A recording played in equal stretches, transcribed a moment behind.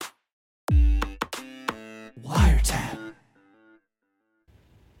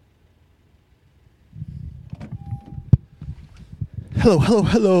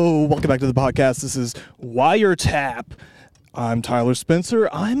Hello. Welcome back to the podcast. This is Wiretap. I'm Tyler Spencer.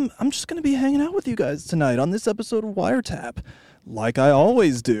 I'm just going to be hanging out with you guys tonight on this episode of Wiretap, like I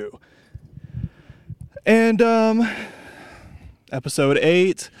always do. And, episode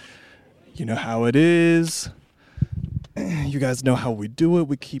 8, you know how it is. You guys know how we do it.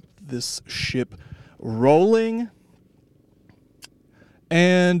 We keep this ship rolling.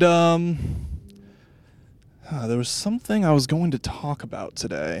 And, there was something I was going to talk about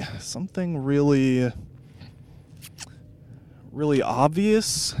today. Something really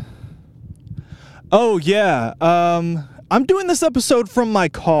obvious. Oh, yeah. I'm doing this episode from my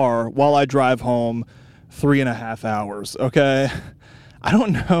car while I drive home 3.5 hours, okay? I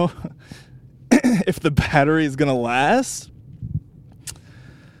don't know if the battery is going to last.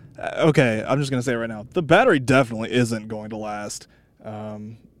 Okay, I'm just going to say it right now. The battery definitely isn't going to last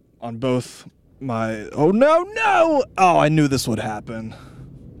on both my... Oh, no! Oh, I knew this would happen.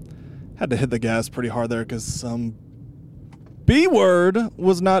 Had to hit the gas pretty hard there because some B-word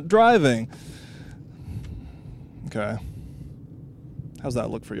was not driving. Okay. How's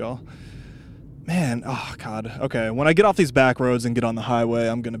that look for y'all? Man, oh, God. Okay, when I get off these back roads and get on the highway,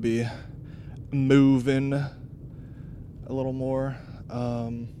 I'm going to be moving a little more.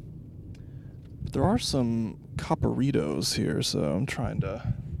 But there are some Copperitos here, so I'm trying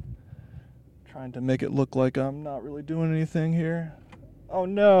to make it look like I'm not really doing anything here. Oh,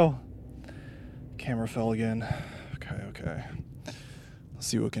 no. Camera fell again. Okay. Let's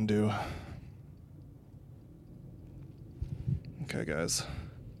see what we can do. Okay, guys.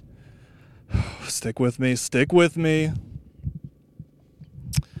 Stick with me.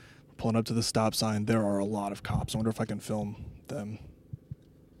 Pulling up to the stop sign. There are a lot of cops. I wonder if I can film them.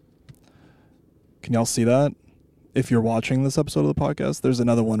 Can y'all see that? If you're watching this episode of the podcast, there's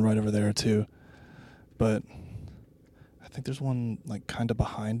another one right over there, too. But I think there's one, like, kind of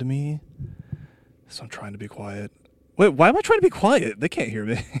behind me. So I'm trying to be quiet. Wait, why am I trying to be quiet? They can't hear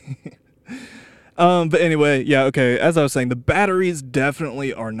me. But anyway, yeah, okay. As I was saying, the batteries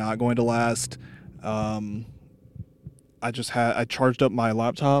definitely are not going to last. I charged up my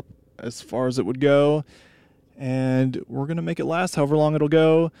laptop as far as it would go. And we're going to make it last however long it'll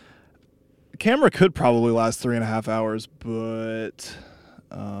go. The camera could probably last 3.5 hours, but...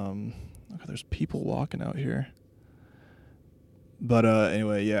 Okay, there's people walking out here. But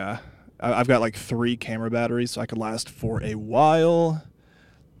anyway, yeah. I've got like 3 camera batteries, so I could last for a while.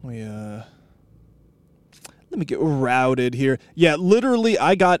 Let me get routed here. Yeah, literally,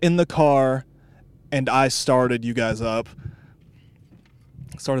 I got in the car and I started you guys up.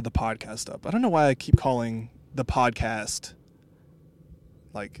 Started the podcast up. I don't know why I keep calling the podcast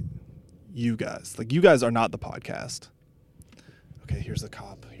like you guys. Like, you guys are not the podcast. Okay, here's the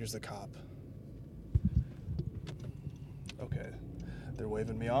cop. Okay. They're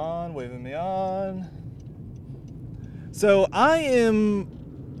waving me on. So I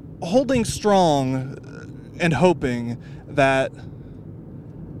am holding strong and hoping that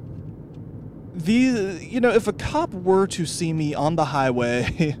if a cop were to see me on the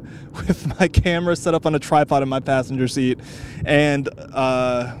highway with my camera set up on a tripod in my passenger seat and,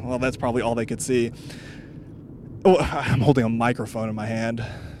 that's probably all they could see. Oh, I'm holding a microphone in my hand.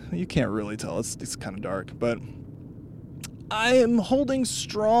 You can't really tell. It's kind of dark, but I am holding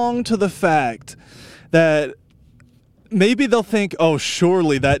strong to the fact that maybe they'll think, oh,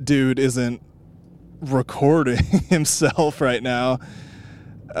 surely that dude isn't recording himself right now.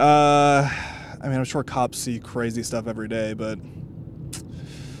 I'm sure cops see crazy stuff every day, but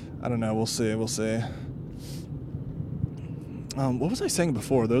I don't know. We'll see. What was I saying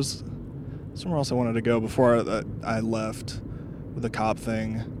before? There's somewhere else I wanted to go before I left with the cop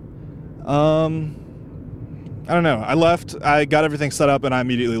thing. I don't know. I left. I got everything set up, and I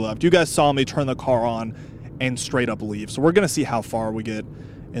immediately left. You guys saw me turn the car on and straight up leave. So we're going to see how far we get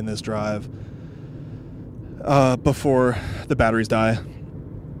in this drive before the batteries die.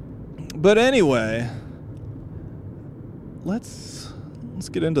 But anyway, let's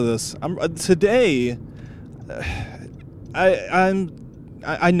get into this. Today,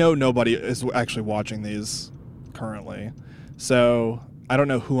 I know nobody is actually watching these currently, so I don't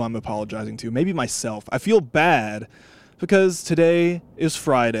know who I'm apologizing to. Maybe myself. I feel bad because today is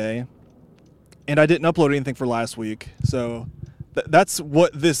Friday, and I didn't upload anything for last week, so that's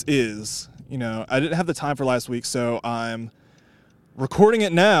what this is. I didn't have the time for last week, so I'm recording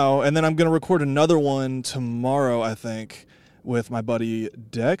it now, and then I'm going to record another one tomorrow, I think, with my buddy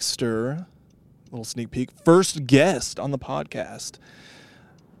Dexter. Little sneak peek. First guest on the podcast.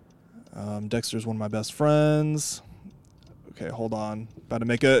 Dexter's one of my best friends. Okay, hold on. About to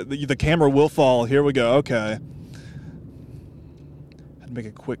make the camera will fall. Here we go. Okay. could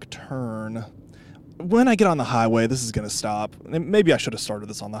make a quick turn. When I get on the highway, this is going to stop. Maybe I should have started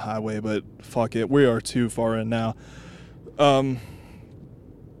this on the highway, but fuck it. We are too far in now. Oh,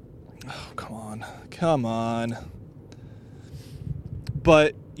 come on.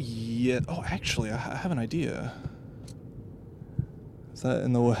 But, yeah. Oh, actually, I have an idea. Is that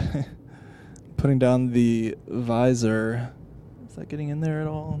in the way? Putting down the visor. Is that getting in there at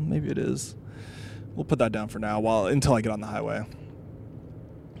all? Maybe it is. We'll put that down for now until I get on the highway.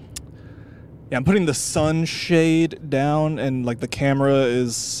 Yeah, I'm putting the sunshade down, and like the camera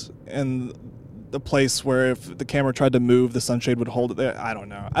is in the place where if the camera tried to move, the sunshade would hold it there. I don't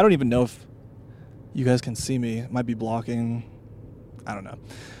know. I don't even know if you guys can see me. It might be blocking. I don't know.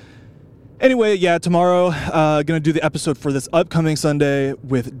 Anyway, yeah, tomorrow, gonna do the episode for this upcoming Sunday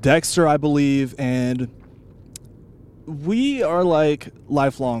with Dexter, I believe, and we are like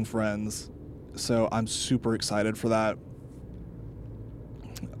lifelong friends, so I'm super excited for that.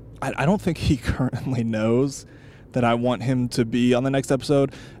 I don't think he currently knows that I want him to be on the next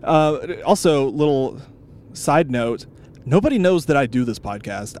episode. Also, little side note, nobody knows that I do this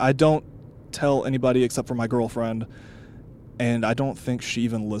podcast. I don't tell anybody except for my girlfriend, and I don't think she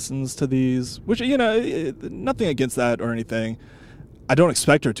even listens to these, which, nothing against that or anything. I don't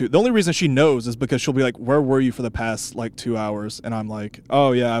expect her to. The only reason she knows is because she'll be like, where were you for the past, 2 hours? And I'm like,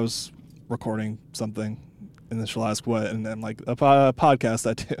 oh, yeah, I was recording something. And then she'll ask what, and then I'm like, a podcast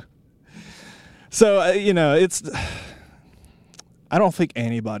I do. So, it's... I don't think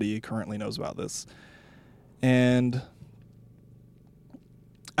anybody currently knows about this. And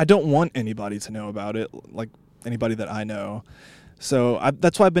I don't want anybody to know about it, like anybody that I know. So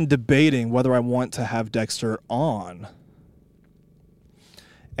that's why I've been debating whether I want to have Dexter on.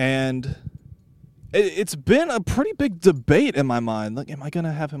 And it's been a pretty big debate in my mind. Like, am I going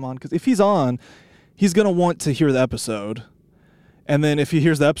to have him on? Because if he's on, he's going to want to hear the episode. And then if he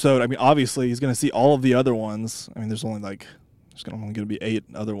hears the episode, I mean, obviously he's going to see all of the other ones. I mean, there's only there's only going to be 8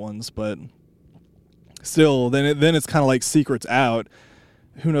 other ones, but still, then it's kind of like secrets out.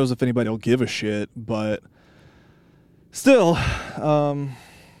 Who knows if anybody will give a shit, but still, I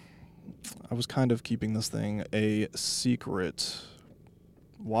was kind of keeping this thing a secret.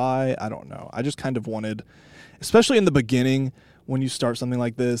 Why? I don't know. I just kind of wanted, especially in the beginning, when you start something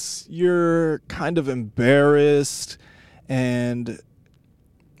like this, you're kind of embarrassed, and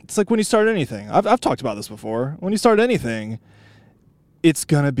it's like when you start anything. I've talked about this before. When you start anything, it's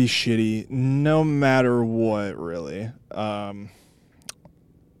gonna be shitty, no matter what, really. Hold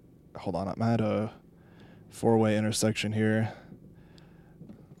on, I'm at a 4-way intersection here.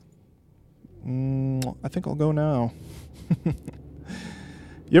 I think I'll go now.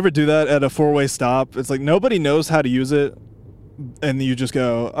 You ever do that at a 4-way stop? It's like nobody knows how to use it, and you just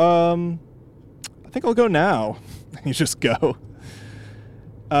go, I think I'll go now. And you just go.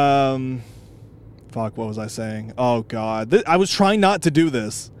 Fuck, what was I saying? Oh, God. I was trying not to do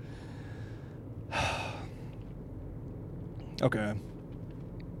this. Okay.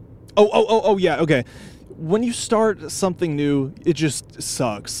 Oh, yeah, okay. When you start something new, it just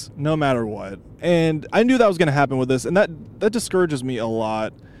sucks, no matter what. And I knew that was going to happen with this, and that discourages me a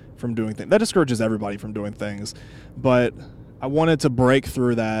lot from doing things. That discourages everybody from doing things. But I wanted to break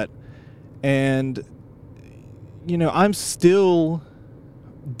through that. And, I'm still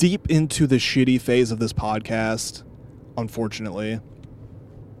deep into the shitty phase of this podcast, unfortunately.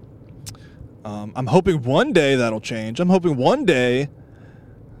 I'm hoping one day that'll change. I'm hoping one day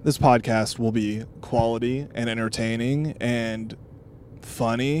this podcast will be quality and entertaining and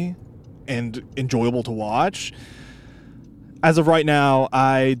funny and enjoyable to watch. As of right now,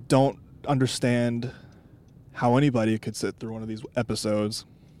 I don't understand how anybody could sit through one of these episodes.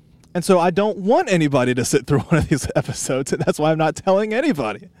 And so I don't want anybody to sit through one of these episodes, and that's why I'm not telling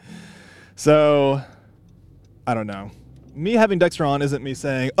anybody. So, I don't know. Me having Dexter on isn't me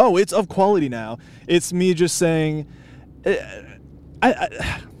saying, oh, it's of quality now. It's me just saying,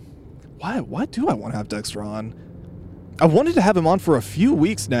 why do I want to have Dexter on? I wanted to have him on for a few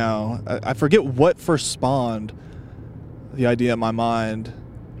weeks now. I forget what first spawned the idea in my mind.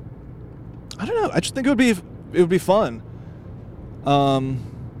 I don't know. I just think it would be fun.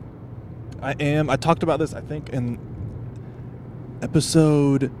 I talked about this, I think, in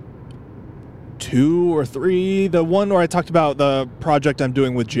episode 2 or 3, the one where I talked about the project I'm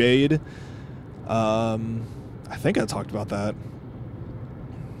doing with Jade. I think I talked about that.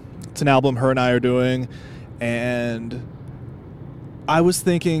 It's an album her and I are doing, and I was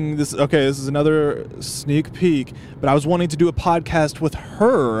thinking this is another sneak peek, but I was wanting to do a podcast with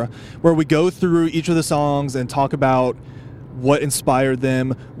her where we go through each of the songs and talk about what inspired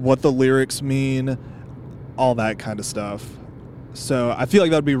them, what the lyrics mean, all that kind of stuff. So I feel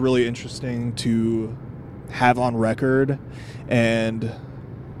like that would be really interesting to have on record, and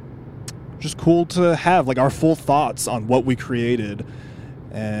just cool to have like our full thoughts on what we created.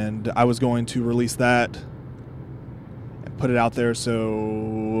 And I was going to release that and put it out there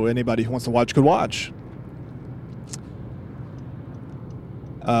so anybody who wants to watch could watch.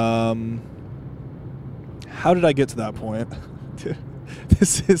 How did I get to that point?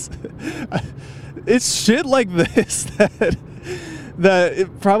 It's shit like this that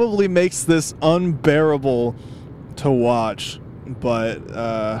it probably makes this unbearable to watch. But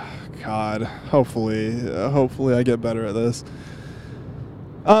God, hopefully I get better at this.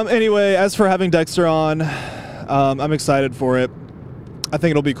 Anyway, as for having Dexter on, I'm excited for it. I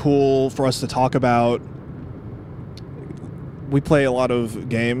think it'll be cool for us to talk about. We play a lot of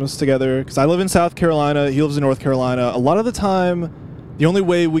games together because I live in South Carolina. He lives in North Carolina. A lot of the time, the only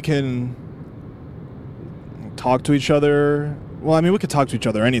way we can talk to each other, well, I mean, we could talk to each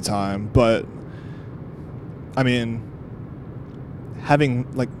other anytime, but I mean,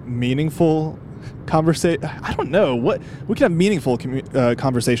 having like meaningful conversation, I don't know what, we can have meaningful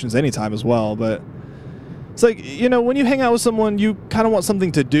conversations anytime as well, but it's like, you know, when you hang out with someone, you kind of want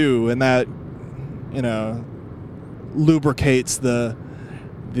something to do, and that, you know, lubricates the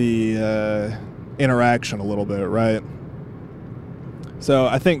interaction a little bit, right? So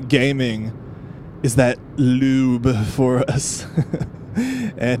I think gaming is that lube for us.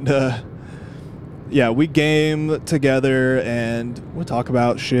 And yeah, we game together and we talk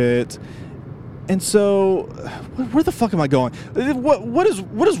about shit. And so, where the fuck am I going?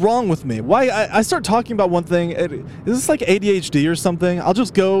 What is wrong with me? Why I start talking about one thing? Is this like ADHD or something? I'll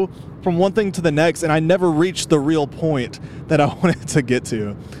just go from one thing to the next, and I never reach the real point that I wanted to get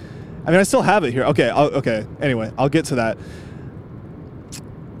to. I mean, I still have it here. Okay, okay. Anyway, I'll get to that.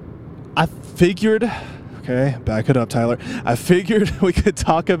 I figured, okay, back it up, Tyler. I figured we could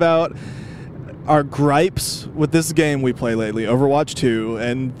talk about our gripes with this game we play lately, Overwatch 2,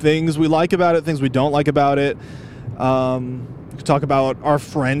 and things we like about it, things we don't like about it. We could talk about our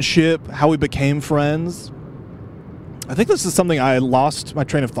friendship, how we became friends. I think this is something I lost my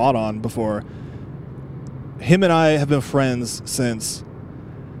train of thought on before. Him and I have been friends since,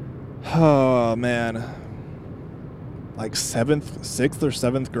 oh man, like 6th or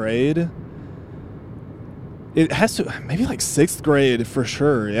 7th grade. It has to, maybe like 6th grade for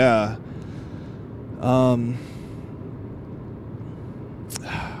sure, yeah. I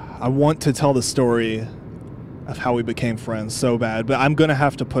want to tell the story of how we became friends so bad, but I'm going to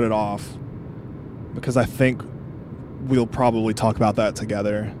have to put it off because I think we'll probably talk about that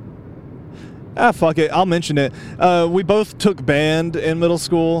together. Fuck it. I'll mention it. We both took band in middle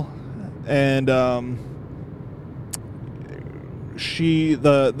school, and the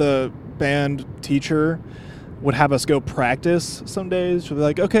band teacher would have us go practice some days. She'd be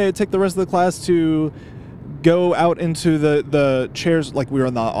like, okay, take the rest of the class to go out into the chairs, like we were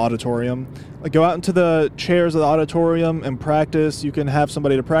in the auditorium. Like, go out into the chairs of the auditorium and practice. You can have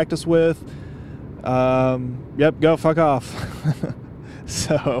somebody to practice with. Yep, go fuck off.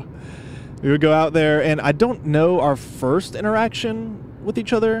 So we would go out there, and I don't know our first interaction with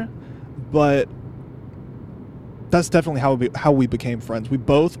each other, but that's definitely how we became friends. We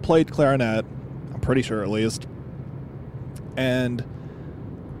both played clarinet, I'm pretty sure at least. And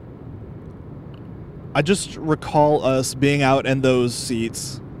I just recall us being out in those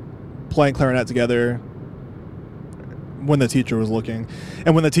seats playing clarinet together when the teacher was looking,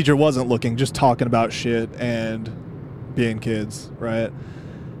 and when the teacher wasn't looking, just talking about shit and being kids, right?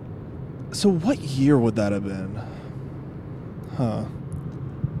 So what year would that have been? Huh.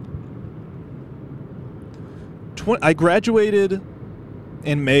 I graduated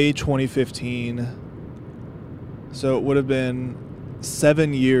in May 2015, so it would have been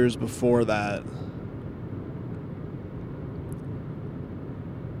 7 years before that.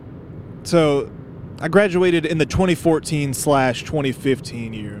 So I graduated in the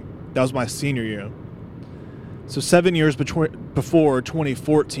 2014/2015 year. That was my senior year. So 7 years before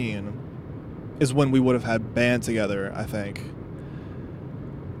 2014 is when we would have had band together, I think.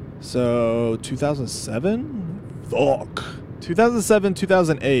 So 2007? Fuck. 2007,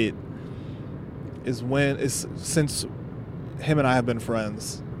 2008 is since him and I have been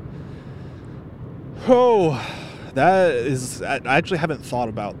friends. Oh, that is, I actually haven't thought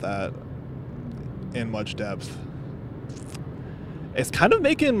about that in much depth. It's kind of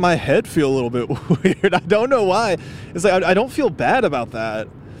making my head feel a little bit weird. I don't know why. It's like I don't feel bad about that.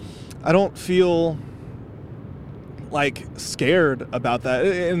 I don't feel like scared about that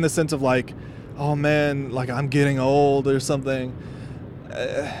in the sense of like, oh man, like I'm getting old or something.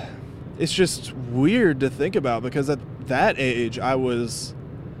 It's just weird to think about because that age, I was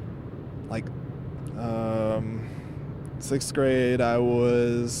like 6th grade. I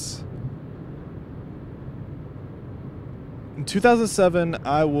was in 2007.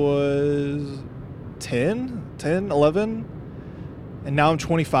 I was 11, and now I'm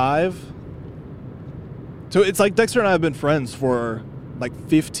 25. So it's like Dexter and I have been friends for like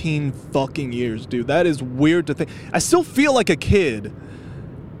 15 fucking years, dude. That is weird to think. I still feel like a kid.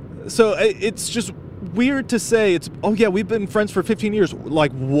 So it's just weird to say oh yeah, we've been friends for 15 years.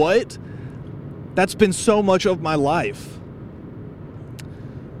 Like, what? That's been so much of my life.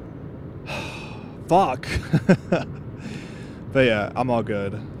 Fuck. But yeah, I'm all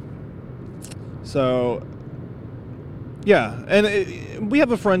good. So yeah, and we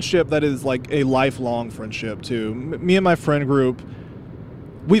have a friendship that is like a lifelong friendship too. Me and my friend group,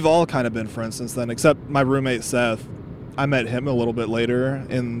 we've all kind of been friends since then, except my roommate Seth. I met him a little bit later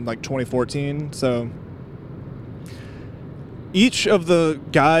in like 2014. So each of the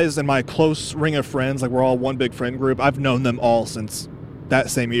guys in my close ring of friends, like we're all one big friend group, I've known them all since that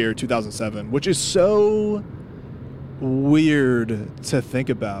same year, 2007, which is so weird to think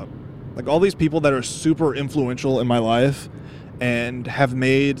about. Like all these people that are super influential in my life and have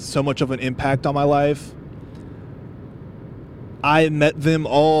made so much of an impact on my life, I met them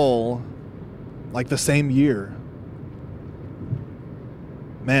all like the same year.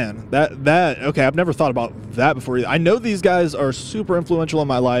 Man, that okay, I've never thought about that before either. I know these guys are super influential in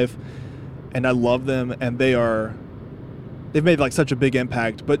my life and I love them, and they've made like such a big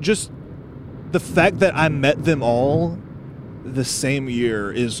impact, but just the fact that I met them all the same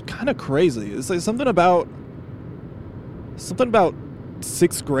year is kind of crazy. It's like something about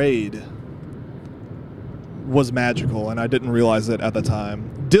 6th grade was magical, and I didn't realize it at the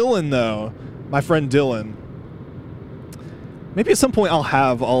time. Dylan, though, my friend Dylan, maybe at some point I'll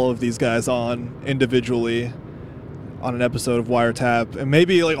have all of these guys on individually on an episode of Wiretap, and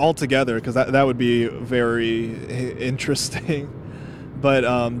maybe like all together, because that would be very interesting. But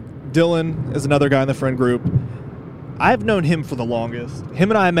Dylan is another guy in the friend group. I've known him for the longest. Him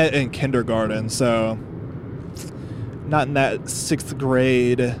and I met in kindergarten, so not in that 6th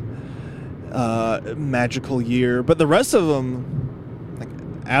grade magical year. But the rest of them, like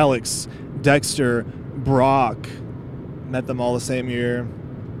Alex, Dexter, Brock, met them all the same year.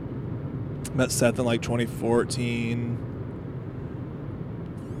 Met Seth in like 2014.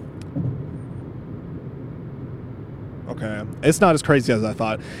 Okay. It's not as crazy as I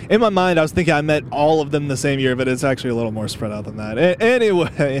thought. In my mind, I was thinking I met all of them the same year, but it's actually a little more spread out than that.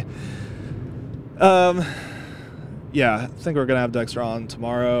 Anyway. Yeah, I think we're going to have Dexter on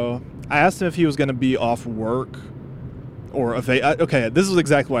tomorrow. I asked him if he was going to be off work or okay, this is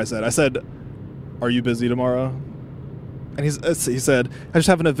exactly what I said. I said, "Are you busy tomorrow?" And he said, "I just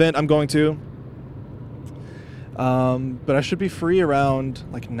have an event I'm going to. But I should be free around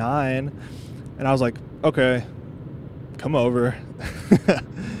like 9. And I was like, "Okay, come over."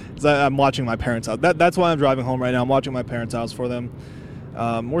 I'm watching my parents' house. That's why I'm driving home right now. I'm watching my parents' house for them.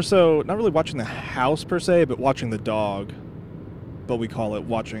 More so, not really watching the house per se, but watching the dog. But we call it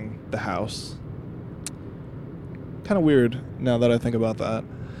watching the house. Kind of weird now that I think about that.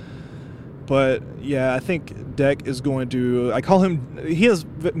 But yeah, I think Deck is going to, I call him, he has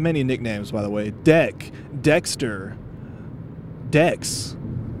many nicknames, by the way. Deck, Dexter, Dex,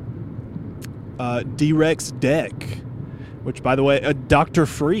 D-Rex Deck, which, by the way, Dr.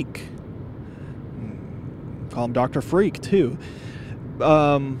 Freak. Call him Dr. Freak, too.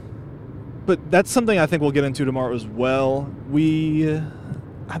 But that's something I think we'll get into tomorrow as well. I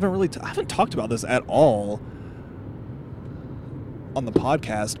haven't talked about this at all on the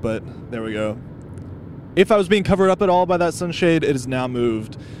podcast, but there we go. If I was being covered up at all by that sunshade, it is now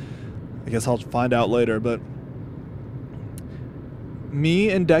moved. I guess I'll find out later, but me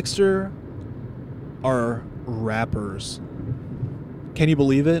and Dexter are rappers. Can you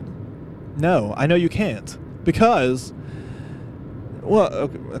believe it? No, I know you can't. Because, well,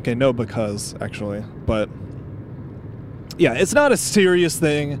 okay, no because, actually. But, yeah, it's not a serious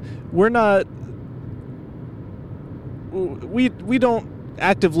thing. We're not, we don't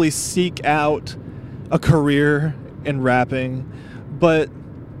actively seek out a career in rapping, but,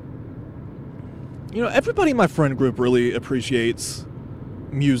 you know, everybody in my friend group really appreciates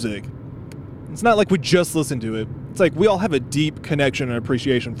music. It's not like we just listen to it. It's like we all have a deep connection and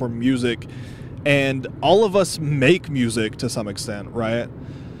appreciation for music, and all of us make music to some extent, right?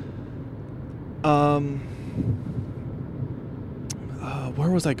 Where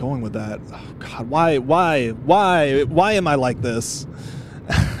was I going with that? Oh God, why am I like this?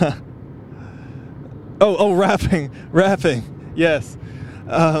 Oh, rapping, yes.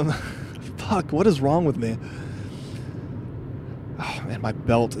 Fuck, what is wrong with me? Man, my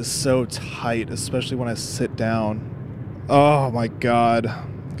belt is so tight, especially when I sit down. Oh my god.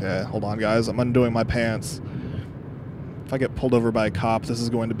 Okay, hold on, guys. I'm undoing my pants. If I get pulled over by a cop, this is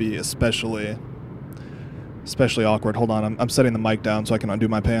going to be especially awkward. Hold on, I'm setting the mic down so I can undo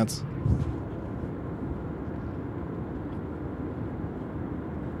my pants.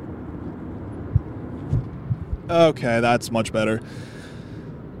 Okay, that's much better.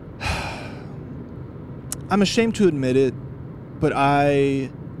 I'm ashamed to admit it, but I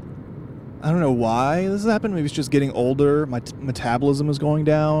don't know why this has happened. Maybe it's just getting older. My metabolism is going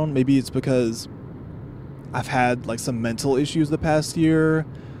down. Maybe it's because I've had like some mental issues the past year,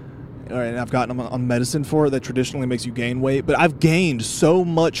 and I've gotten on medicine for it that traditionally makes you gain weight. But I've gained so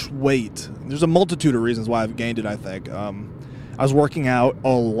much weight. There's a multitude of reasons why I've gained it, I think. I was working out a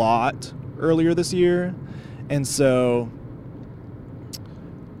lot earlier this year, and so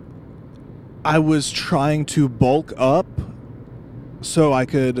I was trying to bulk up so I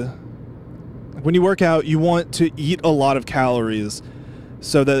could... When you work out, you want to eat a lot of calories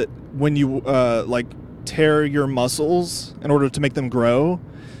so that when you tear your muscles in order to make them grow,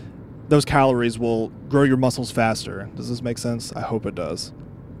 those calories will grow your muscles faster. Does this make sense? I hope it does.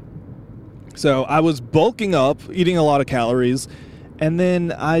 So I was bulking up, eating a lot of calories, and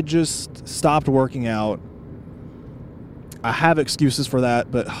then I just stopped working out. I have excuses for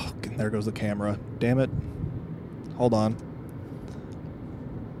that, but there goes the camera. Damn it. Hold on.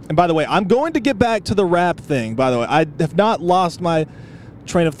 And by the way, I'm going to get back to the rap thing, by the way. I have not lost my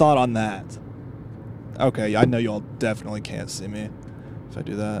train of thought on that. Okay, I know y'all definitely can't see me if I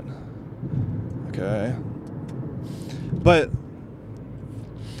do that. Okay. But,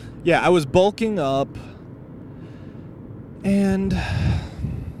 yeah, I was bulking up, and I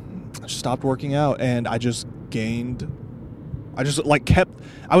just stopped working out, and I just gained... I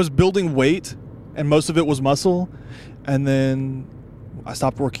was building weight, and most of it was muscle, and then I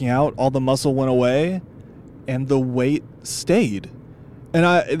stopped working out, all the muscle went away, and the weight stayed.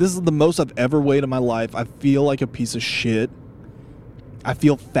 And this is the most I've ever weighed in my life. I feel like a piece of shit. I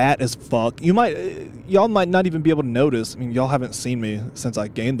feel fat as fuck. Y'all might not even be able to notice. I mean, y'all haven't seen me since I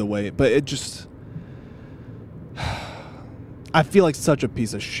gained the weight, but it just... I feel like such a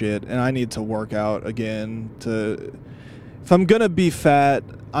piece of shit, and I need to work out again to... If I'm gonna be fat,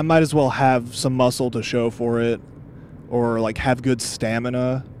 I might as well have some muscle to show for it, or like have good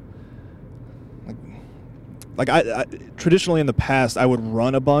stamina. Like I traditionally in the past, I would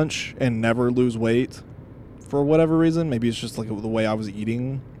run a bunch and never lose weight for whatever reason. Maybe it's just like the way I was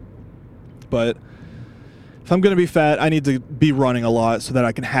eating. But if I'm gonna be fat, I need to be running a lot so that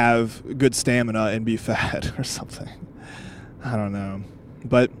I can have good stamina and be fat or something. I don't know.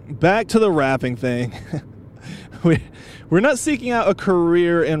 But back to the rapping thing. We're not seeking out a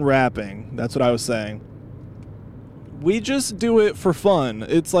career in rapping. That's what I was saying. We just do it for fun.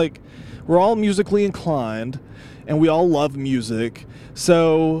 It's like we're all musically inclined and we all love music.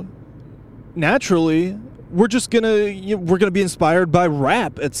 So naturally, we're gonna be inspired by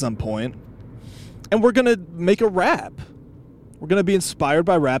rap at some point. And we're gonna make a rap. We're gonna be inspired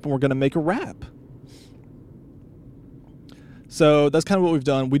by rap and we're gonna make a rap. So that's kind of what we've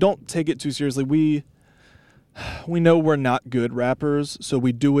done. We don't take it too seriously. We know we're not good rappers, so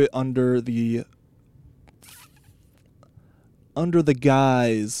we do it under the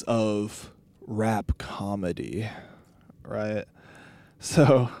guise of rap comedy, right?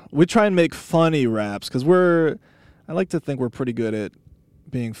 So we try and make funny raps because I like to think we're pretty good at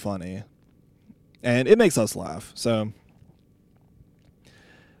being funny, and it makes us laugh. So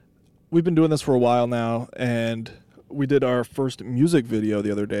we've been doing this for a while now, and we did our first music video the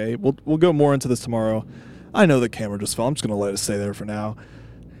other day. We'll go more into this tomorrow. I know the camera just fell. I'm just going to let it stay there for now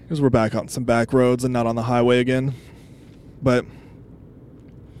because we're back on some back roads and not on the highway again. But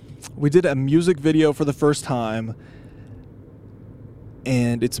we did a music video for the first time,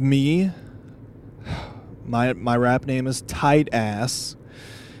 and it's me. My rap name is Tight Ass,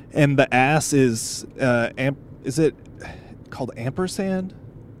 and the ass is it called ampersand,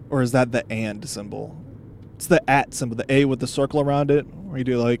 or is that the and symbol? It's the at symbol, the A with the circle around it, where you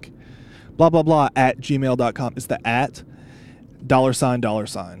do like blah, blah, blah at gmail.com. It's the at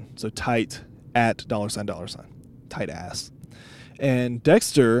 $$. So tight at $$. Tight ass. And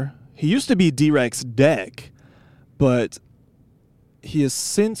Dexter, he used to be D-Rex Deck, but he has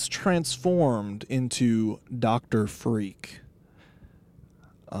since transformed into Dr. Freak.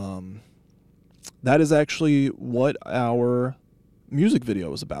 That is actually what our music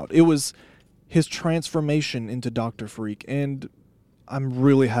video was about. It was his transformation into Dr. Freak, and I'm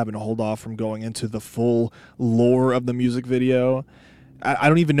really having to hold off from going into the full lore of the music video. I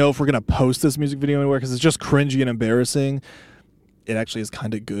don't even know if we're going to post this music video anywhere because it's just cringy and embarrassing. it actually is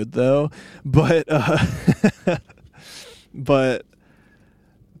kind of good though. But but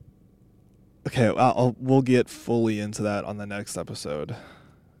okay, we'll get fully into that on the next episode.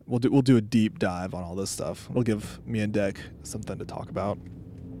 We'll do a deep dive on all this stuff. It'll give me and Deck something to talk about.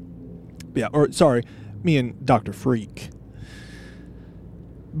 Yeah, or sorry, me and Dr. Freak.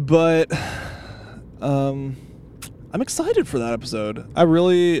 But I'm excited for that episode. I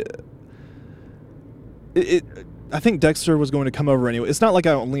really I think Dexter was going to come over anyway. It's not like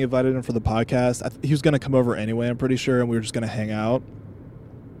I only invited him for the podcast. He was going to come over anyway, I'm pretty sure, and we were just going to hang out.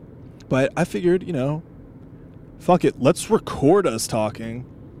 But I figured, fuck it, let's record us talking.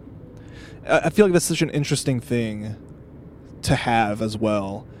 I feel like that's such an interesting thing to have as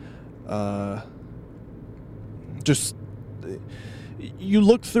well. Just, you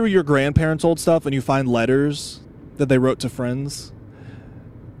look through your grandparents' old stuff and you find letters that they wrote to friends.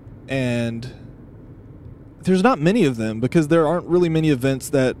 And there's not many of them because there aren't really many events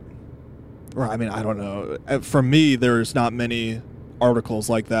that, or I mean, I don't know. For me, there's not many articles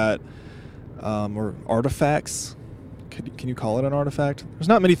like that, or artifacts. Can you call it an artifact? There's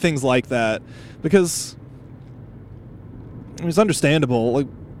not many things like that because I mean, it's understandable. Like,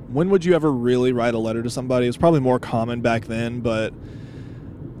 when would you ever really write a letter to somebody? It was probably more common back then, but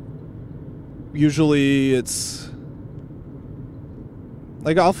usually it's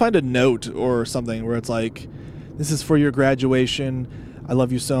like I'll find a note or something where it's like, this is for your graduation. I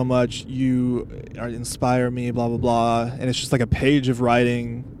love you so much. You inspire me, blah, blah, blah. And it's just like a page of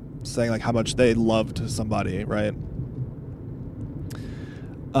writing saying like how much they loved somebody, right?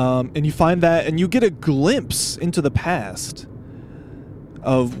 And you find that and you get a glimpse into the past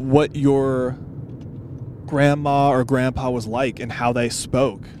of what your grandma or grandpa was like and how they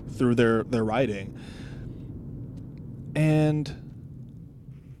spoke through their writing. And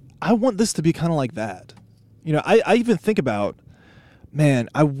I want this to be kind of like that. I even think about, man,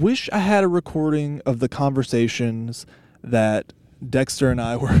 I wish I had a recording of the conversations that Dexter and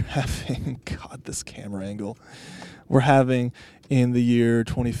I were having. God, this camera angle. We're having in the year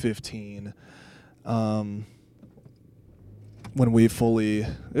 2015. When we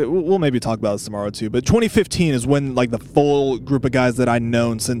we'll maybe talk about this tomorrow too, but 2015 is when like the full group of guys that I'd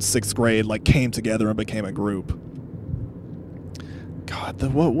known since 6th grade like came together and became a group. God,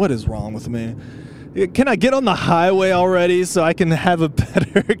 what is wrong with me? Can I get on the highway already so I can have a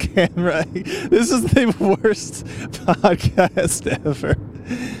better camera? This is the worst podcast ever.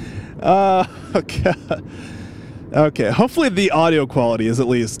 Oh, God. Okay, hopefully the audio quality is at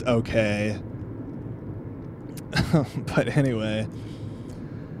least okay. But anyway.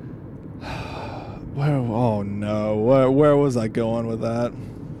 Oh no, where was I going with that?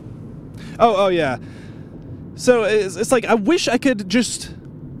 Oh yeah. So it's like I wish I could just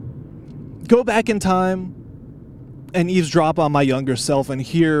go back in time and eavesdrop on my younger self and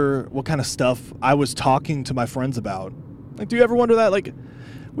hear what kind of stuff I was talking to my friends about. Like, do you ever wonder that? Like,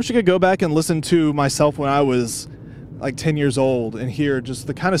 wish I could go back and listen to myself when I was like 10 years old and hear just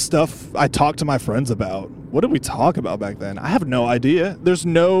the kind of stuff I talked to my friends about. What did we talk about back then? I have no idea. There's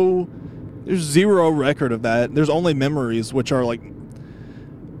zero record of that. There's only memories, which are like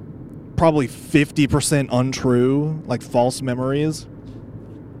probably 50% untrue, like false memories.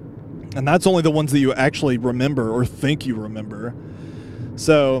 And that's only the ones that you actually remember or think you remember.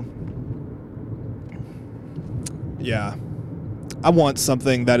 So, yeah. I want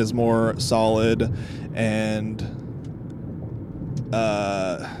something that is more solid and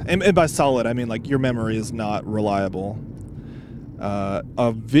by solid, I mean like your memory is not reliable.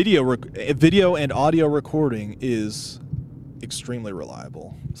 A video and audio recording is extremely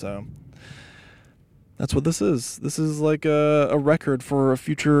reliable. So that's what this is. This is like a record for a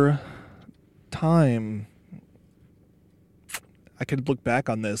future time. I could look back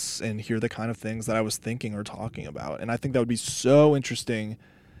on this and hear the kind of things that I was thinking or talking about. And I think that would be so interesting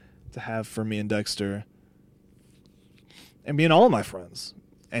to have for me and Dexter. And me and all of my friends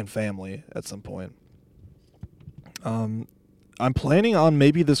and family at some point. I'm planning on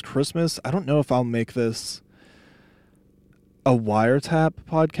maybe this Christmas. I don't know if I'll make this a wiretap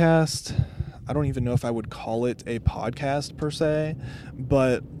podcast. I don't even know if I would call it a podcast per se,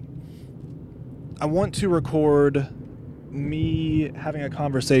 but I want to record me having a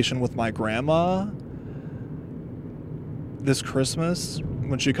conversation with my grandma this Christmas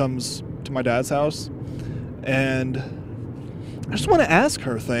when she comes to my dad's house. And I just want to ask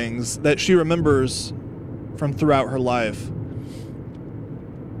her things that she remembers from throughout her life.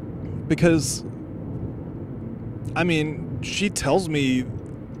 Because, I mean, she tells me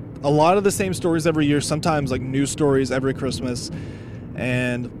a lot of the same stories every year, sometimes like new stories every Christmas.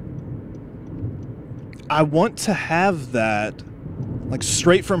 And I want to have that like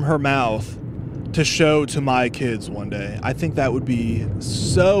straight from her mouth, to show to my kids one day. I think that would be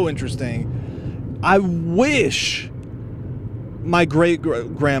so interesting. I wish my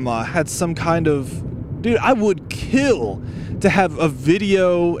great-grandma had some kind of... Dude, I would kill to have a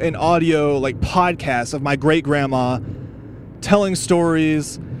video and audio, like, podcast of my great-grandma telling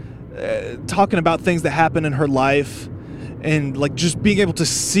stories, talking about things that happened in her life, and, like, just being able to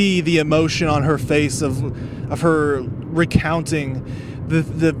see the emotion on her face of her recounting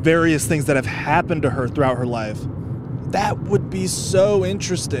the various things that have happened to her throughout her life. That would be so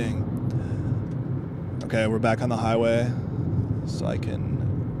interesting. Okay, we're back on the highway, so I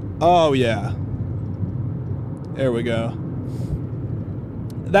can... Oh, yeah. There we go.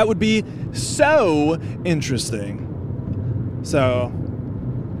 That would be so interesting. So,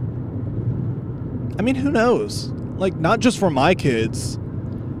 I mean, who knows? Like, not just for my kids,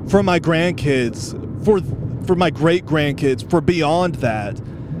 for my grandkids, for my great-grandkids, for beyond that.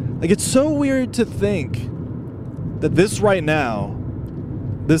 Like, it's so weird to think that this right now,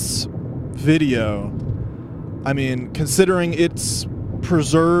 this video, I mean, considering it's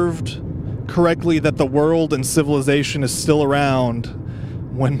preserved correctly, that the world and civilization is still around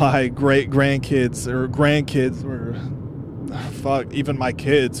when my great-grandkids or grandkids or, fuck, even my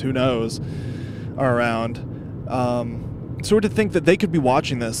kids, who knows, are around. Sort of think that they could be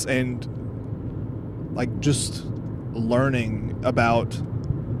watching this and, like, just learning about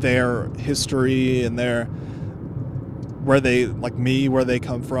their history and their, where they, like me, where they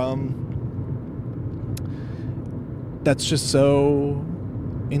come from. That's just so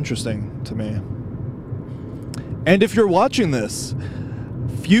interesting to me. And if you're watching this,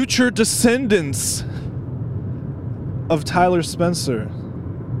 future descendants of Tyler Spencer,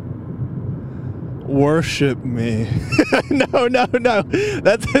 worship me. No.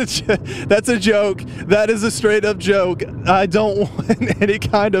 That's a joke. That is a straight up joke. I don't want any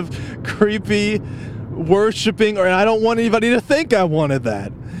kind of creepy worshiping, or I don't want anybody to think I wanted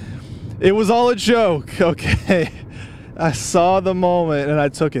that. It was all a joke, okay? I saw the moment and I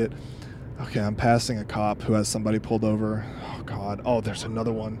took it. Okay, I'm passing a cop who has somebody pulled over. Oh, God. Oh, there's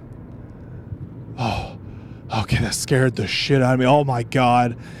another one. Oh, okay, that scared the shit out of me. Oh, my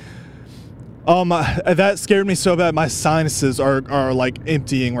God. Oh, my, that scared me so bad. My sinuses are like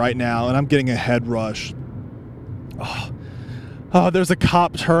emptying right now, and I'm getting a head rush. Oh, there's a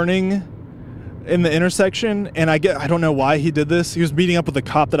cop turning in the intersection, and I don't know why he did this. He was meeting up with the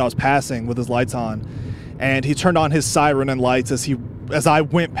cop that I was passing with his lights on, and he turned on his siren and lights as I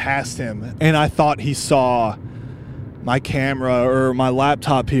went past him, and I thought he saw my camera or my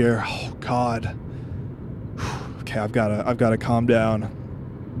laptop here. Oh, God. Okay, I've got to calm down.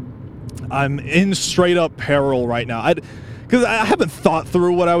 I'm in straight up peril right now. Because I haven't thought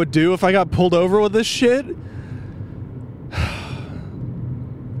through what I would do if I got pulled over with this shit.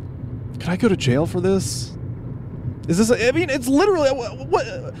 Could I go to jail for this? Is this? I mean, it's literally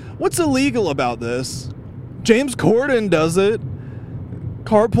what's illegal about this? James Corden does it.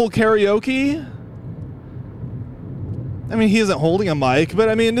 Carpool karaoke. I mean, he isn't holding a mic, but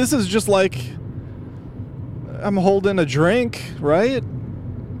I mean, this is just like I'm holding a drink, right?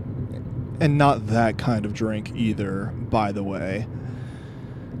 And not that kind of drink either, by the way.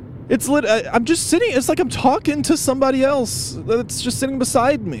 It's I'm just sitting. It's like I'm talking to somebody else that's just sitting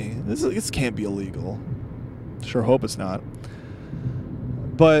beside me. This can't be illegal. Sure hope it's not.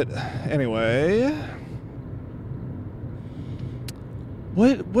 But anyway,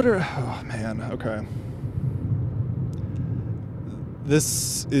 what are? Oh man. Okay.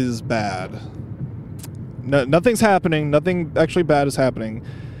 This is bad. No, nothing's happening. Nothing actually bad is happening.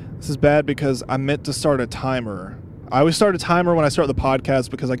 This is bad because I meant to start a timer. I always start a timer when I start the podcast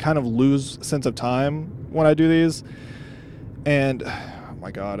because I kind of lose sense of time when I do these. And, oh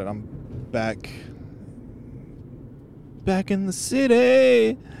my God, and I'm back in the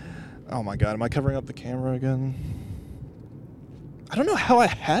city. Oh my God, am I covering up the camera again? I don't know how I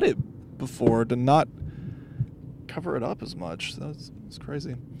had it before to not cover it up as much. That's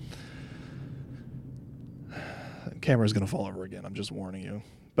crazy. The camera's going to fall over again. I'm just warning you.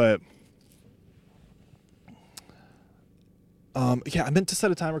 But, yeah, I meant to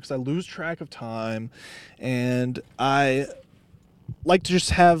set a timer because I lose track of time, and I like to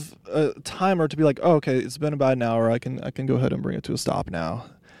just have a timer to be like, oh, okay, it's been about an hour. I can go ahead and bring it to a stop now.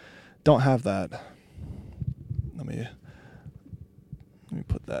 Don't have that. Let me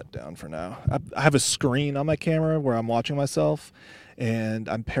put that down for now. I have a screen on my camera where I'm watching myself, and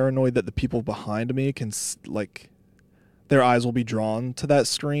I'm paranoid that the people behind me can, like, their eyes will be drawn to that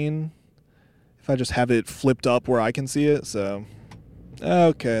screen if I just have it flipped up where I can see it. So,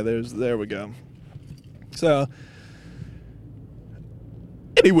 okay, there we go. So,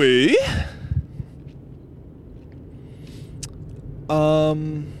 Anyway,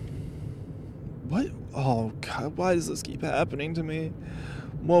 what? Oh God, why does this keep happening to me?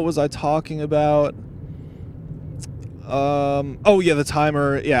 What was I talking about? Oh yeah, the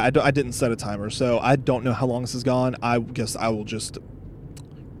timer. Yeah, I didn't set a timer, so I don't know how long this has gone. I guess I will just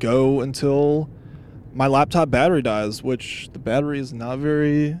go until my laptop battery dies, which the battery is not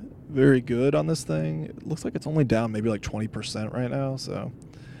very, very good on this thing. It looks like it's only down maybe like 20% right now, so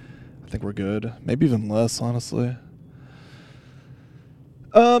I think we're good. Maybe even less, honestly.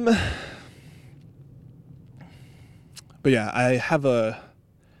 But yeah,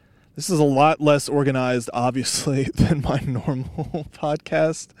 this is a lot less organized, obviously, than my normal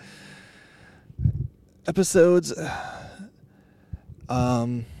podcast episodes.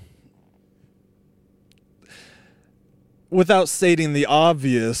 Without stating the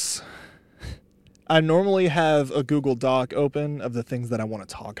obvious, I normally have a Google Doc open of the things that I want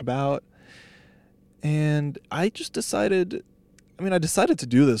to talk about. And I just decided to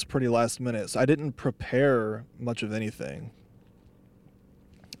do this pretty last minute, so I didn't prepare much of anything.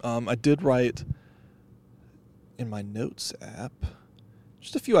 I did write in my notes app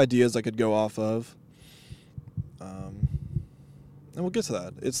just a few ideas I could go off of. And we'll get to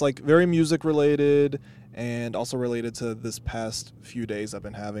that. It's like very music related and also related to this past few days I've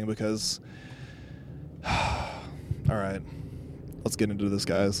been having because... Alright, let's get into this,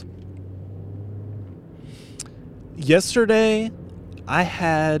 guys. Yesterday, I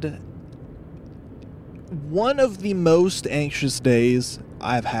had one of the most anxious days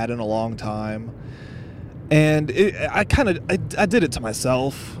I've had in a long time. And I did it to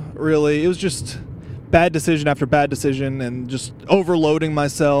myself, really. It was just bad decision after bad decision and just overloading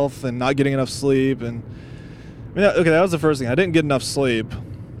myself and not getting enough sleep. And okay, that was the first thing. I didn't get enough sleep.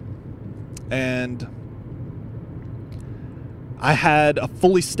 And I had a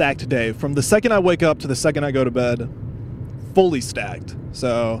fully stacked day. From the second I wake up to the second I go to bed, fully stacked.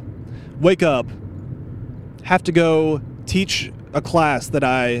 So, wake up, have to go teach a class that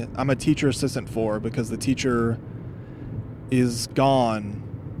I'm a teacher assistant for because the teacher is gone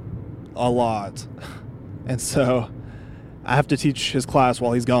a lot. And so I have to teach his class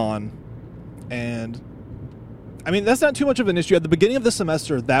while he's gone. And I mean, that's not too much of an issue. At the beginning of the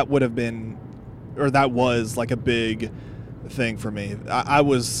semester, that was like a big thing for me. I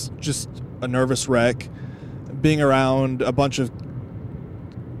was just a nervous wreck being around a bunch of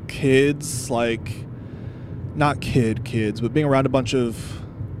kids, like not kids, but being around a bunch of,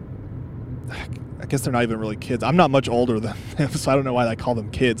 I guess they're not even really kids. I'm not much older than them, so I don't know why I call them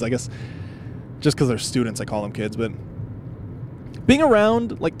kids. I guess just because they're students, I call them kids. But being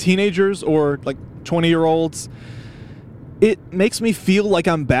around like teenagers or like 20-year-olds, it makes me feel like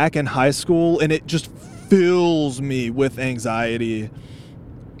I'm back in high school, and it just fills me with anxiety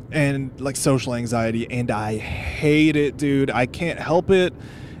and like social anxiety, and I hate it, dude. I can't help it,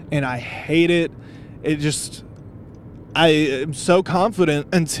 and I hate it. It just, I am so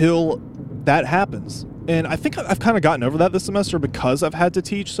confident until that happens. And I think I've kind of gotten over that this semester because I've had to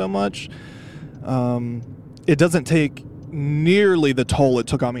teach so much. It doesn't take nearly the toll it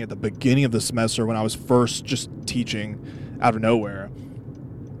took on me at the beginning of the semester when I was first just teaching out of nowhere.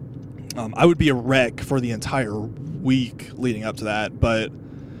 I would be a wreck for the entire week leading up to that, but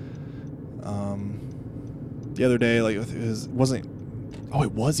the other day, like, it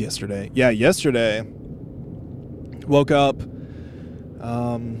was yesterday. Yeah, yesterday. Woke up,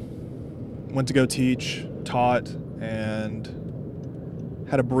 went to go teach, taught, and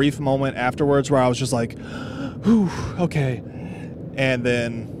had a brief moment afterwards where I was just like, whew, okay. And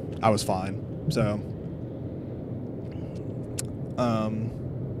then I was fine. So,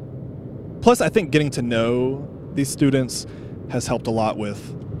 plus I think getting to know these students has helped a lot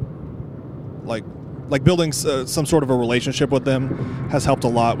with, like building some sort of a relationship with them has helped a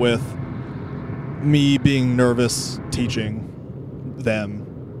lot with me being nervous teaching them.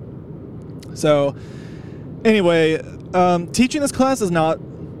 So, anyway, teaching this class is not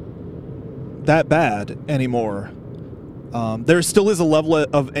that bad anymore. There still is a level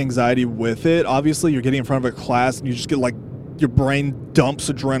of anxiety with it. Obviously, you're getting in front of a class and you just get like, your brain dumps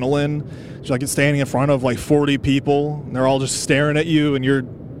adrenaline. It's like it's standing in front of like 40 people and they're all just staring at you and you're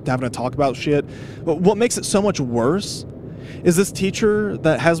having to talk about shit. But what makes it so much worse is this teacher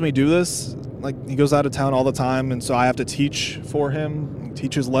that has me do this, like he goes out of town all the time, and so I have to teach for him,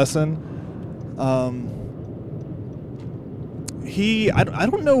 teach his lesson. I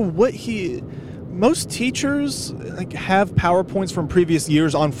don't know what most teachers like have PowerPoints from previous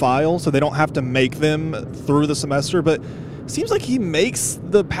years on file, so they don't have to make them through the semester, but it seems like he makes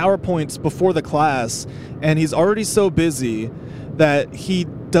the PowerPoints before the class, and he's already so busy that he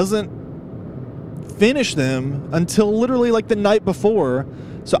doesn't finish them until literally like the night before.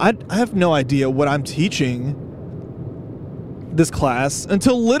 So I have no idea what I'm teaching this class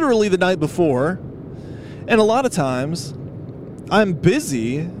until literally the night before. And a lot of times I'm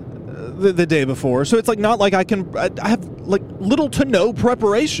busy the day before, so it's like not like I have like little to no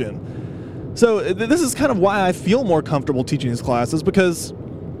preparation. So this is kind of why I feel more comfortable teaching these classes, because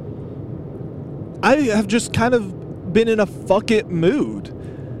I have just kind of been in a fuck it mood.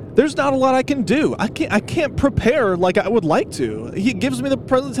 There's not a lot I can do. I can't prepare like I would like to. He gives me the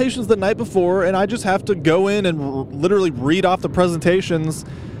presentations the night before, and I just have to go in and literally read off the presentations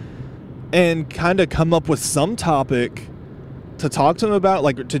and kind of come up with some topic to talk to him about,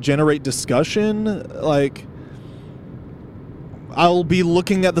 like to generate discussion. Like, I'll be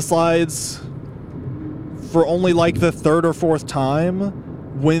looking at the slides for only like the third or fourth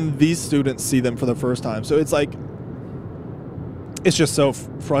time when these students see them for the first time. So it's like, it's just so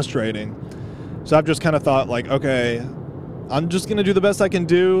frustrating. So I've just kind of thought like, okay, I'm just going to do the best I can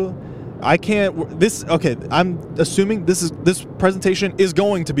do. I can't, I'm assuming this presentation is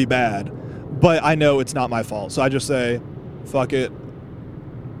going to be bad, but I know it's not my fault. So I just say, fuck it.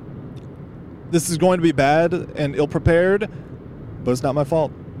 This is going to be bad and ill-prepared, but it's not my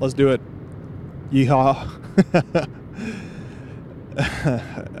fault. Let's do it. Yeehaw.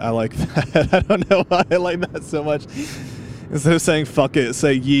 I like that. I don't know why I like that so much. Instead of saying fuck it,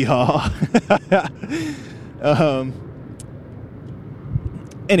 say yeehaw.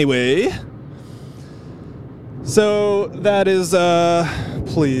 Anyway. So that is,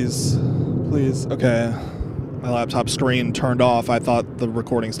 please. Okay. My laptop screen turned off. I thought the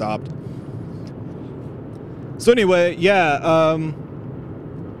recording stopped. So anyway, yeah,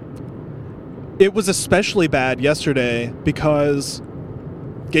 it was especially bad yesterday because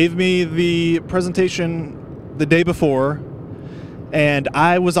gave me the presentation the day before, and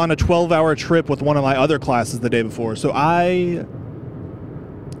I was on a 12-hour trip with one of my other classes the day before. So I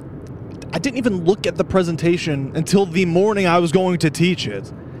didn't even look at the presentation until the morning I was going to teach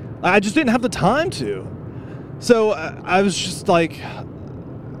it. I just didn't have the time to. So I was just like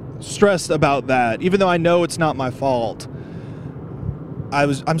stressed about that, even though I know it's not my fault.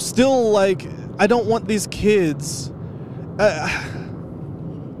 I'm still like, I don't want these kids. I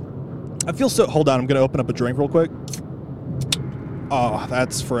feel so, hold on, I'm going to open up a drink real quick. Oh,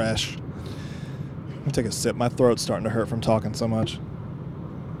 that's fresh. I'm going to take a sip. My throat's starting to hurt from talking so much.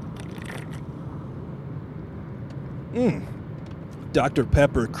 Dr.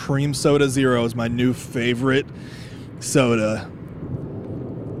 Pepper Cream Soda Zero is my new favorite soda.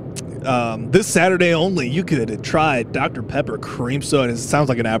 This Saturday only, you could try Dr. Pepper Cream Soda. It sounds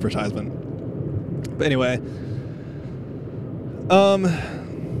like an advertisement. But anyway.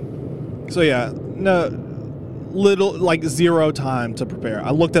 So yeah, zero time to prepare.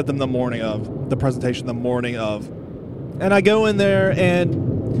 I looked at them the morning of, the presentation the morning of. And I go in there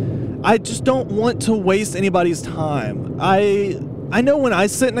and I just don't want to waste anybody's time. I know when I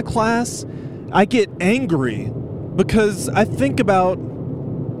sit in a class, I get angry because I think about,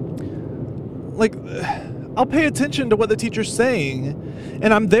 like, I'll pay attention to what the teacher's saying,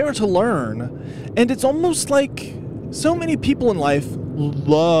 and I'm there to learn. And it's almost like so many people in life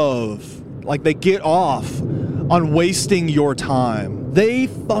they get off on wasting your time. They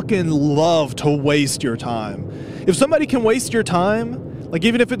fucking love to waste your time. If somebody can waste your time, like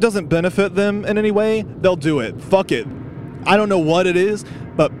even if it doesn't benefit them in any way, they'll do it. Fuck it. I don't know what it is,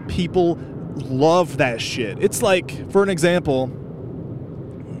 but people love that shit. It's like, for an example,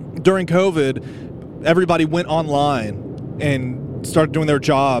 during COVID, everybody went online and started doing their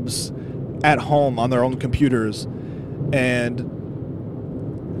jobs at home on their own computers.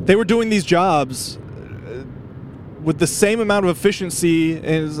 And they were doing these jobs with the same amount of efficiency,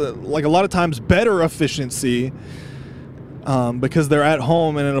 and like a lot of times better efficiency, because they're at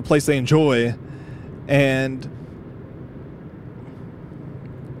home and in a place they enjoy. And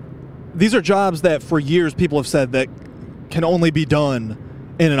these are jobs that for years people have said that can only be done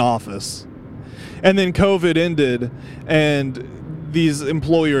in an office. And then COVID ended, and these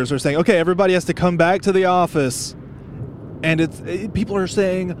employers are saying, okay, everybody has to come back to the office. And people are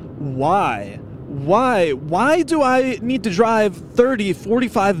saying, why? Why do I need to drive 30,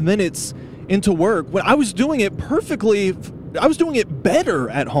 45 minutes into work when I was doing it perfectly? I was doing it better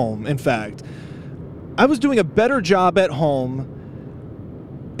at home, in fact. I was doing a better job at home,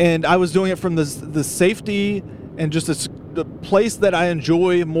 and I was doing it from the safety and just the place that I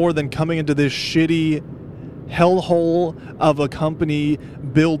enjoy more than coming into this shitty hellhole of a company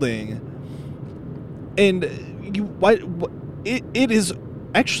building. And it is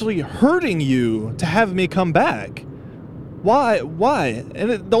actually hurting you to have me come back. Why?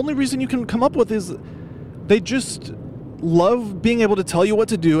 And the only reason you can come up with is they just love being able to tell you what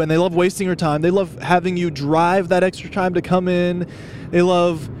to do, and they love wasting your time. They love having you drive that extra time to come in. They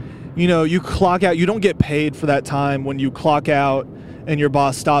love, you clock out. You don't get paid for that time when you clock out and your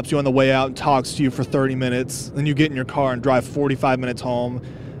boss stops you on the way out and talks to you for 30 minutes. Then you get in your car and drive 45 minutes home.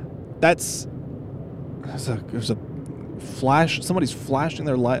 There's a flash. Somebody's flashing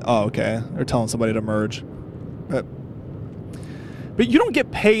their light. Oh, okay. They're telling somebody to merge. But you don't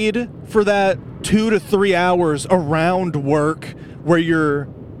get paid for that 2 to 3 hours around work where you're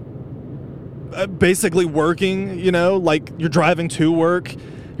basically working, like you're driving to work,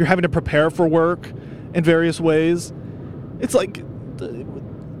 you're having to prepare for work in various ways. It's like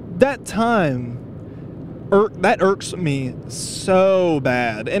that time, that irks me so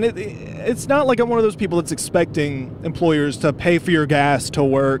bad. And it's not like I'm one of those people that's expecting employers to pay for your gas to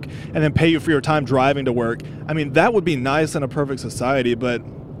work and then pay you for your time driving to work. I mean, that would be nice in a perfect society, but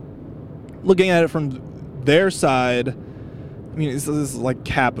looking at it from their side, I mean, this is like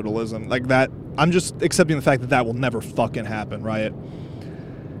capitalism. Like that, I'm just accepting the fact that will never fucking happen, right?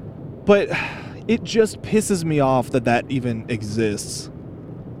 But it just pisses me off that even exists.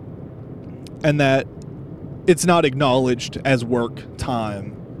 And that it's not acknowledged as work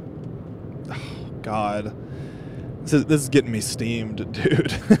time. Oh, God. This is getting me steamed,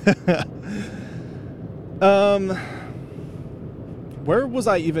 dude. Where was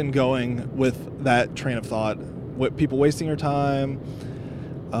I even going with that train of thought? What, people wasting your time,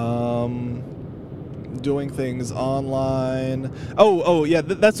 doing things online. Oh yeah,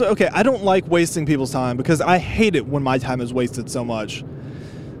 that's okay. I don't like wasting people's time because I hate it when my time is wasted so much.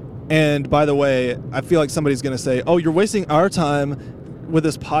 And by the way, I feel like somebody's going to say, oh, you're wasting our time with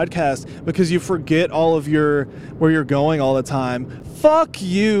this podcast because you forget all of where you're going all the time. Fuck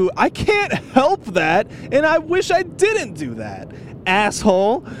you. I can't help that. And I wish I didn't do that,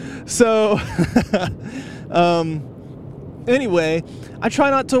 asshole. So, anyway, I try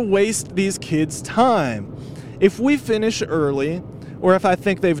not to waste these kids' time. If we finish early, or if I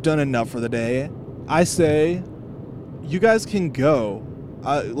think they've done enough for the day, I say, you guys can go.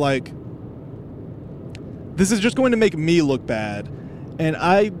 This is just going to make me look bad, and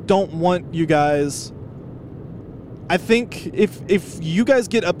I don't want you guys. I think if you guys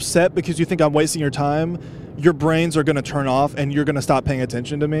get upset because you think I'm wasting your time, your brains are going to turn off and you're going to stop paying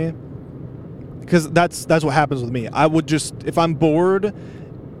attention to me, because that's what happens with me. I would just, if I'm bored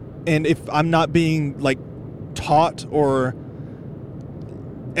and if I'm not being like taught or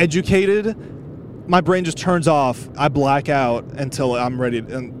educated, my brain just turns off. I black out until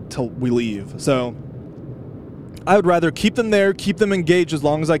we leave. So I would rather keep them there, keep them engaged as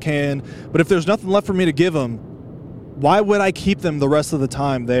long as I can. But if there's nothing left for me to give them, why would I keep them the rest of the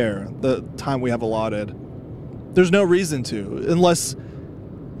time there, the time we have allotted? There's no reason to, unless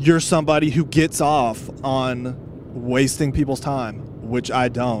you're somebody who gets off on wasting people's time, which I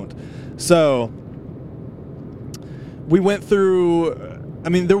don't. So we went through, I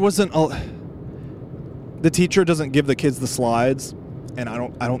mean, there wasn't the teacher doesn't give the kids the slides, and I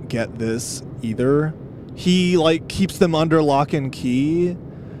don't get this either. He keeps them under lock and key,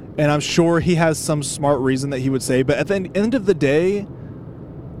 and I'm sure he has some smart reason that he would say, but at the end of the day,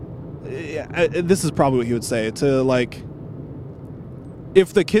 this is probably what he would say,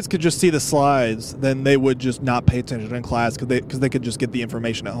 if the kids could just see the slides, then they would just not pay attention in class because they could just get the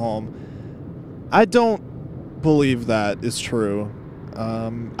information at home. I don't believe that is true.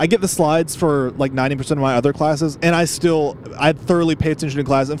 I get the slides for 90% of my other classes, and I thoroughly pay attention in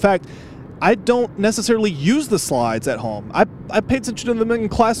class. In fact, I don't necessarily use the slides at home. I pay attention to them in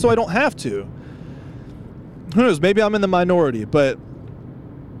class so I don't have to. Who knows? Maybe I'm in the minority, but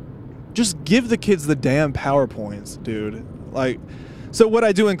just give the kids the damn PowerPoints, dude. So what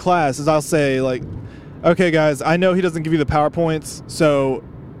I do in class is I'll say, okay, guys, I know he doesn't give you the PowerPoints, so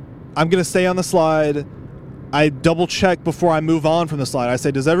I'm going to stay on the slide. I double check before I move on from the slide. I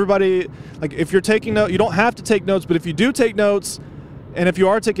say, does everybody, if you're taking notes, you don't have to take notes, but if you do take notes, and if you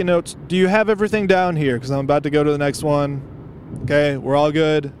are taking notes, do you have everything down here? Because I'm about to go to the next one. Okay, we're all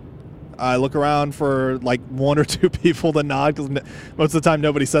good. I look around for 1 or 2 people to nod, because most of the time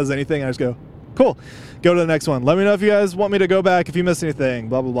nobody says anything. I just go, cool, go to the next one. Let me know if you guys want me to go back if you missed anything,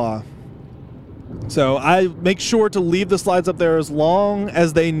 blah, blah, blah. So I make sure to leave the slides up there as long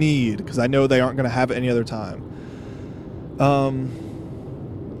as they need, because I know they aren't going to have it any other time.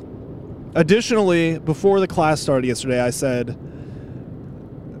 Additionally, before the class started yesterday, I said,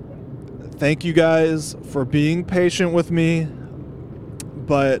 thank you guys for being patient with me,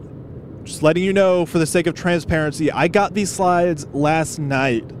 but just letting you know, for the sake of transparency, I got these slides last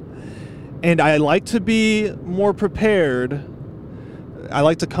night, And I like to be more prepared. I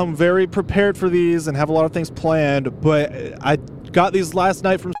like to come very prepared for these and have a lot of things planned, but I got these last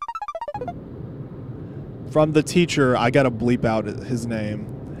night from the teacher. I gotta bleep out his name.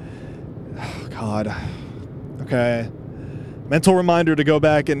 Oh, God. Okay. Mental reminder to go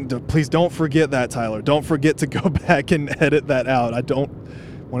back and please don't forget that, Tyler. Don't forget to go back and edit that out. I don't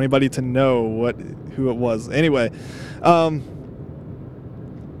want anybody to know who it was. Anyway,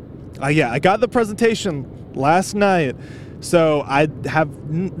 I got the presentation last night. So I have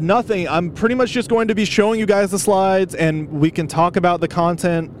nothing. I'm pretty much just going to be showing you guys the slides, and we can talk about the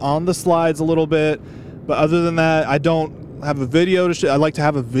content on the slides a little bit. But other than that, I don't have a video to show. I like to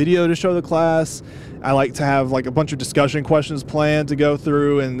have a video to show the class. I like to have like a bunch of discussion questions planned to go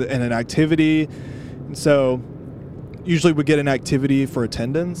through and an activity. And so usually we get an activity for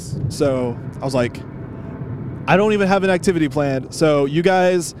attendance. So I was like, I don't even have an activity planned. So you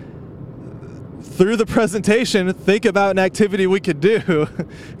guys, through the presentation, think about an activity we could do,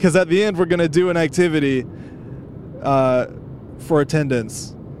 because at the end we're going to do an activity for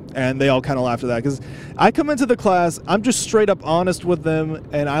attendance. And they all kind of laughed at that, because I come into the class, I'm just straight up honest with them,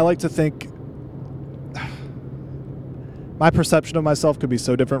 and I like to think my perception of myself could be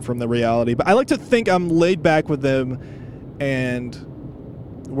so different from the reality, but I like to think I'm laid back with them, and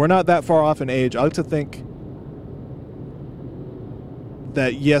we're not that far off in age. I like to think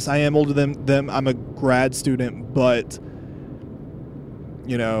that, yes, I am older than them. I'm a grad student, but,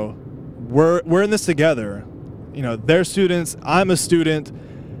 you know, we're in this together. You know, they're students. I'm a student.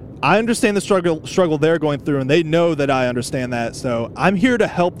 I understand the struggle they're going through, and they know that I understand that. So I'm here to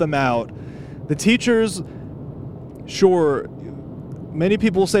help them out. The teachers, sure, many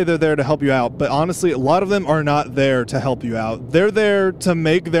people say they're there to help you out, but honestly, a lot of them are not there to help you out. They're there to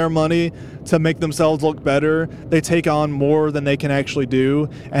make their money, to make themselves look better. They take on more than they can actually do,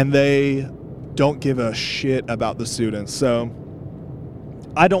 and they don't give a shit about the students. So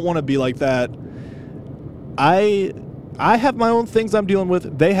I don't want to be like that. I have my own things I'm dealing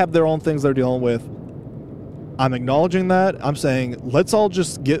with. They have their own things they're dealing with. I'm acknowledging that. I'm saying, let's all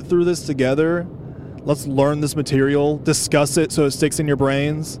just get through this together. Let's learn this material, discuss it so it sticks in your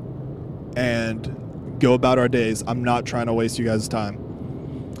brains, and go about our days. I'm not trying to waste you guys' time.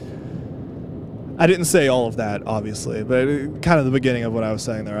 I didn't say all of that, obviously, but kind of the beginning of what I was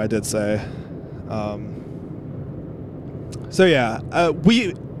saying there, I did say. So yeah,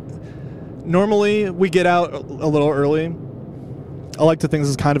 we get out a little early. I like to think this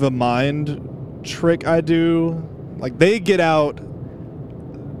is kind of a mind trick I do. Like, they get out.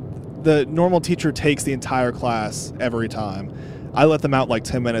 The normal teacher takes the entire class every time. I let them out like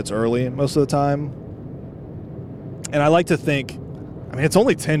 10 minutes early most of the time. And I like to think, I mean, it's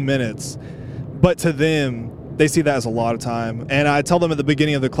only 10 minutes, but to them, they see that as a lot of time. And I tell them at the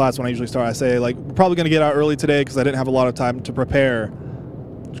beginning of the class when I usually start, I say, like, we're probably going to get out early today because I didn't have a lot of time to prepare,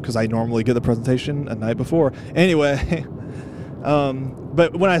 because I normally get the presentation a night before. Anyway,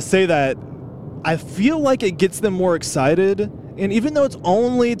 but when I say that, I feel like it gets them more excited. And even though it's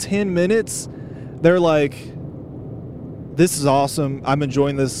only 10 minutes, they're like, this is awesome. I'm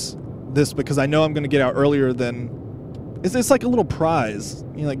enjoying this because I know I'm going to get out earlier than... It's like a little prize,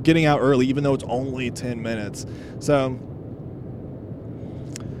 you know, like getting out early, even though it's only 10 minutes. So,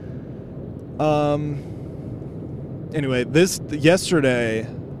 anyway, yesterday,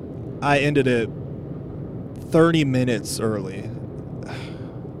 I ended it 30 minutes early.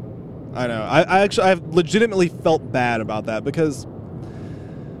 I know. I've legitimately felt bad about that, because,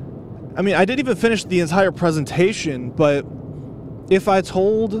 I mean, I didn't even finish the entire presentation, but if I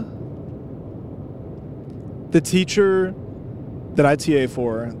told the teacher that I TA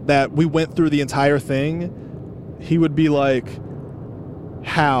for that we went through the entire thing, he would be like,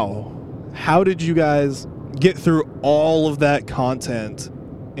 how did you guys get through all of that content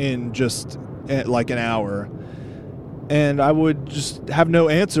in just like an hour? And I would just have no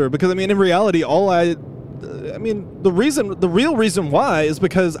answer, because, I mean, in reality, the real reason why is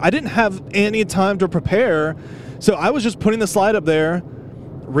because I didn't have any time to prepare. So I was just putting the slide up there,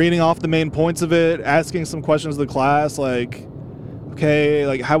 reading off the main points of it, asking some questions of the class, like, okay,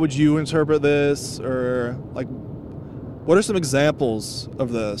 like, how would you interpret this? Or, like, what are some examples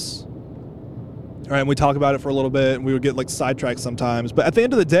of this? All right, and we talk about it for a little bit, and we would get, like, sidetracked sometimes. But at the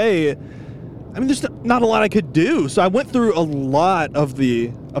end of the day, I mean, there's not a lot I could do. So I went through a lot of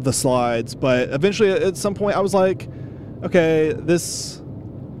the slides, but eventually at some point I was like, okay, this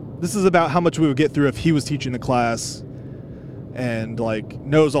is about how much we would get through if he was teaching the class and, like,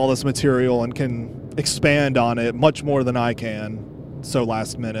 knows all this material and can expand on it much more than I can so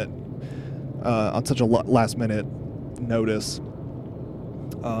last minute, on such a last minute notice.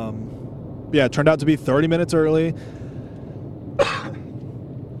 yeah, it turned out to be 30 minutes early.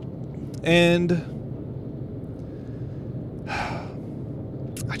 And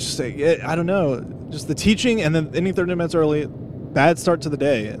I just say, I don't know, just the teaching and then ending 30 minutes early, bad start to the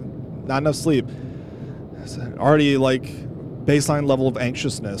day, not enough sleep. Already like baseline level of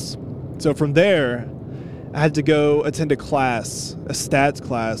anxiousness. So from there, I had to go attend a class, a stats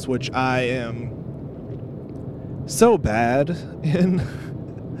class, which I am so bad in.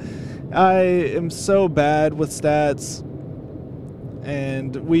 I am so bad with stats.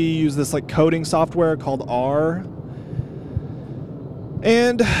 And we use this like coding software called R.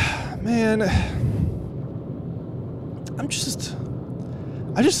 And man, I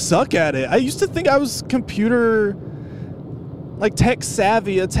just suck at it. I used to think I was like tech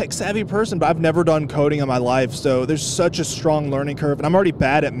savvy, a tech savvy person, but I've never done coding in my life. So there's such a strong learning curve, and I'm already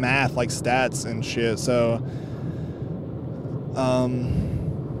bad at math, like stats and shit. So,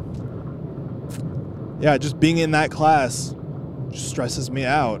 yeah, just being in that class just stresses me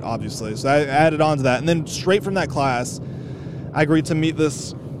out, obviously. So I added on to that. And then straight from that class, I agreed to meet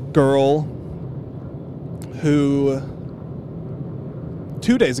this girl who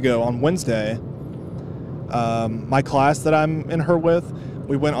 2 days ago on Wednesday, my class that I'm in her with,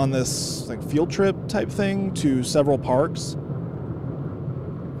 we went on this like field trip type thing to several parks,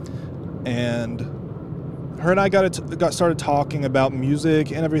 and her and I got started talking about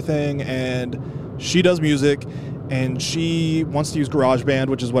music and everything. And she does music, and she wants to use GarageBand,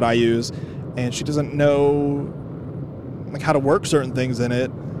 which is what I use, and she doesn't know like how to work certain things in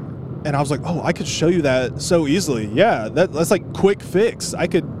it. And I was like, oh, I could show you that so easily. Yeah, that's like quick fix. I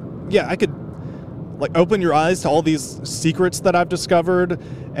could like open your eyes to all these secrets that I've discovered,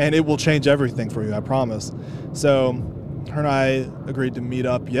 and it will change everything for you, I promise. So her and I agreed to meet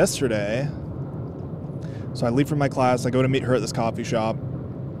up yesterday. So I leave from my class, I go to meet her at this coffee shop.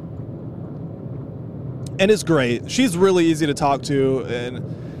 And it's great. She's really easy to talk to,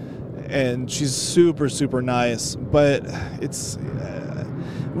 and she's super, super nice. But it's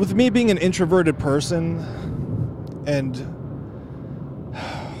with me being an introverted person, and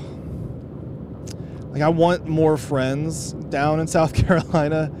like I want more friends down in South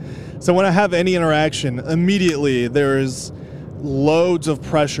Carolina. So when I have any interaction, immediately there's loads of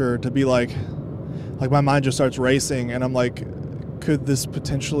pressure to be like my mind just starts racing, and I'm like, could this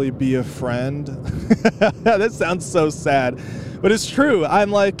potentially be a friend? That sounds so sad, but it's true.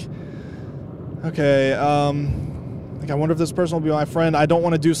 I'm like, okay, like I wonder if this person will be my friend. I don't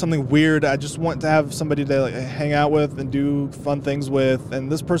want to do something weird. I just want to have somebody to like hang out with and do fun things with.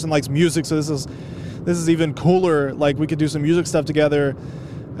 And this person likes music, so this is even cooler. Like we could do some music stuff together.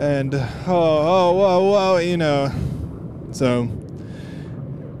 And whoa, you know. So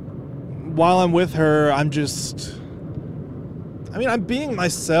while I'm with her, I'm being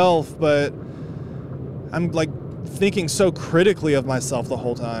myself, but I'm like thinking so critically of myself the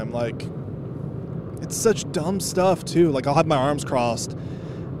whole time. Like it's such dumb stuff too. Like I'll have my arms crossed,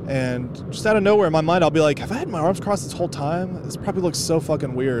 and just out of nowhere in my mind I'll be like, have I had my arms crossed this whole time? This probably looks so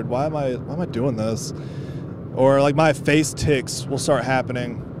fucking weird. Why am I doing this? Or like my face tics will start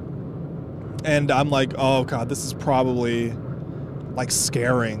happening, and I'm like, oh god, this is probably like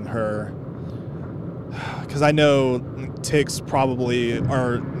scaring her, because I know tics probably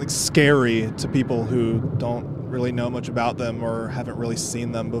are like scary to people who don't really know much about them or haven't really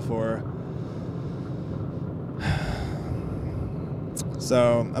seen them before.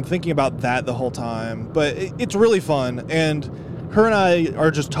 So I'm thinking about that the whole time, but it's really fun, and her and I are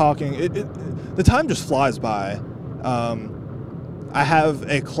just talking. The time just flies by. I have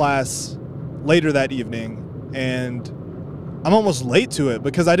a class later that evening, and I'm almost late to it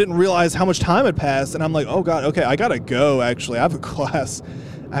because I didn't realize how much time had passed, and I'm like, oh god, okay, I gotta go, actually. I have a class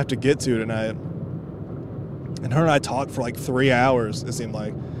I have to get to tonight. And her and I talked for like 3 hours, it seemed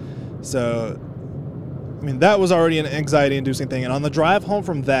like. So, I mean, that was already an anxiety-inducing thing. And on the drive home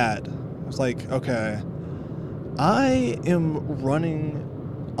from that, I was like, okay, I am running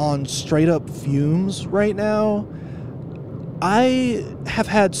on straight-up fumes right now. I have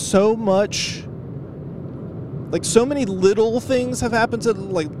had so much... like, so many little things have happened to,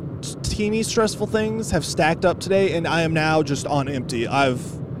 like, teeny stressful things have stacked up today, and I am now just on empty. I've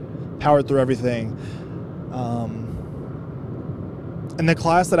powered through everything. And the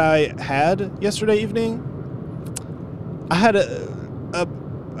class that I had yesterday evening, I had it's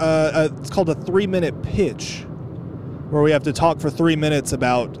called a 3-minute pitch, where we have to talk for 3 minutes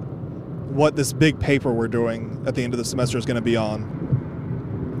about what this big paper we're doing at the end of the semester is going to be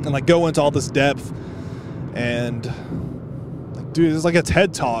on, and like go into all this depth. And like, dude, it's like a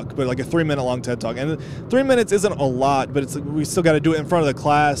TED Talk, but like a 3-minute long TED Talk. And 3 minutes isn't a lot, but it's we still got to do it in front of the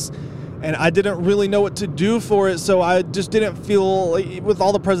class. and I didn't really know what to do for it, so I just didn't feel, like, with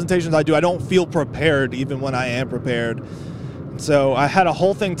all the presentations I do, I don't feel prepared even when I am prepared. So I had a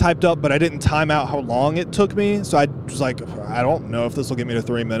whole thing typed up, but I didn't time out how long it took me, so I was like, I don't know if this will get me to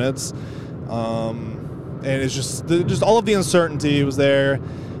 3 minutes. And it's just all of the uncertainty was there,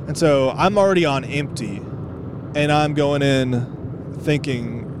 and so I'm already on empty, and I'm going in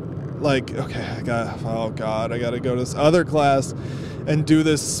thinking, like, okay, I gotta go to this other class and do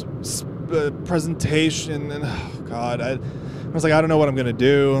this presentation, and oh God, I was like, I don't know what I'm gonna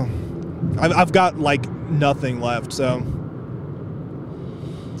do. I've got like nothing left, so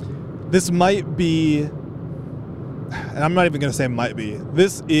this might be, and I'm not even gonna say might be,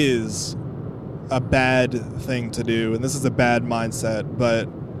 this is a bad thing to do, and this is a bad mindset, but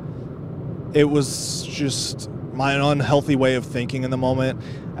it was just my unhealthy way of thinking in the moment.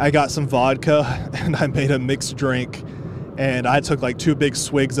 I got some vodka and I made a mixed drink, and I took like 2 big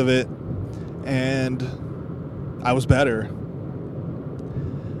swigs of it, and I was better.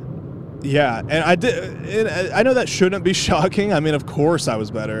 Yeah, and I did. And I know that shouldn't be shocking. I mean, of course I was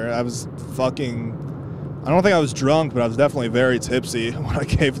better. I was fucking, I don't think I was drunk, but I was definitely very tipsy when I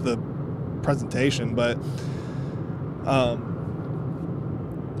gave the presentation, but I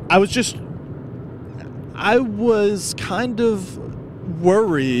was kind of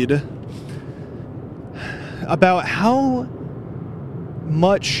worried about how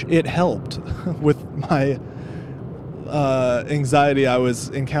much it helped with my anxiety I was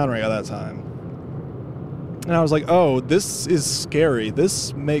encountering at that time. And I was like, oh, this is scary.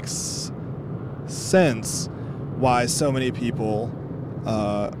 This makes sense why so many people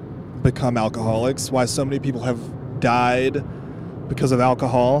become alcoholics, why so many people have died because of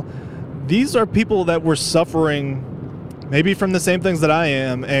alcohol. These are people that were suffering maybe from the same things that I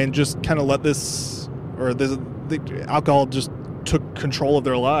am, and just kind of let the alcohol just took control of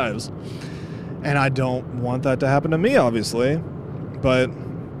their lives. And I don't want that to happen to me, obviously, but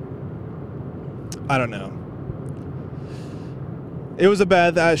I don't know. It was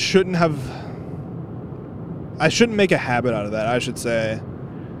I shouldn't make a habit out of that, I should say.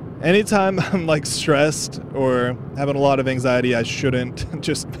 Anytime I'm like stressed or having a lot of anxiety, I shouldn't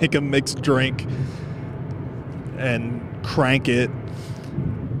just make a mixed drink and crank it.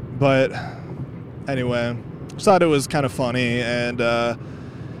 But anyway, just thought it was kind of funny and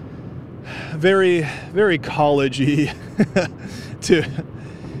very, very college-y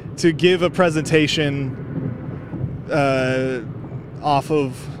to give a presentation off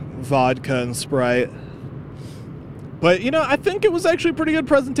of vodka and Sprite. But, I think it was actually a pretty good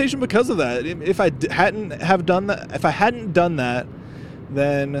presentation because of that. If I hadn't done that,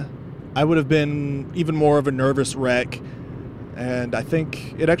 then I would have been even more of a nervous wreck. And I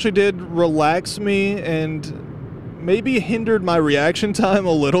think it actually did relax me and maybe hindered my reaction time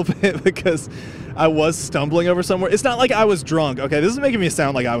a little bit because I was stumbling over somewhere. It's not like I was drunk. Okay, this is making me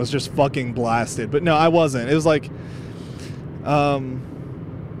sound like I was just fucking blasted. But no, I wasn't. It was like,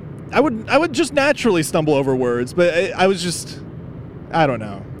 I would just naturally stumble over words, but I was just, I don't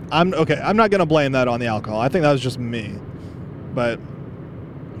know. I'm not going to blame that on the alcohol. I think that was just me. But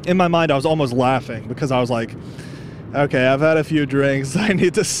in my mind, I was almost laughing because I was like, okay, I've had a few drinks. I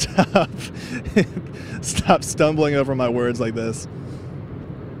need to stop stumbling over my words like this.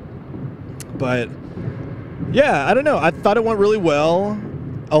 But yeah, I don't know. I thought it went really well.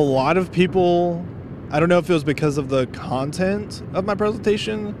 A lot of people, I don't know if it was because of the content of my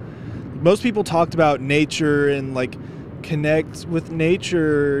presentation. Most people talked about nature and like connect with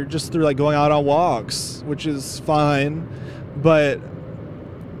nature just through like going out on walks, which is fine. But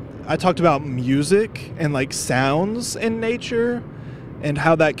I talked about music and like sounds in nature and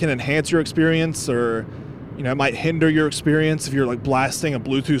how that can enhance your experience, or it might hinder your experience if you're like blasting a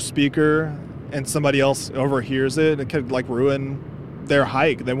Bluetooth speaker and somebody else overhears it. It could like ruin their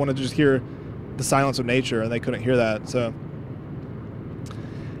hike. They want to just hear the silence of nature and they couldn't hear that. So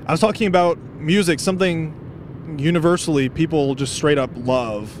I was talking about music, something universally people just straight up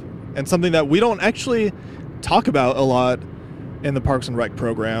love, and something that we don't actually talk about a lot in the Parks and Rec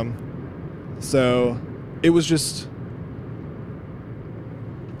program. So it was just,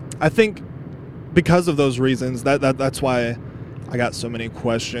 I think because of those reasons, that's why I got so many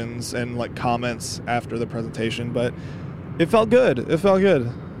questions and like comments after the presentation. But it felt good.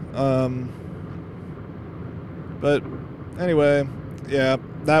 But anyway, yeah,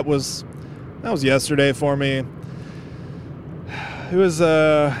 that was yesterday for me. It was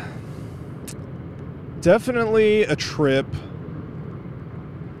definitely a trip,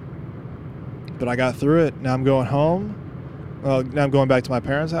 but I got through it. Now I'm going home. Well, now I'm going back to my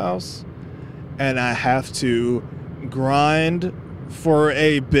parents' house, and I have to grind for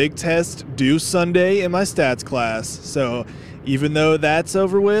a big test due Sunday in my stats class. So even though that's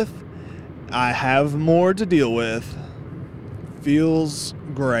over with, I have more to deal with. Feels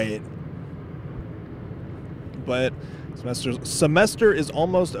great. But semester is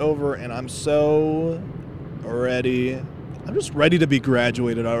almost over, and I'm so ready. I'm just ready to be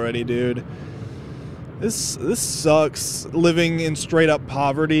graduated already, dude. This sucks, living in straight up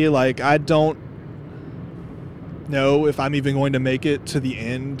poverty. Like, I don't know if I'm even going to make it to the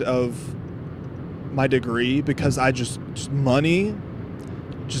end of my degree because I just money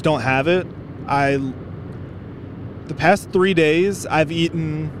just don't have it. The past 3 days I've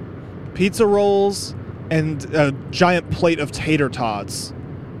eaten pizza rolls and a giant plate of tater tots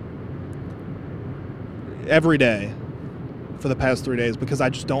every day for the past 3 days because I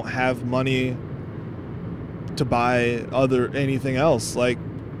just don't have money to buy anything else. Like,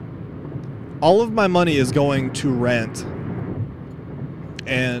 all of my money is going to rent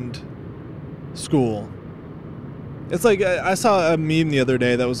and school. It's like, I saw a meme the other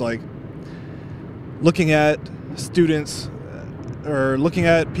day that was like looking at students or looking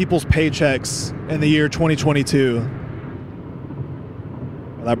at people's paychecks in the year 2022.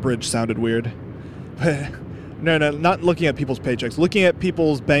 Well, that bridge sounded weird. No, not looking at people's paychecks. Looking at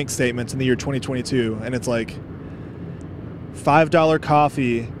people's bank statements in the year 2022, and it's like $5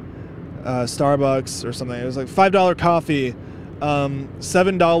 coffee, Starbucks or something. It was like $5 coffee,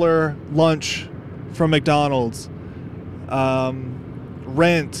 $7 lunch from McDonald's,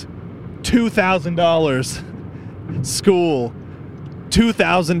 rent $2,000, school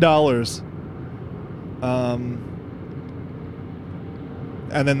 $2,000.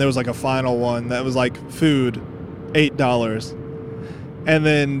 And then there was like a final one that was like food, $8. And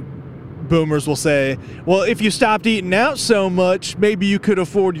then boomers will say, well, if you stopped eating out so much, maybe you could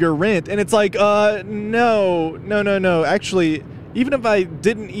afford your rent. And it's like, no. Actually, even if I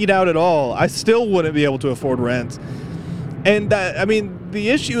didn't eat out at all, I still wouldn't be able to afford rent. And the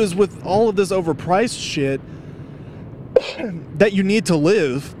issue is with all of this overpriced shit that you need to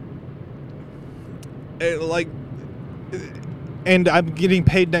live, and I'm getting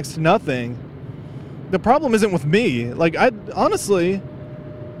paid next to nothing. The problem isn't with me. Like, I honestly,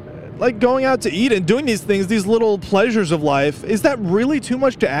 like, going out to eat and doing these things, these little pleasures of life, is that really too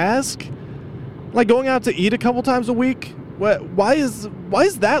much to ask? Like, going out to eat a couple times a week? Why is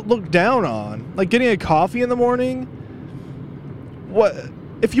that looked down on? Like, getting a coffee in the morning? What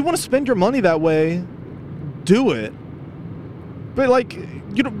if you want to spend your money that way, do it. But, like,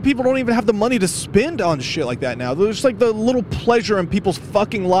 people don't even have the money to spend on shit like that now. There's like the little pleasure in people's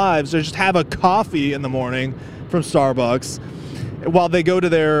fucking lives to just have a coffee in the morning from Starbucks while they go to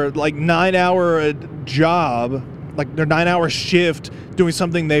their like 9-hour job, like their 9-hour shift doing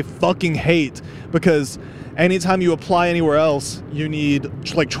something they fucking hate, because anytime you apply anywhere else, you need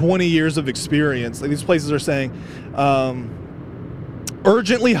like 20 years of experience. Like, these places are saying,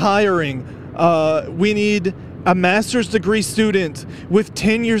 urgently hiring, we need a master's degree student with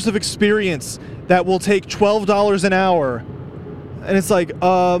 10 years of experience that will take $12 an hour. And it's like,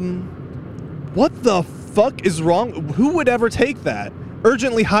 what the fuck is wrong? Who would ever take that?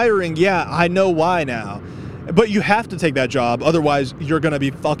 Urgently hiring, yeah, I know why now. But you have to take that job, otherwise you're gonna be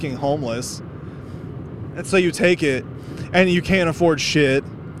fucking homeless. And so you take it, and you can't afford shit,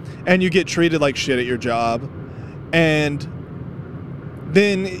 and you get treated like shit at your job, and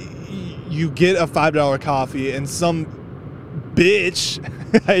then you get a $5 coffee, and some bitch,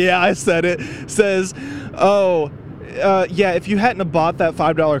 yeah, I said it, says, yeah, if you hadn't have bought that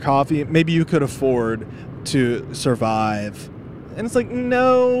 $5 coffee, maybe you could afford to survive. And it's like,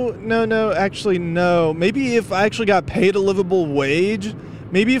 no, actually, no. Maybe if I actually got paid a livable wage,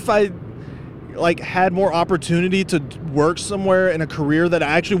 maybe if I like had more opportunity to work somewhere in a career that I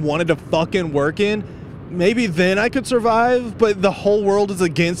actually wanted to fucking work in, maybe then I could survive. But the whole world is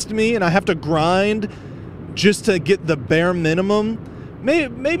against me and I have to grind just to get the bare minimum.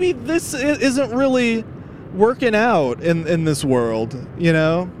 Maybe this isn't really working out in this world, you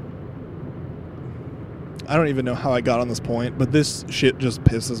know? I don't even know how I got on this point, but this shit just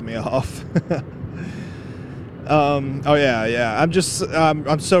pisses me off. Oh yeah.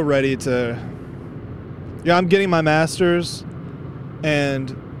 I'm so ready to. Yeah, I'm getting my master's,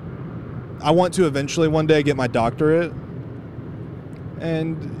 and I want to eventually one day get my doctorate.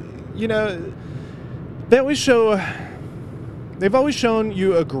 And you know, they've always shown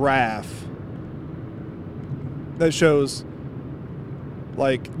you a graph that shows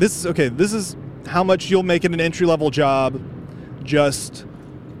like this is how much you'll make in an entry-level job just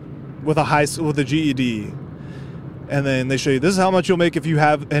with a GED. And then they show you, this is how much you'll make if you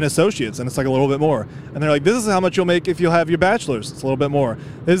have an associate's, and it's like a little bit more. And they're like, this is how much you'll make if you'll have your bachelor's, it's a little bit more.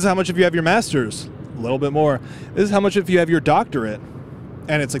 This is how much if you have your master's, a little bit more. This is how much if you have your doctorate,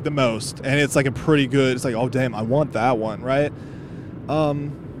 and it's like the most. And it's like a pretty good, it's like, oh damn, I want that one, right?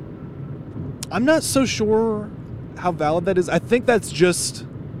 I'm not so sure how valid that is. I think that's just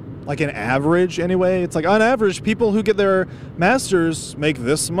like an average anyway. It's like on average, people who get their master's make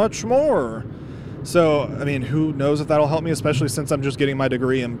this much more. So, I mean, who knows if that'll help me, especially since I'm just getting my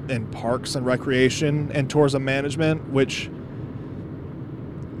degree in parks and recreation and tourism management, which,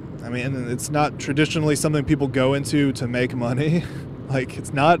 I mean, it's not traditionally something people go into to make money. Like,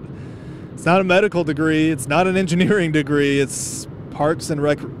 it's not a medical degree. It's not an engineering degree. It's parks and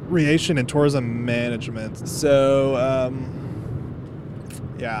recreation and tourism management. So,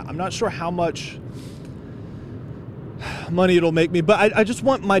 yeah, I'm not sure how much money it'll make me, but I just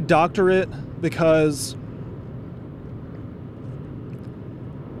want my doctorate because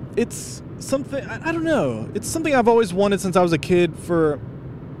it's something, I don't know, it's something I've always wanted since I was a kid for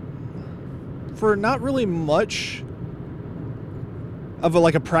not really much of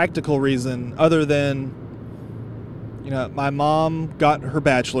a practical reason other than, you know, my mom got her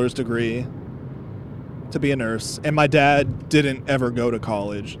bachelor's degree to be a nurse, and my dad didn't ever go to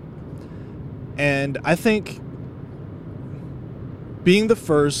college. And I think being the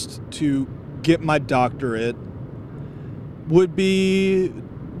first to get my doctorate would be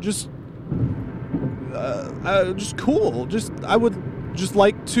just cool. I would just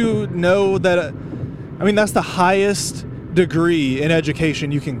like to know that, I mean, that's the highest degree in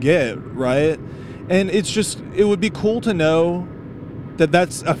education you can get, right? And it would be cool to know that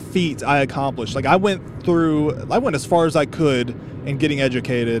that's a feat I accomplished. Like, I went as far as I could in getting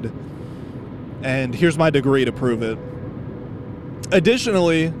educated, and here's my degree to prove it.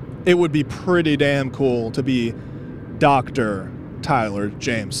 Additionally, it would be pretty damn cool to be Dr. Tyler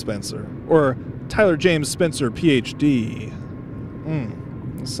James Spencer, or Tyler James Spencer, PhD.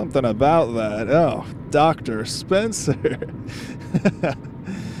 Something about that. Oh, Dr. Spencer.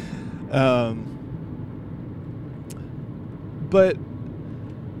 But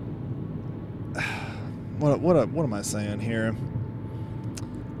what am I saying here?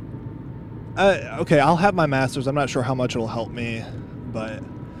 Okay, I'll have my master's. I'm not sure how much it'll help me, but,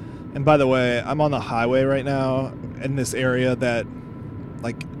 and by the way, I'm on the highway right now in this area that,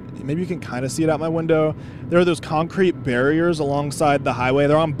 like, maybe you can kind of see it out my window. There are those concrete barriers alongside the highway.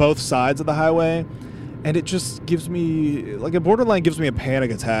 They're on both sides of the highway, and it just gives me, like, a borderline gives me a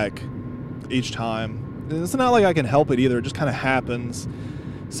panic attack each time. It's not like I can help it either. It just kind of happens.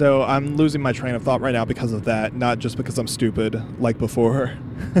 So I'm losing my train of thought right now because of that, not just because I'm stupid like before.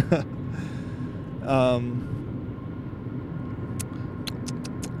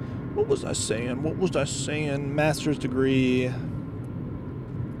 What was I saying? Master's degree.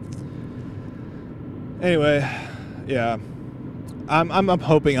 Anyway, yeah. I'm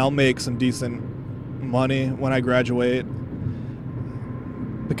hoping I'll make some decent money when I graduate,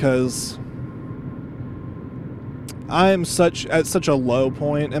 because I'm at such a low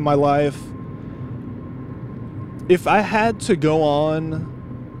point in my life. If I had to go on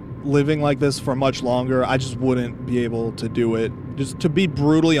living like this for much longer, I just wouldn't be able to do it. Just to be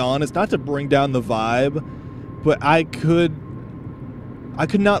brutally honest, not to bring down the vibe, but I could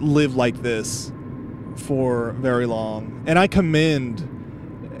not live like this for very long. And I commend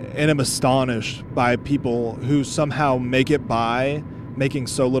and am astonished by people who somehow make it by making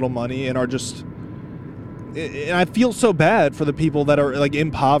so little money and are just, and I feel so bad for the people that are like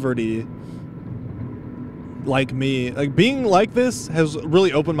in poverty like me. Like, being like this has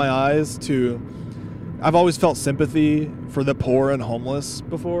really opened my eyes to, I've always felt sympathy for the poor and homeless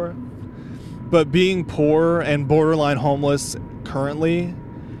before, but being poor and borderline homeless currently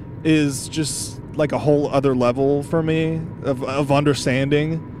is just like a whole other level for me of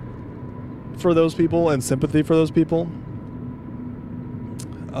understanding for those people and sympathy for those people.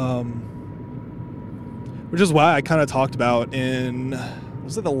 Which is why I kind of talked about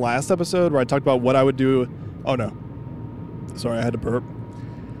was it the last episode where I talked about what I would do? Oh no, sorry, I had to burp.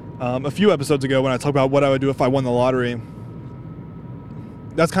 A few episodes ago when I talked about what I would do if I won the lottery.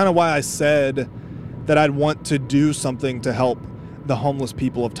 That's kind of why I said that I'd want to do something to help the homeless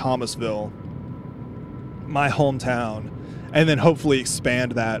people of Thomasville, my hometown, and then hopefully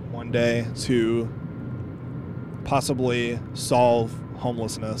expand that one day to possibly solve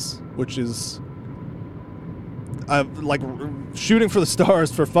homelessness, which is like shooting for the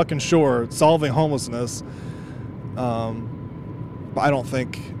stars for fucking sure, solving homelessness. But I don't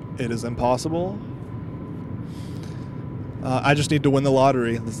think it is impossible. I just need to win the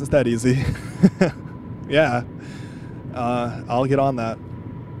lottery. This is that easy. Yeah. I'll get on that.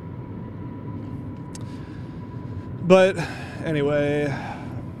 But anyway,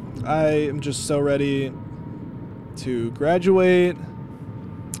 I am just so ready to graduate.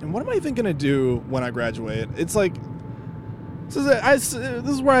 And what am I even going to do when I graduate? It's like, this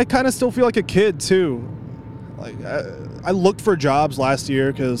is where I kind of still feel like a kid too. Like, I looked for jobs last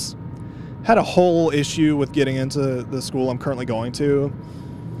year because I had a whole issue with getting into the school I'm currently going to.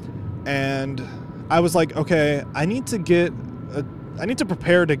 And I was like, okay, I need to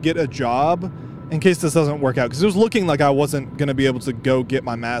prepare to get a job in case this doesn't work out, because it was looking like I wasn't going to be able to go get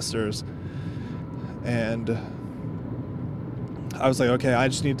my master's. And I was like, okay, I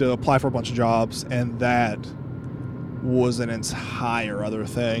just need to apply for a bunch of jobs, and that was an entire other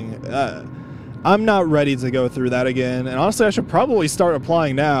thing. I'm not ready to go through that again, and honestly, I should probably start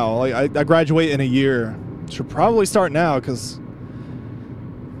applying now. Like, I graduate in a year. Should probably start now, because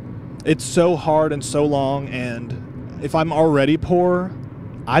it's so hard and so long, and if I'm already poor,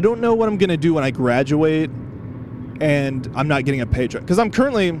 I don't know what I'm going to do when I graduate and I'm not getting a paycheck. Because I'm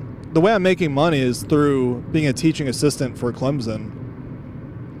currently, the way I'm making money is through being a teaching assistant for Clemson.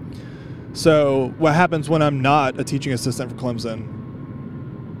 So what happens when I'm not a teaching assistant for Clemson?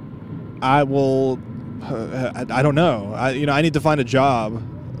 I don't know. I need to find a job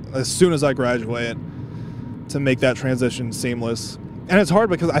as soon as I graduate to make that transition seamless. And it's hard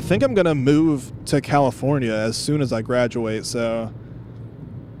because I think I'm going to move to California as soon as I graduate, so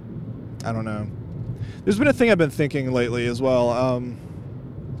I don't know. There's been a thing I've been thinking lately as well,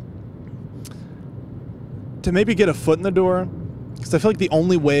 to maybe get a foot in the door, because I feel like the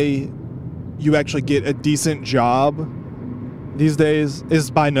only way you actually get a decent job these days is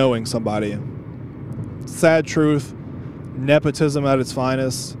by knowing somebody. Sad truth, nepotism at its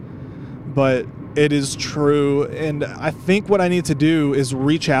finest, but it is true. And I think what I need to do is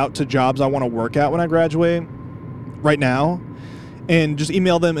reach out to jobs I want to work at when I graduate right now, and just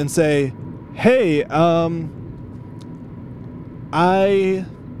email them and say, hey, I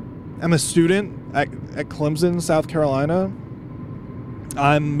am a student at Clemson, South Carolina.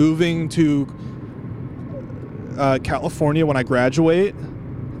 I'm moving to California when I graduate,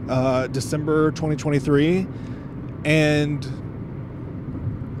 December 2023, and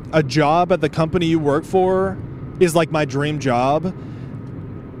a job at the company you work for is like my dream job.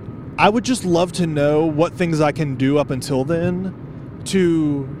 I would just love to know what things I can do up until then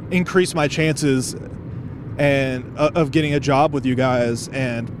to increase my chances and of getting a job with you guys,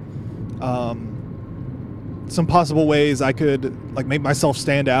 and some possible ways I could like make myself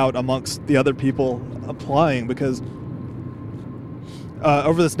stand out amongst the other people applying, because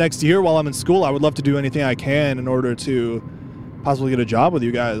over this next year while I'm in school, I would love to do anything I can in order to possibly get a job with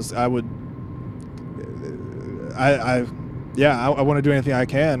you guys. I want to do anything I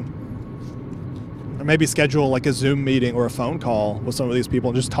can. Or maybe schedule like a Zoom meeting or a phone call with some of these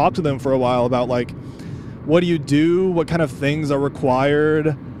people and just talk to them for a while about like, what do you do? What kind of things are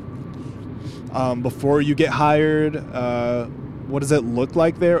required before you get hired? What does it look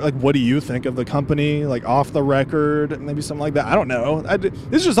like there? Like, what do you think of the company? Like, off the record, maybe something like that. I don't know.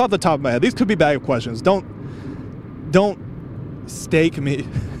 This is just off the top of my head. These could be bad questions. Don't stake me.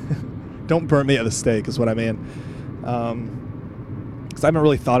 Don't burn me at the stake is what I mean. Because I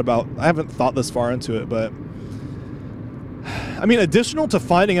haven't thought this far into it, but I mean, additional to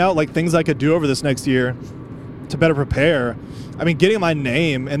finding out like things I could do over this next year to better prepare, I mean, getting my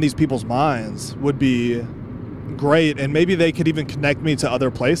name in these people's minds would be great, and maybe they could even connect me to other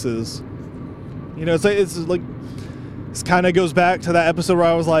places. You know, it's like this kind of goes back to that episode where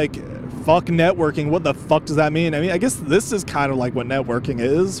I was like, fuck networking. What the fuck does that mean? I mean, I guess this is kind of like what networking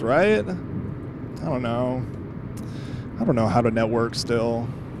is, right? I don't know how to network still.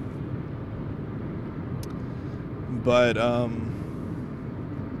 But,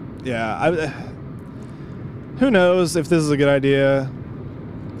 who knows if this is a good idea.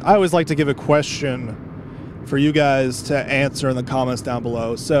 I always like to give a question for you guys to answer in the comments down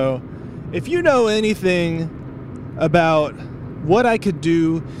below. So if you know anything about what I could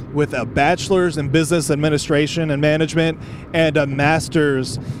do with a bachelor's in business administration and management and a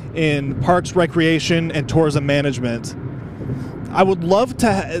master's in parks, recreation, and tourism management, I would love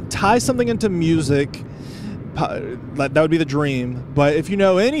to tie something into music. That would be the dream. But if you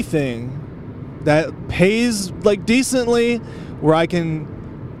know anything that pays like decently, where I can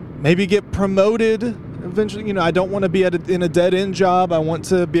maybe get promoted eventually, you know, I don't want to be in a dead-end job. I want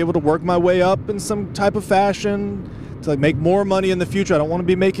to be able to work my way up in some type of fashion to like make more money in the future. I don't want to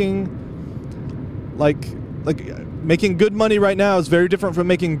be making making good money right now is very different from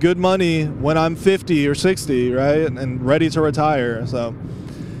making good money when I'm 50 or 60, right? And ready to retire. So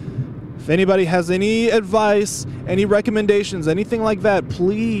If anybody has any advice, any recommendations, anything like that,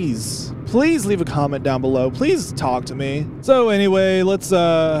 please leave a comment down below. Please talk to me. So anyway, let's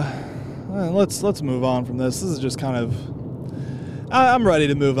move on from this. This is just kind of, I'm ready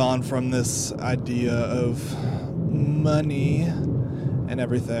to move on from this idea of money and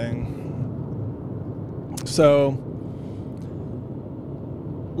everything. So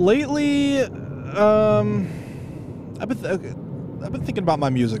lately, I've been thinking about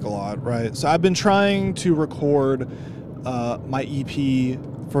my music a lot, right? So I've been trying to record my EP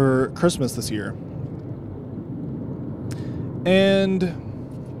for Christmas this year. And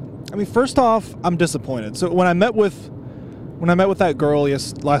I mean, first off, I'm disappointed. So when I met with that girl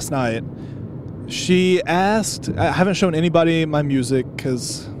last night, she asked, I haven't shown anybody my music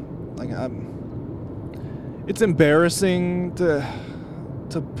because it's embarrassing to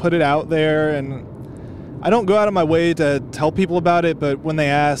put it out there, and I don't go out of my way to tell people about it, but when they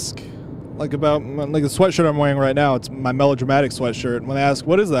ask, about the sweatshirt I'm wearing right now, it's my Melodramatic sweatshirt. And when they ask,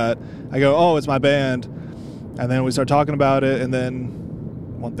 what is that? I go, oh, it's my band. And then we start talking about it, and then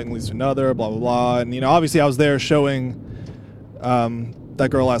one thing leads to another, blah, blah, blah. And, obviously I was there showing that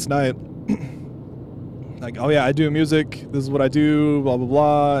girl last night. Oh, yeah, I do music. This is what I do, blah, blah,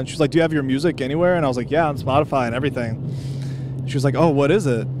 blah. And she's like, do you have your music anywhere? And I was like, yeah, on Spotify and everything. She was like, oh, what is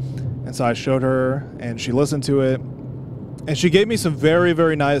it? And so I showed her, and she listened to it. And she gave me some very,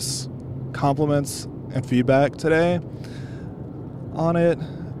 very nice compliments and feedback today on it,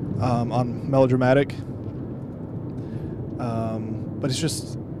 on Melodramatic. But it's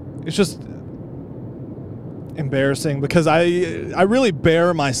just embarrassing because I really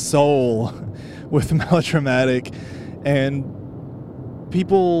bare my soul with Melodramatic, and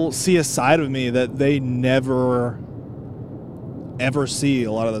people see a side of me that they never ever see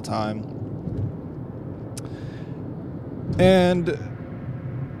a lot of the time. And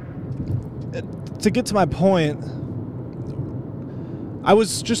to get to my point, I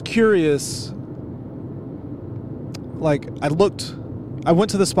was just curious. I went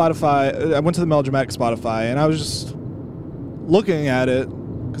to the Melodramatic Spotify, and I was just looking at it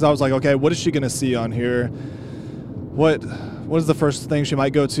because I was like, okay, what is she going to see on here? What is the first thing she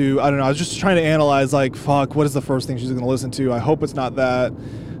might go to? I don't know. I was just trying to analyze, what is the first thing she's going to listen to? I hope it's not that.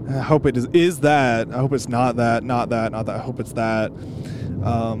 I hope it is that. I hope it's not that, not that, not that. I hope it's that.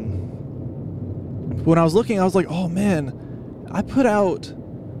 When I was looking, I was like, oh man, I put out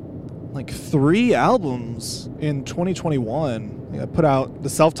 3 albums in 2021. I put out the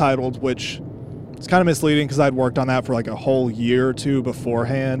self-titled, which is kind of misleading because I'd worked on that for a whole year or two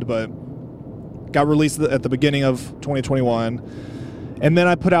beforehand, but got released at the beginning of 2021. And then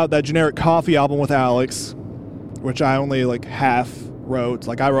I put out that Generic Coffee album with Alex, which I only half wrote.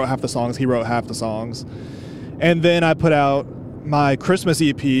 I wrote half the songs, he wrote half the songs. And then I put out my Christmas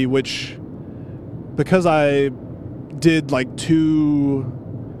EP, which, because I did 2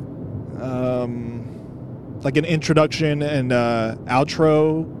 an introduction and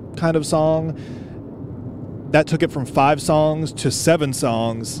outro kind of song, that took it from 5 songs to 7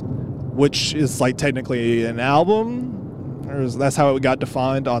 songs, which is technically an album, or that's how it got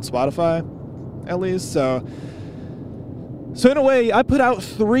defined on Spotify, at least. So in a way, I put out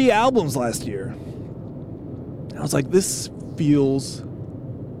 3 albums last year. And I was like, this feels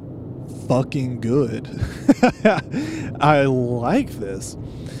fucking good. I like this.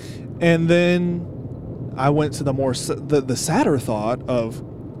 And then I went to the sadder thought of,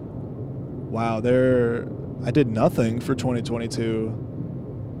 wow, I did nothing for 2022.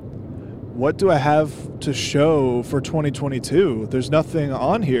 What do I have to show for 2022? There's nothing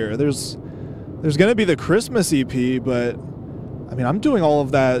on here. There's going to be the Christmas EP, but I mean, I'm doing all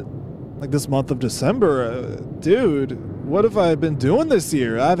of that this month of December. Dude, what have I been doing this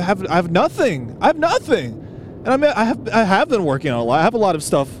year? I have nothing. I have nothing. And I mean, I have been working on a lot. I have a lot of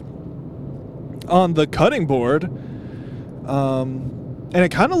stuff on the cutting board. And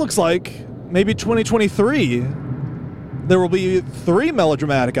it kind of looks like maybe 2023 there will be 3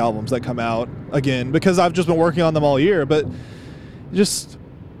 Melodramatic albums that come out again, because I've just been working on them all year. But just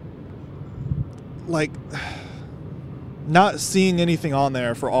not seeing anything on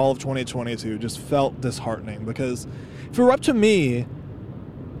there for all of 2022 just felt disheartening, because if it were up to me,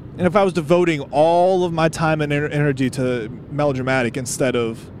 and if I was devoting all of my time and energy to Melodramatic instead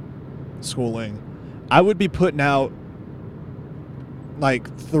of schooling, I would be putting out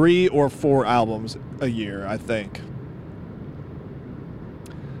 3 or 4 albums a year, I think.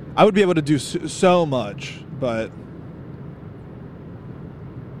 I would be able to do so much, but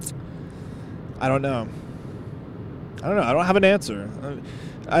I don't know. I don't have an answer.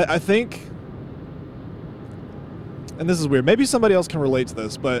 I think, and this is weird, maybe somebody else can relate to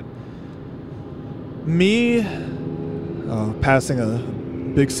this, but Me passing a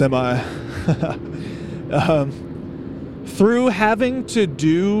big semi. Through having to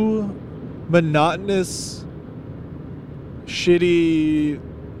do monotonous, shitty,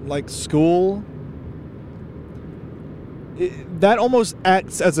 like, school, that almost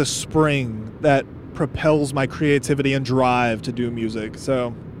acts as a spring that propels my creativity and drive to do music.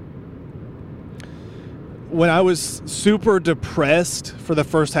 So when I was super depressed for the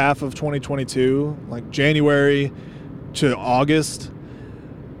first half of 2022, like January to August,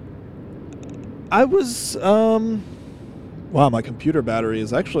 I was, wow, my computer battery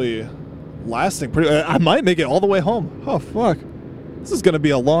is actually lasting pretty, I might make it all the way home. Oh, fuck. This is going to be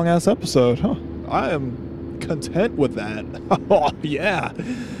a long-ass episode. Huh. I am content with that. Oh, yeah.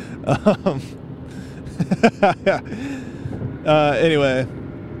 Anyway.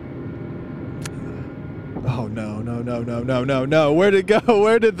 Oh, no. Where'd it go?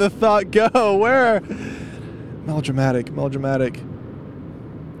 Where did the thought go? Where? Melodramatic.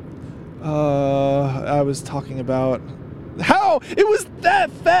 I was talking about how it was that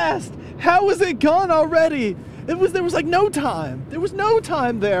fast. How was it gone already? There was like no time. There was no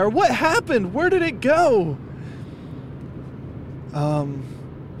time there. What happened? Where did it go?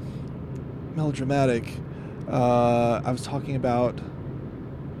 Melodramatic. I was talking about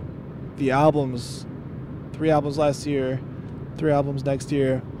the albums. 3 albums last year, 3 albums next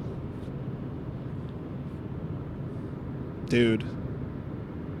year. Dude.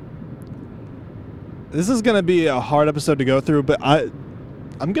 This is going to be a hard episode to go through, but I'm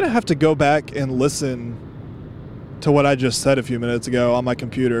going to have to go back and listen to what I just said a few minutes ago on my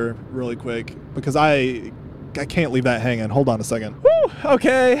computer really quick, because I can't leave that hanging. Hold on a second. Woo!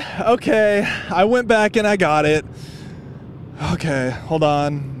 Okay. I went back and I got it. Okay, hold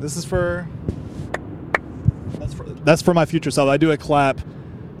on. This is that's for my future self. I do a clap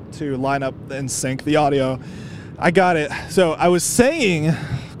to line up and sync the audio. I got it. So I was saying,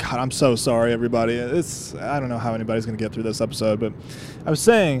 God, I'm so sorry, everybody. I don't know how anybody's going to get through this episode, but I was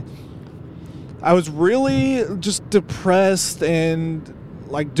saying I was really just depressed and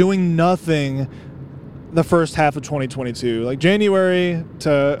like doing nothing the first half of 2022. Like January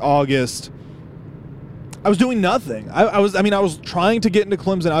to August, I was doing nothing. I was trying to get into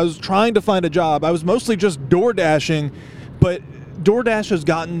Clemson. I was trying to find a job. I was mostly just door dashing, but DoorDash has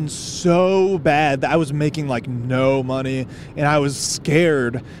gotten so bad that I was making like no money, and I was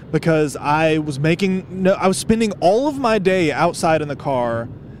scared because I was spending all of my day outside in the car,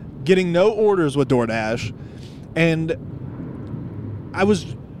 getting no orders with DoorDash, and I was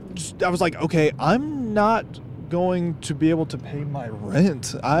like, okay, I'm not going to be able to pay my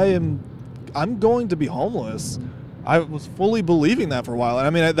rent. I'm going to be homeless. I was fully believing that for a while. And I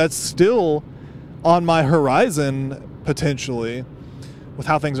mean, that's still on my horizon, potentially, with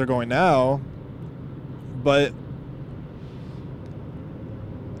how things are going now. But,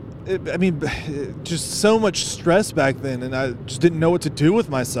 just so much stress back then, and I just didn't know what to do with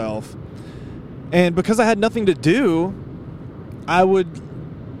myself. And because I had nothing to do, I would,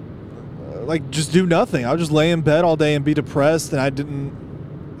 just do nothing. I would just lay in bed all day and be depressed, and I didn't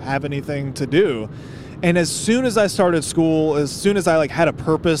have anything to do. And as soon as I started school, as soon as I had a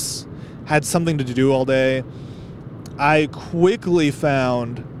purpose, had something to do all day, I quickly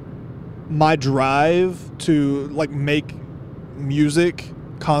found my drive to make music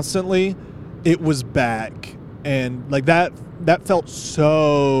constantly. It was back, and that felt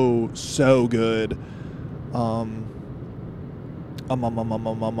so good. Why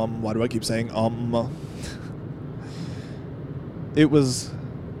do I keep saying It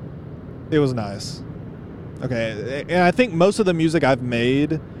was nice. Okay, and I think most of the music I've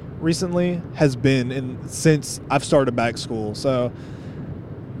made recently has been since I've started back school. So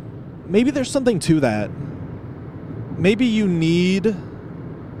maybe there's something to that. Maybe you need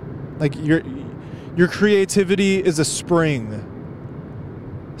your creativity is a spring.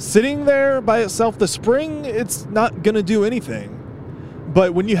 Sitting there by itself, the spring, it's not gonna do anything.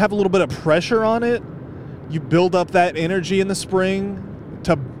 But when you have a little bit of pressure on it, you build up that energy in the spring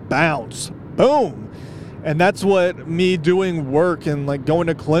to bounce. Boom. And that's what me doing work and going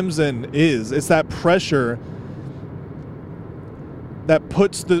to Clemson is. It's that pressure that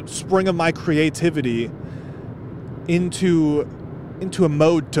puts the spring of my creativity into a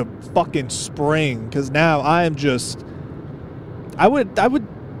mode to fucking spring. Because now I am just, I would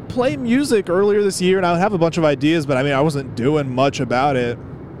play music earlier this year and I would have a bunch of ideas, but I wasn't doing much about it.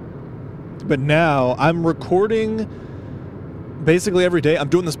 But now I'm recording basically every day. I'm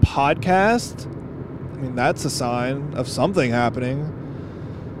doing this podcast. That's a sign of something happening.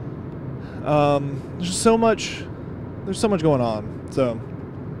 There's so much going on. So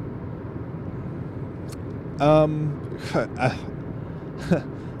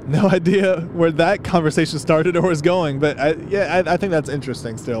No idea where that conversation started or was going, but I think that's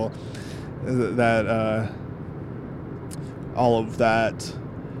interesting still. That all of that,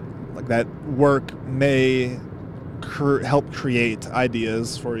 like that work may help create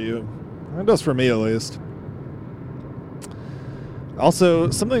ideas for you. It does for me, at least. Also,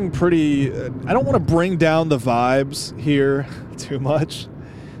 something pretty... I don't want to bring down the vibes here too much,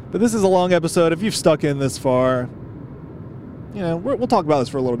 but this is a long episode. If you've stuck in this far, we'll talk about this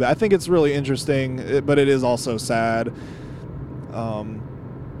for a little bit. I think it's really interesting, but it is also sad.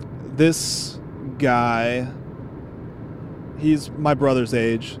 This guy, he's my brother's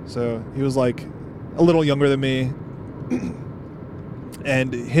age, so he was like a little younger than me.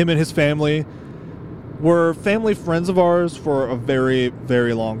 And him and his family were family friends of ours for a very,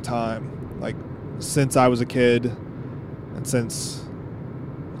 very long time. Like, since I was a kid, and since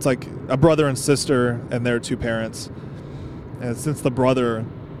it's like a brother and sister and their two parents. And since the brother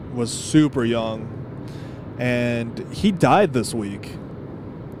was super young. And he died this week.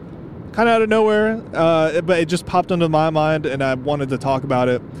 Kind of out of nowhere, but it just popped into my mind and I wanted to talk about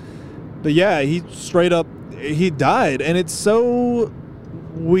it. But yeah, he died, and it's so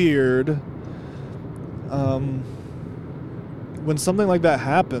weird when something like that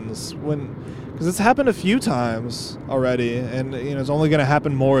happens, because it's happened a few times already, and it's only going to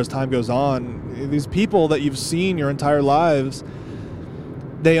happen more as time goes on. These people that you've seen your entire lives,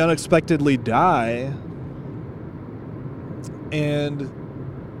 they unexpectedly die, and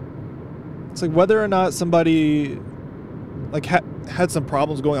it's like whether or not somebody like had some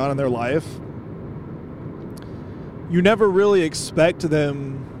problems going on in their life, you never really expect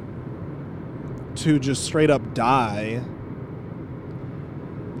them to just straight up die.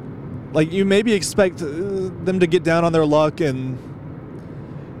 Like, you maybe expect them to get down on their luck and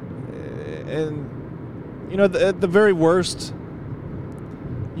at the very worst,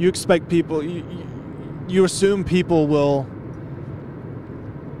 you expect people, you assume people will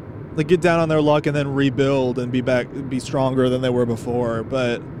like get down on their luck and then rebuild and be stronger than they were before.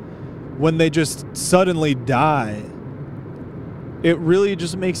 But when they just suddenly die, it really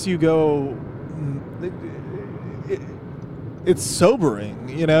just makes you go, it's sobering,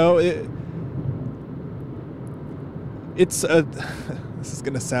 it's a, this is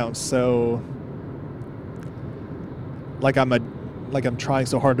going to sound so like I'm trying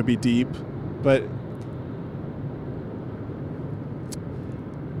so hard to be deep, but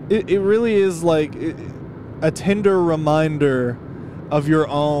it really is like a tender reminder of your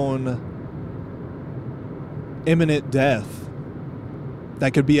own imminent death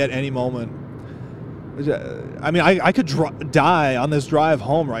that could be at any moment. I mean, I could die on this drive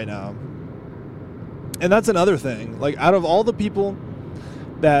home right now. And that's another thing. Like, out of all the people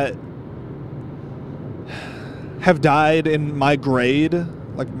that have died in my grade,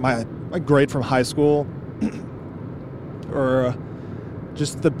 like my grade from high school, or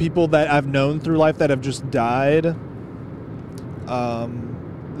just the people that I've known through life that have just died,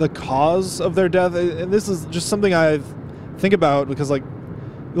 the cause of their death, and this is just something I think about because, like,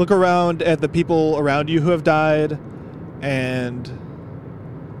 look around at the people around you who have died, and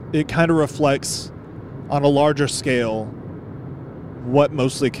it kind of reflects on a larger scale what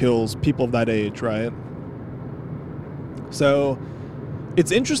mostly kills people of that age, right? So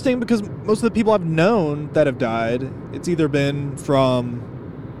it's interesting because most of the people I've known that have died, it's either been from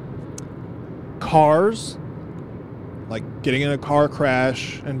cars, like getting in a car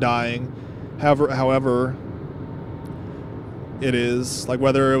crash and dying, however it is, like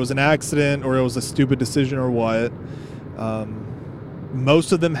whether it was an accident or it was a stupid decision or what.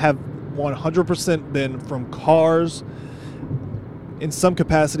 Most of them have 100% been from cars in some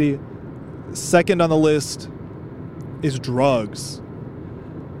capacity. Second on the list is drugs,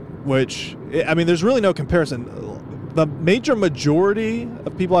 which, I mean, there's really no comparison. The major majority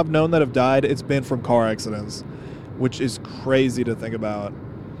of people I've known that have died, it's been from car accidents, which is crazy to think about.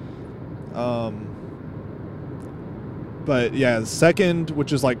 But yeah, the second,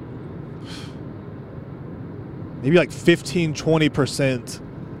 which is like maybe like 15-20%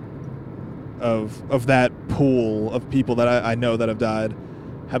 of that pool of people that I know that have died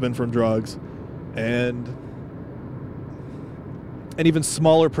have been from drugs, and an even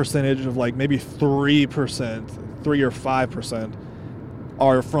smaller percentage of like maybe 3%, 3 or 5%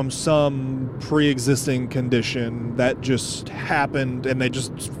 are from some pre-existing condition that just happened and they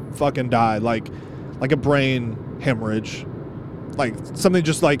just fucking died, like a brain hemorrhage, like something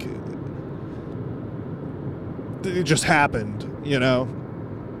just like it just happened,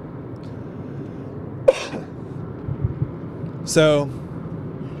 So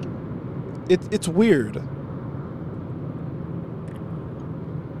it's weird.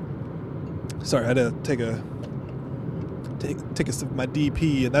 Sorry, I had to take a sip of my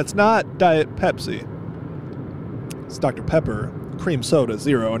DP, and that's not Diet Pepsi. It's Dr. Pepper Cream Soda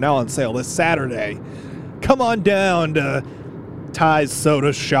Zero, now on sale this Saturday. Come on down to Ty's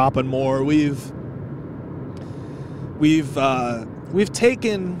Soda Shop and More. We've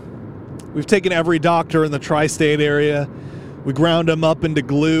taken every doctor in the tri-state area. We ground them up into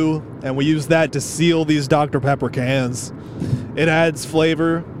glue, and we use that to seal these Dr. Pepper cans. It adds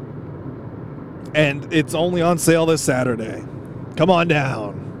flavor, and it's only on sale this Saturday. Come on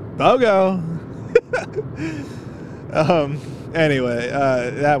down. BOGO. Anyway,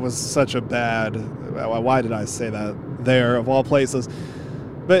 that was such a bad... Why did I say that there, of all places?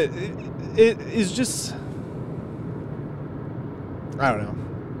 But it is just... I don't know.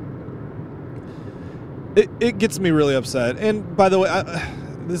 It gets me really upset. And by the way,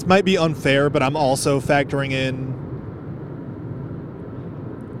 this might be unfair, but I'm also factoring in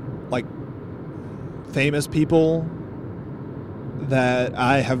like famous people that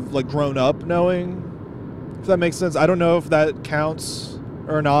I have like grown up knowing, if that makes sense. I don't know if that counts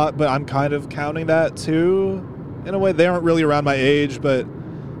or not, but I'm kind of counting that too in a way. They aren't really around my age, but I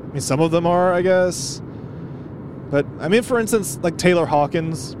mean some of them are, I guess. But I mean, for instance, like Taylor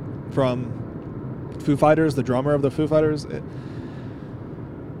Hawkins from Foo Fighters, the drummer of the Foo Fighters.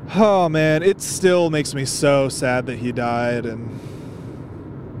 Oh man, it still makes me so sad that he died, and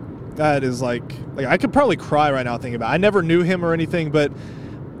that is like I could probably cry right now thinking about it. I never knew him or anything, but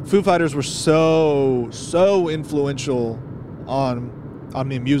Foo Fighters were so influential on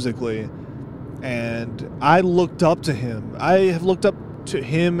me musically, and I looked up to him. I have looked up to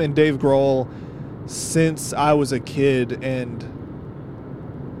him and Dave Grohl since I was a kid, and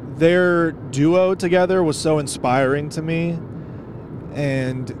their duo together was so inspiring to me.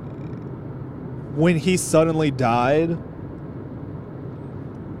 And when he suddenly died,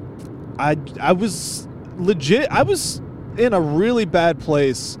 I was legit, I was in a really bad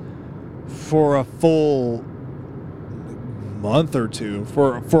place for a full month or two,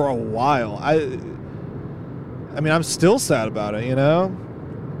 for a while. I mean, I'm still sad about it, you know?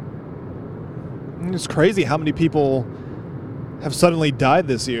 It's crazy how many people have suddenly died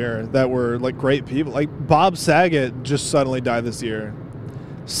this year that were like great people. Like Bob Saget just suddenly died this year.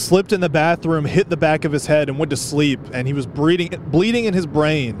 Slipped in the bathroom, hit the back of his head, and went to sleep. And he was bleeding in his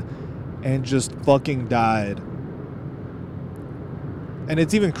brain, and just fucking died. And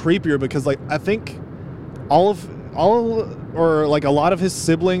it's even creepier because like I think all or like a lot of his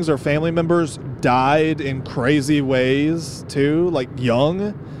siblings or family members died in crazy ways too, like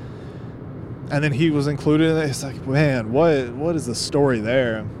young. And then he was included in it. It's like, man, what is the story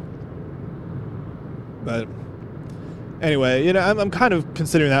there? But anyway, you know, I'm kind of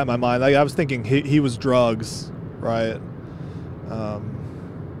considering that in my mind. Like I was thinking he was drugs, right?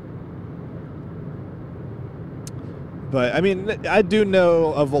 But I mean, I do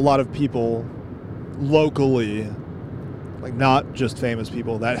know of a lot of people locally, like not just famous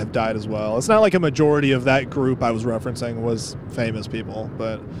people, that have died as well. It's not like a majority of that group I was referencing was famous people,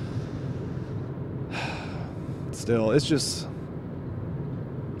 but still, it's just,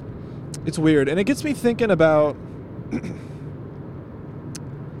 it's weird. And it gets me thinking about,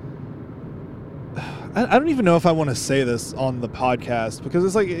 I don't even know if I want to say this on the podcast, because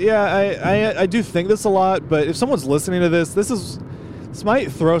it's like, yeah, I do think this a lot, but if someone's listening to this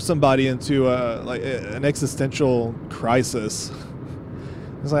might throw somebody into like an existential crisis.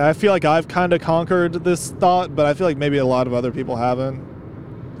 It's like, I feel like I've kind of conquered this thought, but I feel like maybe a lot of other people haven't.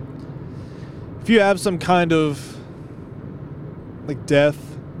 If you have some kind of like death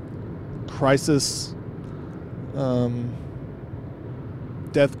crisis,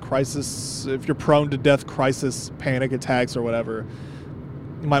 if you're prone to death crisis, panic attacks or whatever,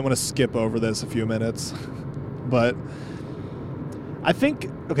 you might want to skip over this a few minutes. But I think,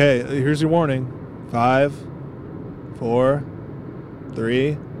 okay, here's your warning. 5, 4,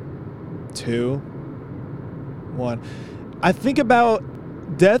 3, 2, 1. I think about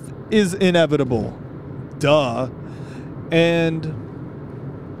death is inevitable. Duh. And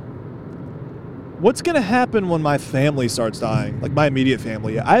what's going to happen when my family starts dying? Like my immediate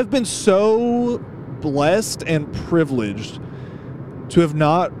family. I've been so blessed and privileged to have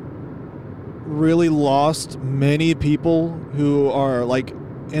not really lost many people who are like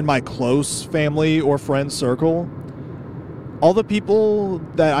in my close family or friend circle. All the people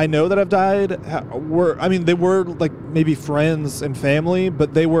that I know that have died they were like maybe friends and family,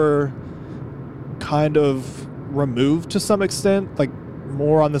 but they were kind of removed to some extent, like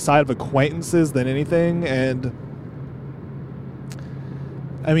more on the side of acquaintances than anything. And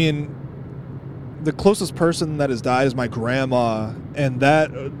I mean, the closest person that has died is my grandma, and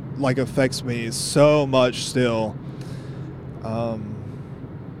that like affects me so much still.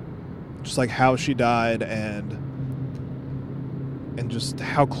 Just like how she died and just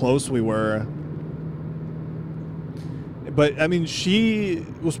how close we were. But I mean, she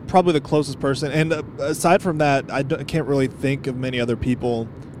was probably the closest person, and aside from that, I can't really think of many other people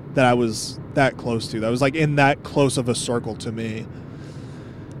that I was that close to. That was like in that close of a circle to me.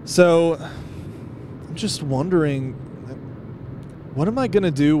 So I'm just wondering, what am I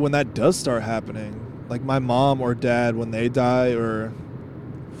gonna do when that does start happening? Like my mom or dad when they die, or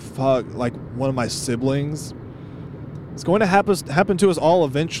like one of my siblings. It's going to happen to us all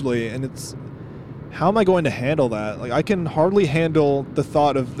eventually, and it's, how am I going to handle that? Like, I can hardly handle the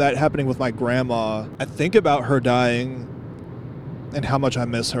thought of that happening with my grandma. I think about her dying and how much I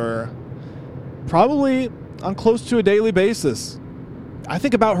miss her, probably on close to a daily basis. I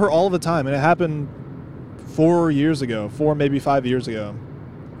think about her all the time, and it happened 4 years ago, maybe 5 years ago,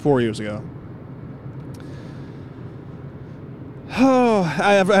 4 years ago. Oh,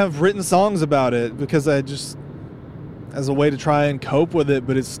 I have written songs about it because I just, as a way to try and cope with it,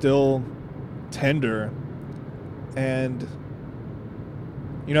 but it's still tender. And,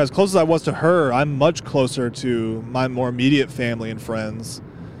 you know, as close as I was to her, I'm much closer to my more immediate family and friends.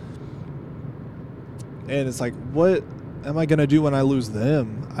 And it's like, what am I going to do when I lose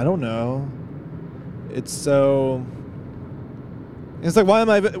them? I don't know. It's like, why am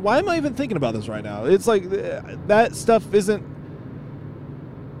I even thinking about this right now? It's like that stuff is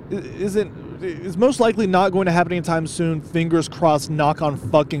most likely not going to happen anytime soon. Fingers crossed, knock on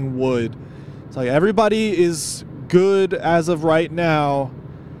fucking wood. It's like everybody is good as of right now.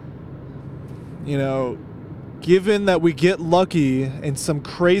 You know, given that we get lucky and some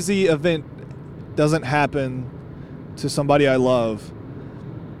crazy event doesn't happen to somebody I love,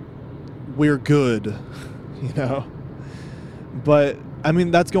 we're good, you know? But, I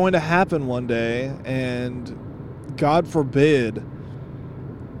mean, that's going to happen one day, and God forbid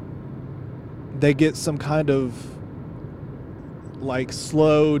they get some kind of like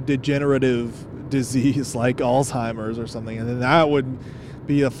slow degenerative disease like Alzheimer's or something, and then that would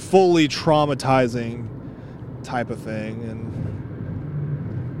be a fully traumatizing type of thing. And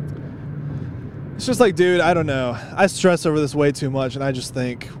it's just like, dude, I don't know. I stress over this way too much, and I just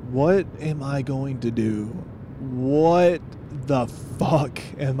think, what am I going to do? What the fuck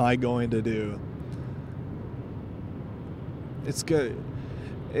am I going to do? It's good.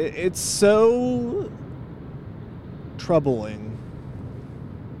 It's so troubling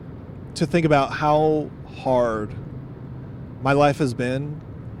to think about how hard my life has been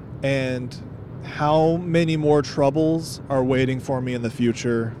and how many more troubles are waiting for me in the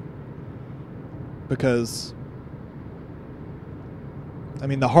future. Because, I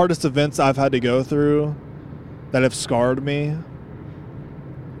mean, the hardest events I've had to go through that have scarred me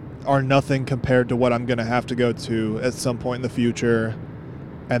are nothing compared to what I'm going to have to go to at some point in the future.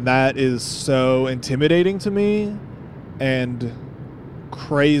 And that is so intimidating to me and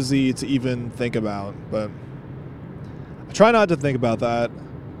crazy to even think about. But I try not to think about that.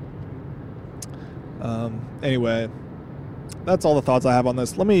 Anyway, that's all the thoughts I have on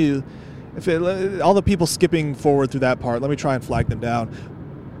this. All the people skipping forward through that part, let me try and flag them down.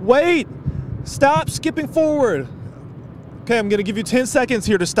 Wait! Stop skipping forward! Okay, I'm going to give you 10 seconds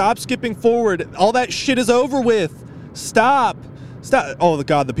here to stop skipping forward. All that shit is over with. Stop! Stop. Oh,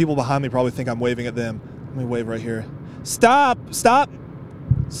 God, the people behind me probably think I'm waving at them. Let me wave right here. Stop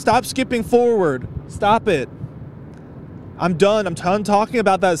skipping forward. Stop it. I'm done. I'm done talking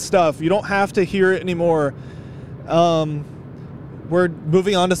about that stuff. You don't have to hear it anymore. We're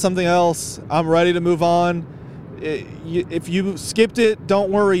moving on to something else. I'm ready to move on. If you skipped it,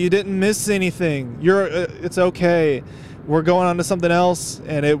 don't worry. You didn't miss anything. It's okay. We're going on to something else,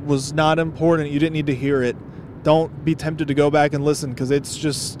 and it was not important. You didn't need to hear it. Don't be tempted to go back and listen, because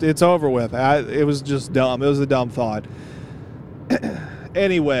it's over with. It was just dumb. It was a dumb thought.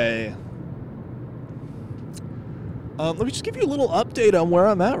 Anyway, let me just give you a little update on where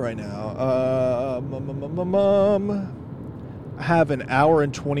I'm at right now. I have an hour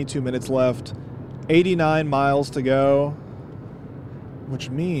and 22 minutes left, 89 miles to go,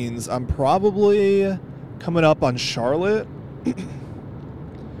 which means I'm probably coming up on Charlotte.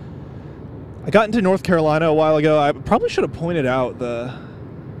 I got into North Carolina a while ago. I probably should have pointed out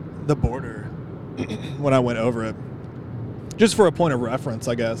the border when I went over it, just for a point of reference,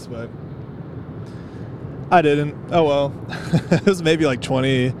 I guess, but I didn't. Oh well. It was maybe like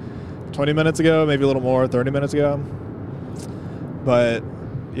 20 minutes ago, maybe a little more, 30 minutes ago. But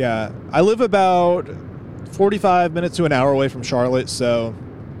yeah, I live about 45 minutes to an hour away from Charlotte, so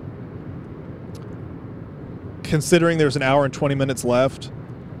considering there's an hour and 20 minutes left,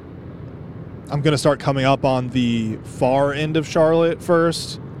 I'm going to start coming up on the far end of Charlotte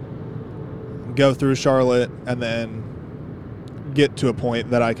first, go through Charlotte, and then get to a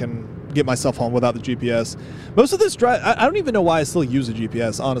point that I can get myself home without the GPS. Most of this drive, I don't even know why I still use a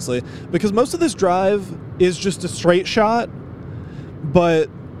GPS, honestly, because most of this drive is just a straight shot, but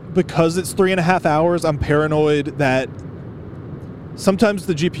because it's 3.5 hours, I'm paranoid that sometimes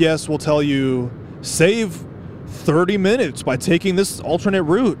the GPS will tell you, save 30 minutes by taking this alternate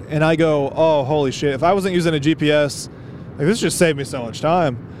route. And I go, oh, holy shit. If I wasn't using a GPS, like, this just saved me so much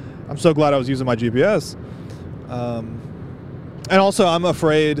time. I'm so glad I was using my GPS. And also, I'm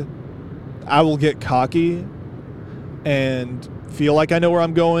afraid I will get cocky and feel like I know where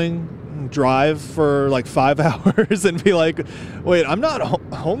I'm going, drive for like 5 hours and be like, wait, I'm not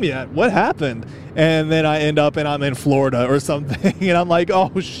home yet. What happened? And then I end up and I'm in Florida or something. And I'm like,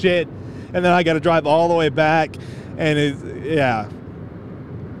 oh, shit. And then I got to drive all the way back. And yeah.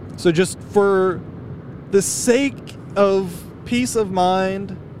 So just for the sake of peace of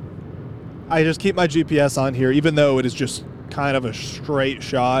mind, I just keep my GPS on here, even though it is just kind of a straight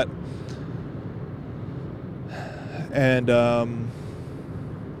shot. And,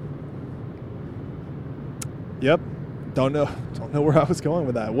 yep. Don't know where I was going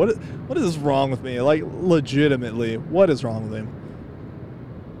with that. What is wrong with me? Like, legitimately, what is wrong with me?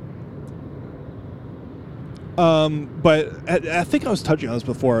 But I think I was touching on this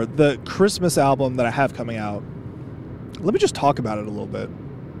before. The Christmas album that I have coming out, let me just talk about it a little bit.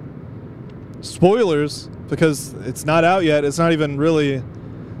 Spoilers, because it's not out yet. It's not even really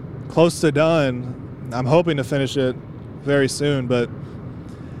close to done. I'm hoping to finish it very soon, but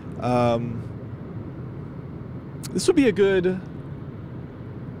this would be a good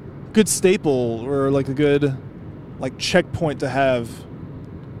staple, or like a good like checkpoint to have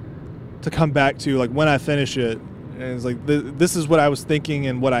to come back to, like, when I finish it. And it's like, this is what I was thinking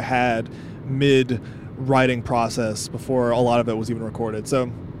and what I had mid writing process before a lot of it was even recorded.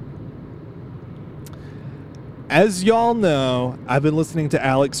 So as y'all know, I've been listening to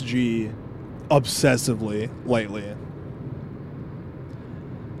Alex G obsessively lately,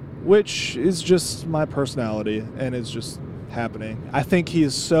 which is just my personality, and it's just happening. I think he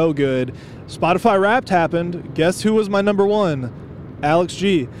is so good. Spotify Wrapped happened. Guess who was my number one? Alex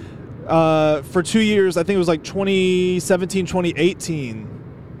G. For 2 years, I think it was like 2017, 2018,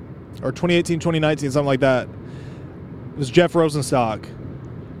 or 2018, 2019, something like that. It was Jeff Rosenstock.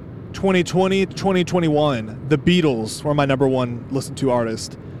 2020, 2021, The Beatles were my number one listened to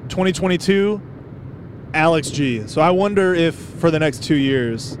artist. 2022, Alex G. So I wonder if for the next 2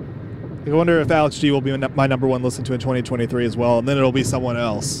 years, I wonder if Alex G will be my number one listened to in 2023 as well, and then it'll be someone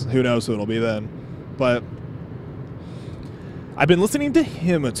else. Who knows who it'll be then. But I've been listening to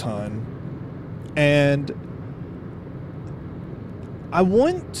him a ton, and I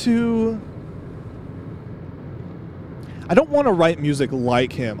don't want to write music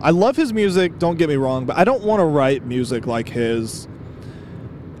like him. I love his music, don't get me wrong, but I don't want to write music like his.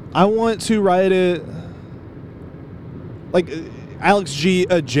 I want to write it like Alex G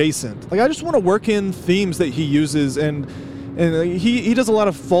adjacent. Like, I just want to work in themes that he uses, and he does a lot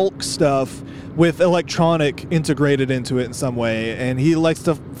of folk stuff with electronic integrated into it in some way, and he likes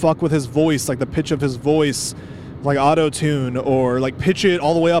to fuck with his voice, like the pitch of his voice, like auto-tune, or like pitch it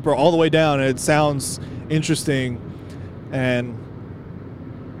all the way up or all the way down, and it sounds interesting. And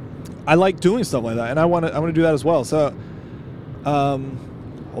I like doing stuff like that, and I want to do that as well. So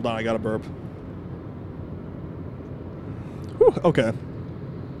hold on, I got a burp. Whew, okay.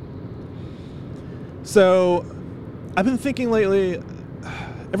 So I've been thinking lately,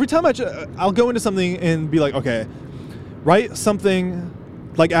 every time I'll go into something and be like, okay, write something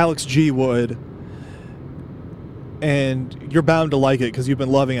like Alex G would, and you're bound to like it because you've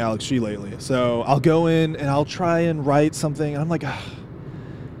been loving Alex G lately. So I'll go in and I'll try and write something, and I'm like,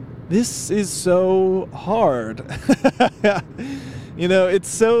 this is so hard. You know,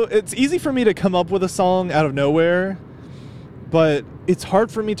 it's easy for me to come up with a song out of nowhere, but it's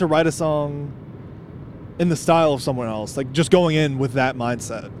hard for me to write a song in the style of someone else, like just going in with that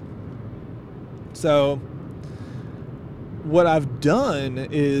mindset. So what I've done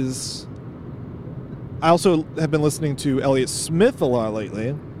is, I also have been listening to Elliott Smith a lot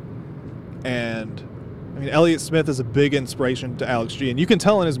lately, and I mean, Elliott Smith is a big inspiration to Alex G, and you can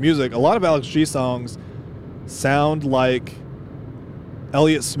tell in his music, a lot of Alex G songs sound like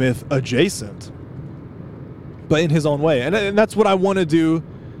Elliott Smith adjacent, but in his own way, and that's what I want to do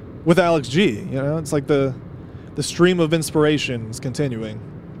with Alex G. You know, it's like the stream of inspiration is continuing.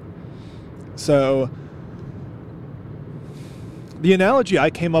 So the analogy I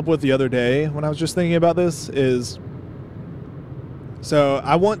came up with the other day when I was just thinking about this is, so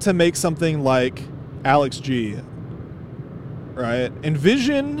I want to make something like Alex G, right?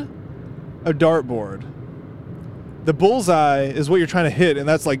 Envision a dartboard. The bullseye is what you're trying to hit, and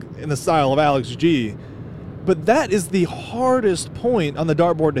that's like in the style of Alex G. But that is the hardest point on the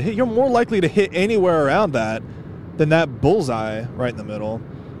dartboard to hit. You're more likely to hit anywhere around that than that bullseye right in the middle.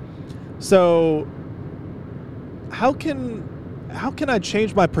 So how can I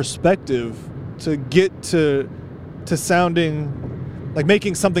change my perspective to get to sounding like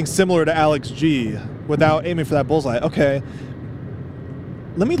making something similar to Alex G without aiming for that bullseye? Okay,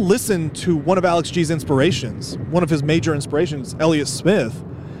 let me listen to one of Alex G's inspirations, one of his major inspirations, Elliott Smith,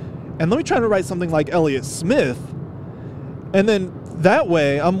 and let me try to write something like Elliott Smith, and then that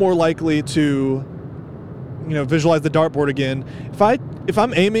way I'm more likely to, visualize the dartboard again. If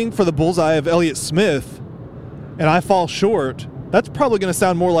I'm aiming for the bullseye of Elliott Smith and I fall short, that's probably going to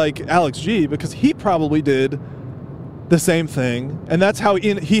sound more like Alex G because he probably did the same thing, and that's how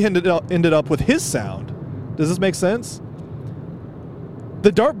he ended up with his sound. Does this make sense?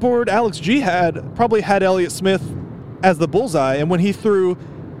 The dartboard Alex G probably had Elliott Smith as the bullseye, and when he threw,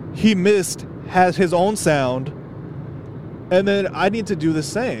 he missed, has his own sound, and then I need to do the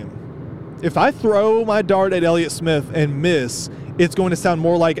same. If I throw my dart at Elliott Smith and miss, it's going to sound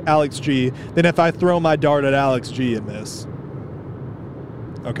more like Alex G than if I throw my dart at Alex G and miss.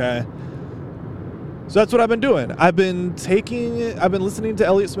 Okay? So that's what I've been doing. I've been listening to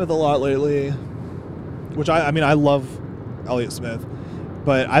Elliott Smith a lot lately, which I love Elliott Smith,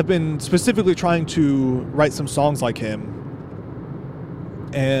 but I've been specifically trying to write some songs like him.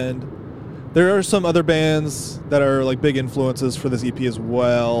 And there are some other bands that are like big influences for this EP as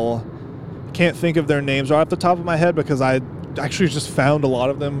well. Can't think of their names right off the top of my head because I actually just found a lot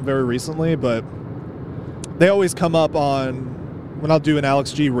of them very recently, but they always come up when I'll do an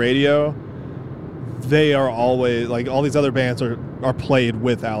Alex G radio. They are always, like, all these other bands are played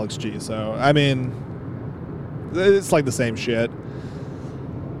with Alex G. So, I mean, it's like the same shit.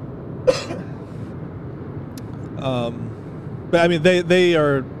 But I mean,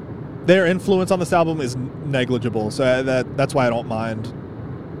 their influence on this album is negligible. So that's why I don't mind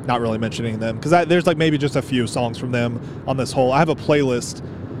not really mentioning them, because there's like maybe just a few songs from them on this whole. I have a playlist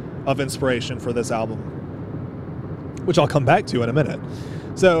of inspiration for this album, which I'll come back to in a minute.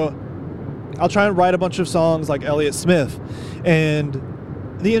 So I'll try and write a bunch of songs like Elliott Smith, and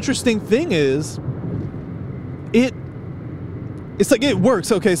the interesting thing is it's like it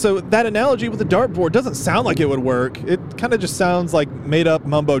works. Okay, so that analogy with the dartboard doesn't sound like it would work. It kind of just sounds like made up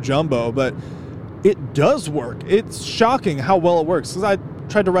mumbo jumbo, but it does work. It's shocking how well it works. Because I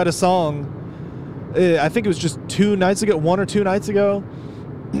tried to write a song, I think it was just 1 or 2 nights ago.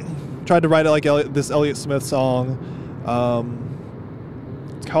 Tried to write it like this Elliott Smith song.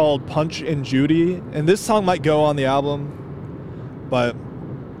 It's called Punch and Judy, and this song might go on the album, but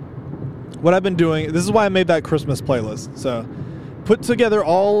what I've been doing, this is why I made that Christmas playlist. So put together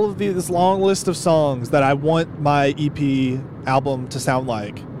all of this long list of songs that I want my EP album to sound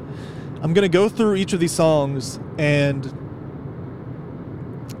like. I'm going to go through each of these songs and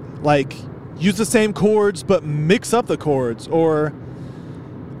like use the same chords but mix up the chords, or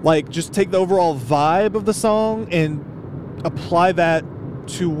like just take the overall vibe of the song and apply that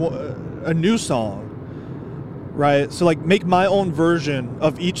to a new song, right? So like make my own version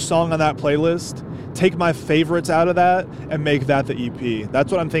of each song on that playlist, take my favorites out of that, and make that the EP.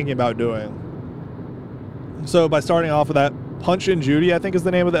 That's what I'm thinking about doing. So by starting off with that, Punch and Judy, I think is the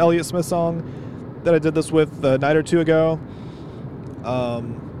name of the Elliott Smith song that I did this with a night or two ago.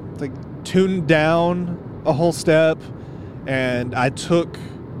 Like tuned down a whole step, and I picked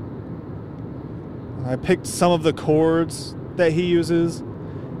some of the chords that he uses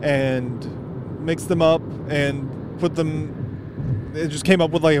and mixed them up and put them, it just came up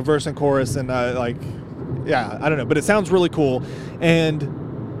with like a verse and chorus, and I don't know, but it sounds really cool. And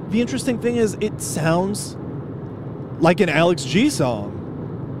the interesting thing is it sounds like an Alex G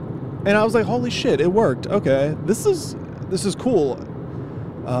song, and I was like, holy shit, it worked. Okay, this is cool.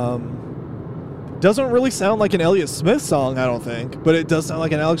 Doesn't really sound like an Elliott Smith song, I don't think, but it does sound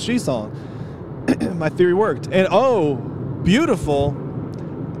like an Alex G song. My theory worked. And oh, beautiful,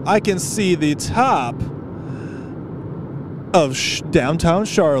 I can see the top of downtown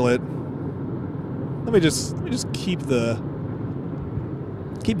Charlotte. Let me just keep the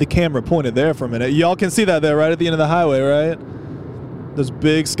camera pointed there for a minute. Y'all can see that there right at the end of the highway, right? Those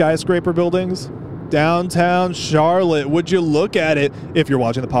big skyscraper buildings. Downtown Charlotte. Would you look at it? If you're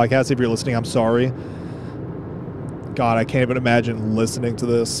watching the podcast, if you're listening, I'm sorry. God, I can't even imagine listening to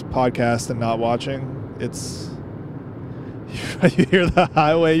this podcast and not watching. It's You hear the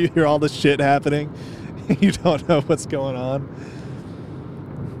highway, you hear all the shit happening. You don't know what's going on.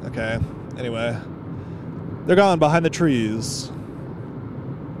 Okay, anyway. They're gone behind the trees.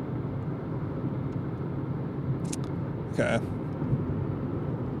 Okay.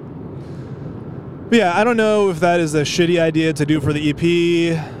 But yeah, I don't know if that is a shitty idea to do for the EP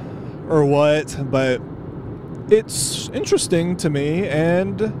or what, but it's interesting to me,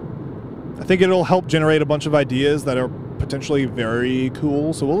 and I think it'll help generate a bunch of ideas that are potentially very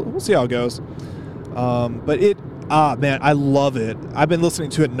cool. So we'll see how it goes. But man, I love it. I've been listening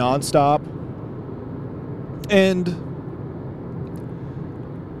to it nonstop, and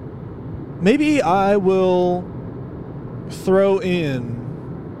maybe I will throw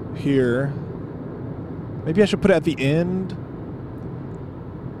in here. Maybe I should put it at the end.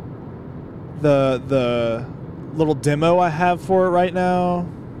 The little demo I have for it right now.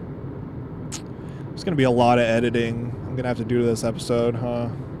 It's going to be a lot of editing I'm going to have to do this episode, huh?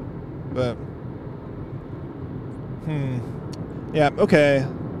 But yeah, okay.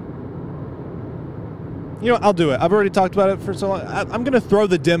 You know, I'll do it. I've already talked about it for so long. I'm going to throw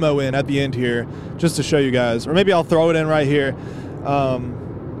the demo in at the end here just to show you guys. Or maybe I'll throw it in right here.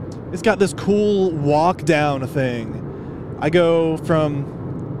 It's got this cool walk down thing. I go from...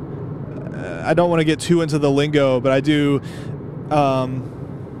 I don't want to get too into the lingo, but I do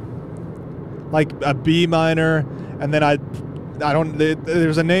like a B minor, and then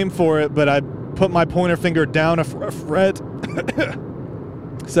there's a name for it, but I put my pointer finger down a fret.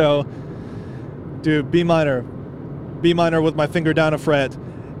 So, do B minor with my finger down a fret,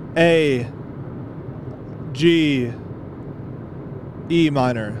 A, G, E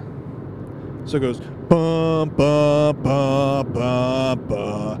minor. So it goes bum bum bum bum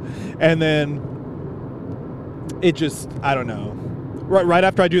bum, and then it just, I don't know. Right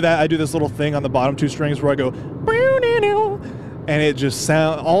after I do that, I do this little thing on the bottom two strings where I go, and it just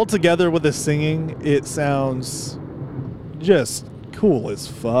sounds, all together with the singing, it sounds just cool as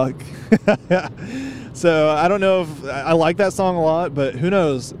fuck. So I don't know if I like that song a lot, but who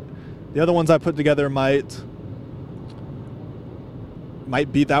knows? The other ones I put together might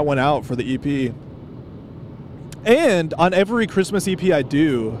beat that one out for the EP. And on every Christmas EP I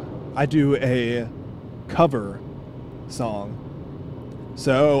do a cover song.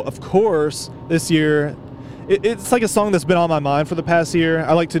 So, of course, this year, it's like a song that's been on my mind for the past year.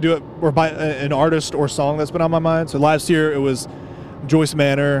 I like to do it or by an artist or song that's been on my mind. So last year it was Joyce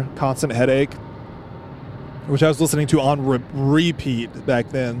Manor, Constant Headache, which I was listening to on repeat back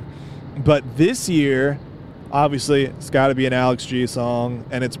then. But this year, obviously, it's got to be an Alex G song,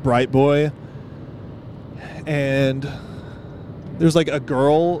 and it's Bright Boy. And there's like a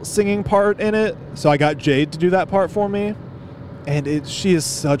girl singing part in it, so I got Jade to do that part for me. And she is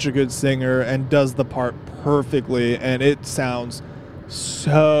such a good singer and does the part perfectly, and it sounds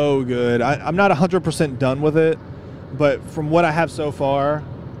so good. I'm not 100% done with it, but from what I have so far,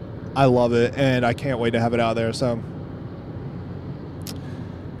 I love it, and I can't wait to have it out there. So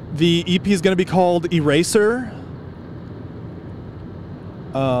the EP is going to be called Eraser.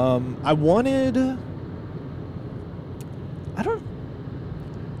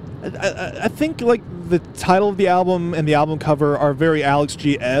 I think like the title of the album and the album cover are very Alex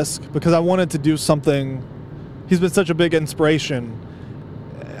G-esque because I wanted to do something. He's been such a big inspiration.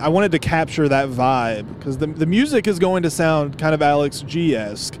 I wanted to capture that vibe because the music is going to sound kind of Alex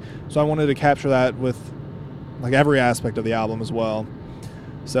G-esque. So I wanted to capture that with like every aspect of the album as well.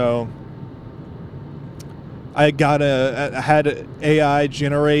 So I had AI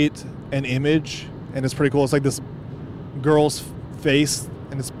generate an image, and it's pretty cool. It's like this girl's face,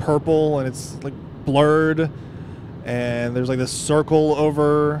 and it's purple, and it's like blurred, and there's like this circle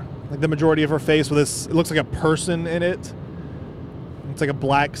over like the majority of her face with this, it looks like a person in it. It's like a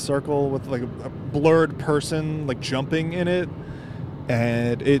black circle with like a blurred person like jumping in it,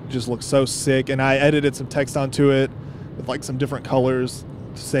 and it just looks so sick. And I edited some text onto it with like some different colors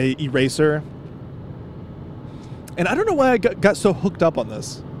to say Eraser. And I don't know why I got so hooked up on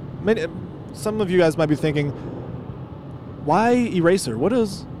this. I mean, some of you guys might be thinking, why Eraser? What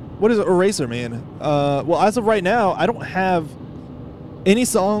does Eraser mean? Well, as of right now, I don't have any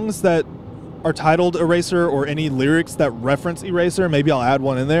songs that are titled Eraser or any lyrics that reference Eraser. Maybe I'll add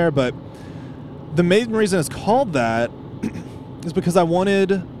one in there, but the main reason it's called that is because I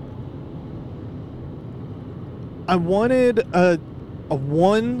wanted a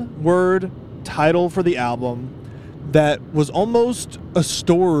one-word title for the album that was almost a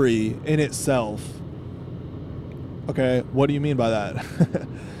story in itself. Okay, what do you mean by that?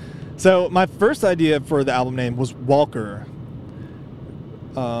 So my first idea for the album name was Walker.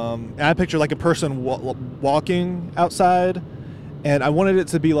 And I pictured like a person walking outside, and I wanted it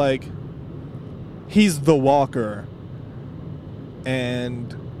to be like, he's the walker.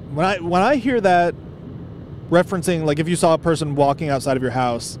 And when I hear that referencing, like if you saw a person walking outside of your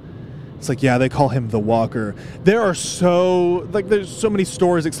house, it's like, yeah, they call him the walker. There's so many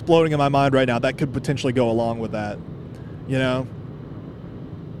stories exploding in my mind right now that could potentially go along with that, you know?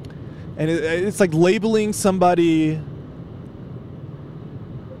 And it's like labeling somebody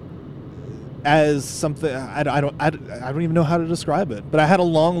as something, I don't even know how to describe it, but I had a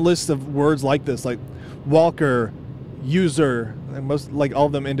long list of words like this, like walker, user, and most, like all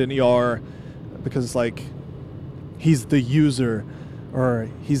of them end in ER, because it's like, he's the user, or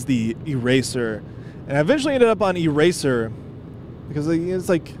he's the eraser. And I eventually ended up on eraser because it's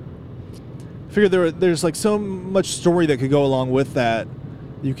like, I figured there's like so much story that could go along with that.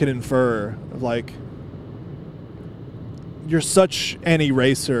 You could infer of like, you're such an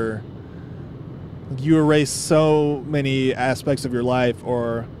eraser. You erase so many aspects of your life,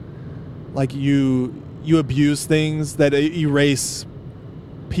 or like you abuse things that erase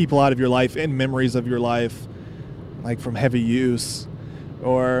people out of your life and memories of your life, like from heavy use.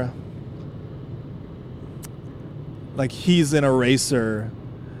 Or like he's an eraser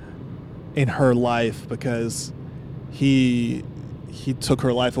in her life because he took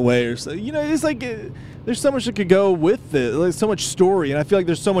her life away, or so, you know, it's like there's so much that could go with it, like so much story, and I feel like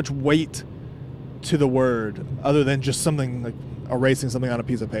there's so much weight to the word other than just something like erasing something on a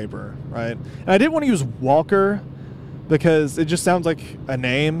piece of paper, right? And I didn't want to use Walker because it just sounds like a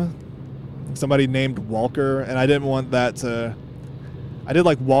name, somebody named Walker, and I didn't want that to. I did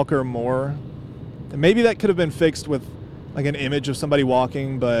like Walker more, and maybe that could have been fixed with like an image of somebody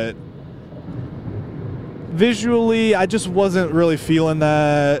walking, but visually I just wasn't really feeling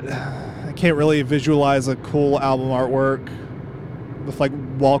that. I can't really visualize a cool album artwork with like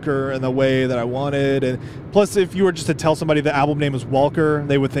Walker in the way that I wanted, and plus if you were just to tell somebody the album name is Walker,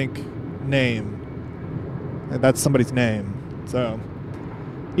 they would think name, and that's somebody's name. So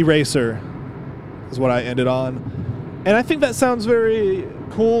Eraser is what I ended on. And I think that sounds very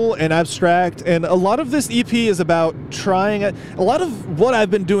cool and abstract. And a lot of this EP is about trying it. A lot of what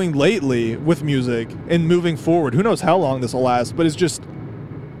I've been doing lately with music and moving forward, who knows how long this will last, but it's just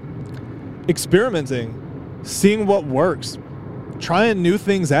experimenting, seeing what works, trying new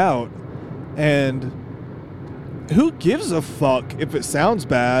things out. And who gives a fuck if it sounds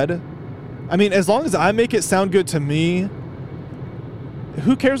bad? I mean, as long as I make it sound good to me,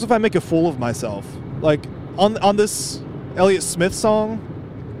 who cares if I make a fool of myself? Like, on this Elliott Smith song,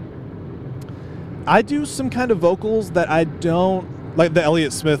 I do some kind of vocals that I don't, like the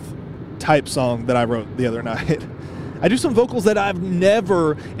Elliott Smith type song that I wrote the other night. I do some vocals that I've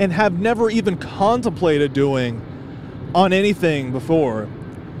never and have never even contemplated doing on anything before.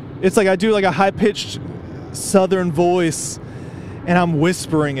 It's like I do like a high-pitched southern voice and I'm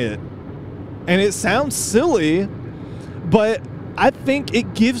whispering it. And it sounds silly, but I think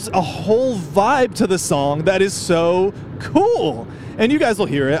it gives a whole vibe to the song that is so cool. And you guys will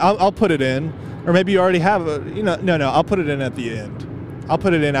hear it. I'll put it in. Or maybe you already have a, you know, no, I'll put it in at the end. I'll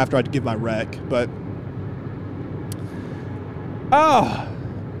put it in after I give my rec. But, oh,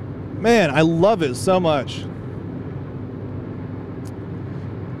 man, I love it so much.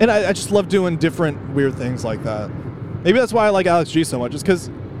 And I just love doing different weird things like that. Maybe that's why I like Alex G so much, is because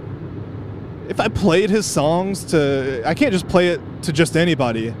if I played his songs to, I can't just play it to just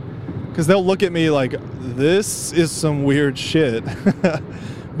anybody, because they'll look at me like, this is some weird shit.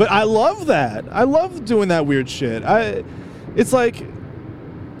 But I love that. I love doing that weird shit. It's like,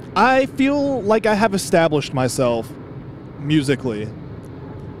 I feel like I have established myself musically.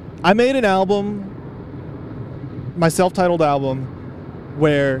 I made an album, my self-titled album,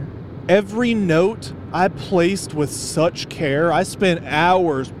 where every note I placed with such care. I spent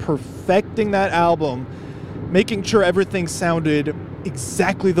hours perfecting that album, making sure everything sounded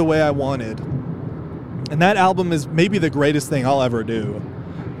exactly the way I wanted. And that album is maybe the greatest thing I'll ever do,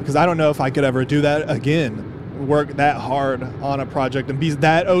 because I don't know if I could ever do that again, work that hard on a project and be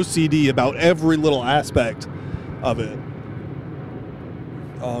that OCD about every little aspect of it.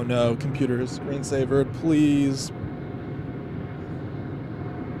 Oh no, computer screensaver, please.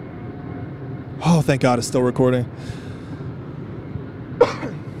 Oh, thank God it's still recording.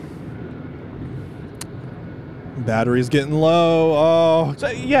 Battery's getting low. Oh, so,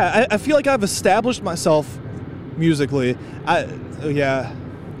 yeah, I feel like I've established myself musically.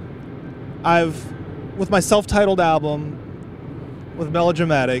 With my self-titled album, with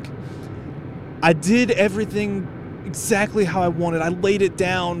Melodramatic, I did everything exactly how I wanted. I laid it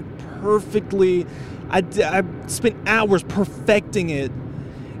down perfectly. I spent hours perfecting it.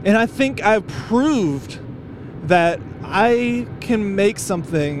 And I think I've proved that I can make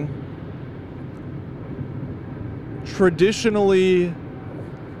something traditionally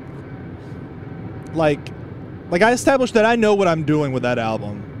like I established that I know what I'm doing with that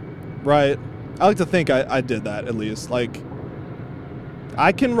album, right? I like to think I did that at least. Like,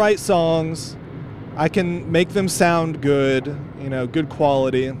 I can write songs, I can make them sound good, you know, good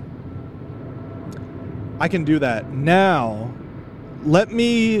quality. I can do that. Now, let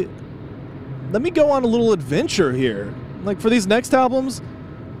me go on a little adventure here. Like, for these next albums,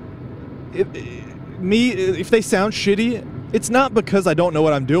 if they sound shitty, it's not because I don't know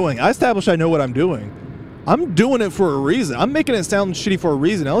what I'm doing. I established I know what I'm doing. I'm doing it for a reason. I'm making it sound shitty for a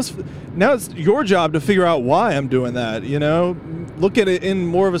reason. Now it's your job to figure out why I'm doing that, you know? Look at it in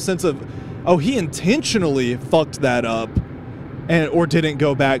more of a sense of, oh, he intentionally fucked that up or didn't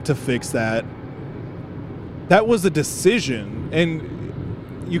go back to fix that. That was a decision,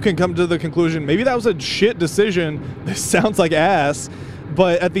 and you can come to the conclusion, maybe that was a shit decision. This sounds like ass,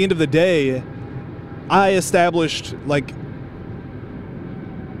 but at the end of the day, I established, like,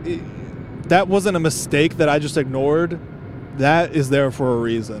 that wasn't a mistake that I just ignored. That is there for a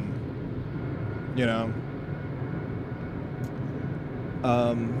reason, you know?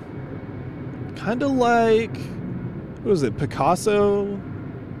 Kind of like, what was it, Picasso?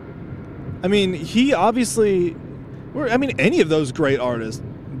 I mean, he obviously, any of those great artists,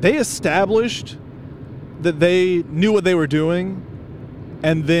 they established that they knew what they were doing,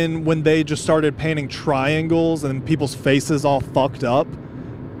 and then when they just started painting triangles and people's faces all fucked up,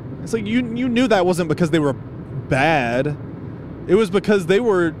 it's like you knew that wasn't because they were bad. It was because they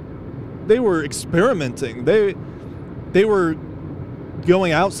were experimenting. They were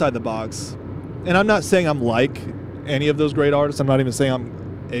going outside the box. And I'm not saying I'm like any of those great artists. I'm not even saying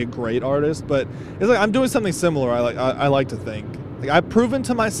I'm a great artist, but it's like I'm doing something similar. I like to think. Like, I've proven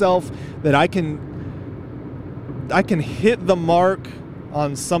to myself that I can hit the mark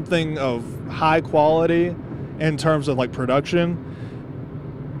on something of high quality in terms of like production.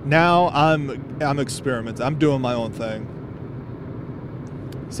 Now I'm experimenting. I'm doing my own thing.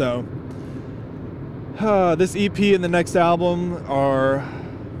 So this EP and the next album are,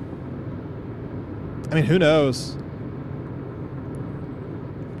 I mean, who knows?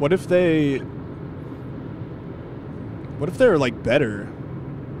 What if they're like better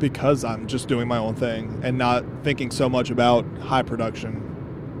because I'm just doing my own thing and not thinking so much about high production?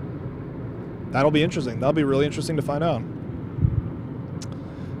 That'll be interesting. That'll be really interesting to find out.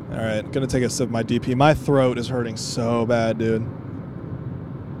 All right, gonna take a sip of my DP. My throat is hurting so bad, dude.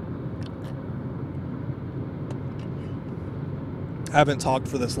 I haven't talked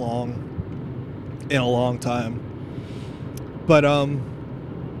for this long in a long time. But I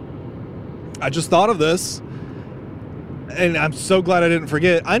just thought of this, and I'm so glad I didn't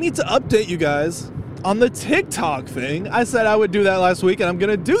forget. I need to update you guys on the TikTok thing. I said I would do that last week, and I'm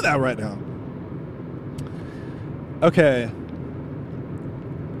gonna do that right now. Okay.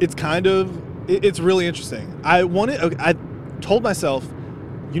 It's really interesting. I told myself,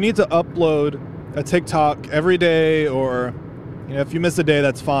 you need to upload a TikTok every day, or, you know, if you miss a day,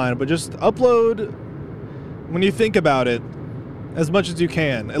 that's fine, but just upload when you think about it as much as you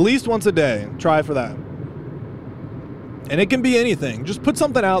can, at least once a day. Try for that. And it can be anything. Just put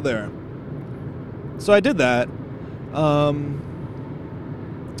something out there. So I did that.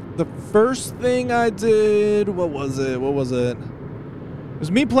 The first thing I did, what was it? It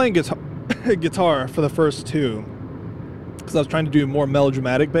was me playing guitar for the first two, because I was trying to do more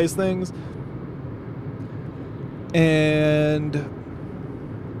melodramatic based things. And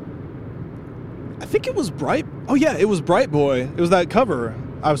I think it was Bright. Oh yeah, it was Bright Boy. It was that cover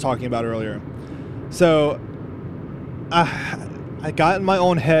I was talking about earlier. So I got in my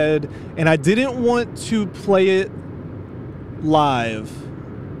own head, and I didn't want to play it live,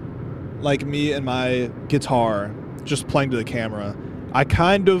 like me and my guitar just playing to the camera. I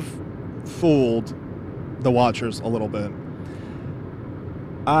kind of fooled the watchers a little bit.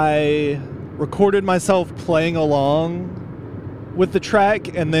 I recorded myself playing along with the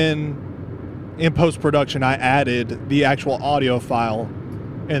track, and then in post-production I added the actual audio file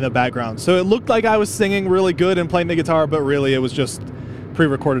in the background. So it looked like I was singing really good and playing the guitar, but really it was just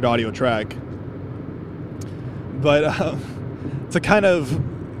pre-recorded audio track. But to kind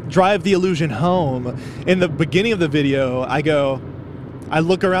of drive the illusion home, in the beginning of the video, I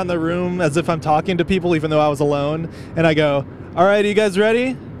look around the room as if I'm talking to people, even though I was alone, and I go, all right, are you guys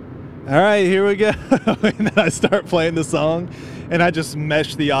ready? All right, here we go. And then I start playing the song, and I just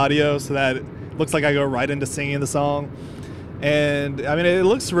mesh the audio so that it looks like I go right into singing the song. And I mean, it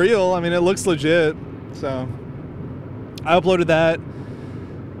looks real. I mean, it looks legit. So I uploaded that.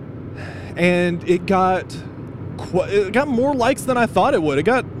 and it got more likes than I thought it would. It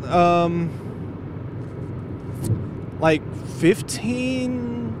got like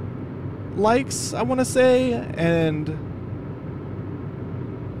 15 likes, I want to say, and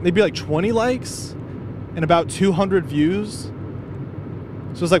maybe like 20 likes and about 200 views.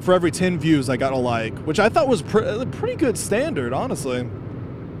 So it's like for every 10 views I got a like, which I thought was a pretty good standard, honestly.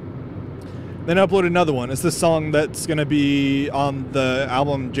 Then I uploaded another one. It's this song that's going to be on the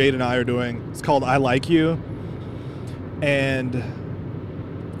album Jade and I are doing. It's called I Like You. And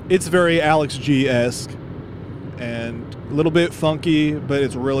it's very Alex G-esque and a little bit funky, but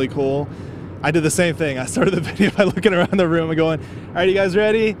it's really cool. I did the same thing. I started the video by looking around the room and going, all right, you guys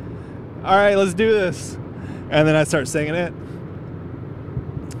ready? All right, let's do this. And then I start singing it.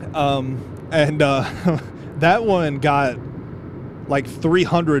 That one got like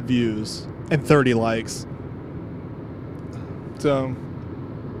 300 views and 30 likes. So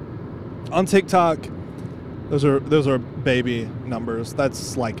on TikTok, those are baby numbers.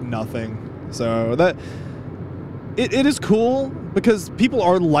 That's like nothing. So that it is cool because people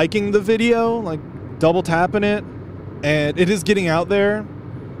are liking the video, like double tapping it, and it is getting out there.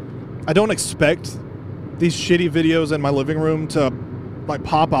 I don't expect these shitty videos in my living room to like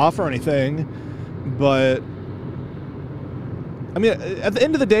pop off or anything, but I mean, at the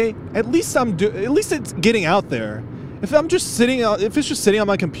end of the day, at least it's getting out there. If it's just sitting on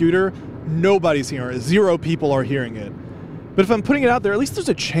my computer, nobody's hearing it. 0 people are hearing it. But if I'm putting it out there, at least there's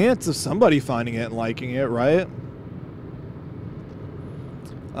a chance of somebody finding it and liking it, right?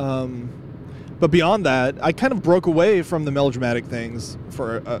 But beyond that, I kind of broke away from the melodramatic things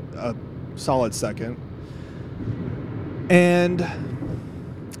for a solid second. And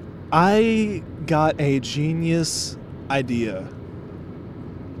I got a genius idea.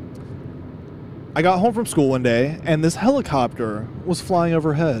 I got home from school one day, and this helicopter was flying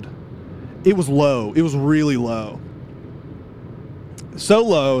overhead. It was low. It was really low. So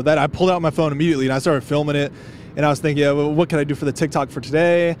low that I pulled out my phone immediately, and I started filming it. And I was thinking, well, what can I do for the TikTok for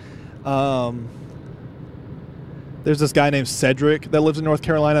today? There's this guy named Cedric that lives in North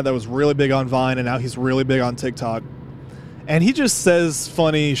Carolina that was really big on Vine, and now he's really big on TikTok. And he just says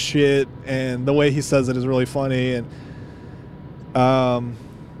funny shit, and the way he says it is really funny. And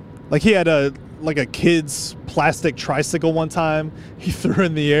like he had a kid's plastic tricycle one time he threw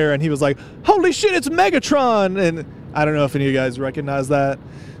in the air, and he was like, holy shit, it's Megatron. And I don't know if any of you guys recognize that,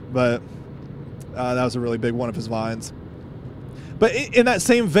 but that was a really big one of his Vines. But in that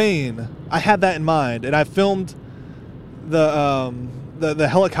same vein, I had that in mind, and I filmed the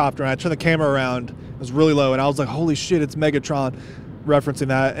helicopter, and I turned the camera around. It was really low, and I was like, holy shit, it's Megatron, referencing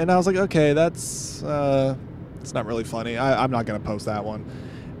that. And I was like, okay, that's it's not really funny. I'm not going to post that one.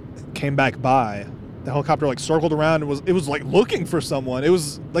 Came back by. The helicopter like circled around and it was like looking for someone. It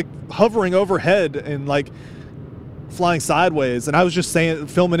was like hovering overhead and like flying sideways. And I was just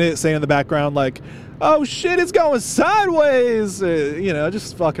filming it, saying in the background like, oh shit, it's going sideways.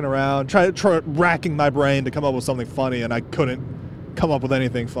 Just fucking around, try racking my brain to come up with something funny, and I couldn't come up with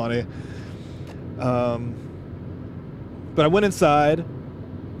anything funny. But I went inside,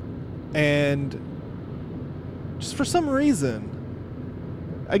 and just for some reason,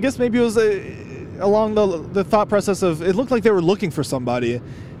 I guess maybe it was along the thought process of, it looked like they were looking for somebody,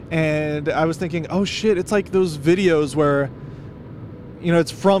 and I was thinking, oh shit, it's like those videos where,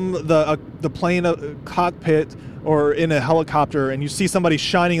 it's from the plane cockpit or in a helicopter, and you see somebody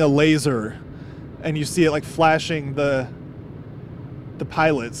shining a laser, and you see it like flashing the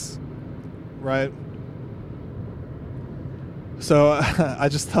pilots, right? So I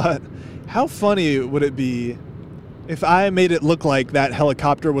just thought, how funny would it be if I made it look like that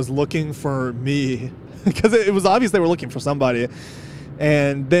helicopter was looking for me? Because it was obvious they were looking for somebody.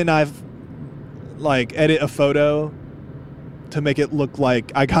 And then I've edit a photo to make it look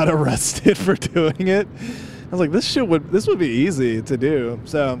like I got arrested for doing it. I was like, this would be easy to do.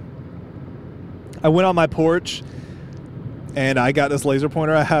 So I went on my porch, and I got this laser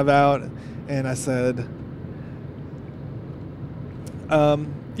pointer I have out, and I said,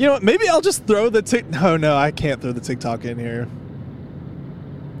 maybe I'll just throw the No, I can't throw the TikTok in here.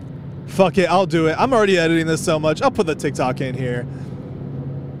 Fuck it, I'll do it. I'm already editing this so much. I'll put the TikTok in here.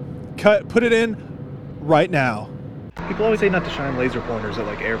 Put it in right now. People always say not to shine laser pointers at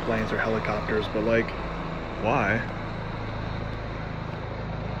like airplanes or helicopters, but like, why?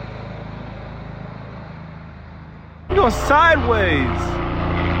 You're going sideways.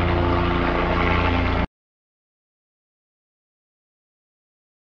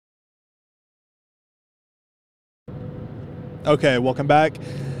 Okay, welcome back.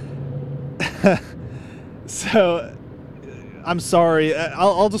 So I'm sorry.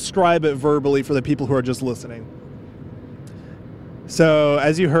 I'll describe it verbally for the people who are just listening. So,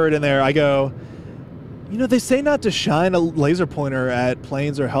 as you heard in there, I go, they say not to shine a laser pointer at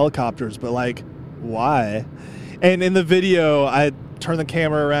planes or helicopters, but like, why? And in the video, I turn the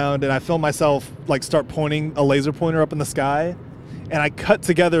camera around and I film myself like start pointing a laser pointer up in the sky, and I cut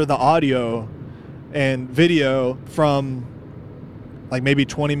together the audio and video from like maybe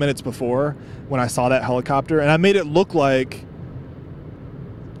 20 minutes before when I saw that helicopter, and I made it look like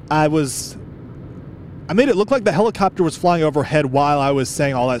the helicopter was flying overhead while I was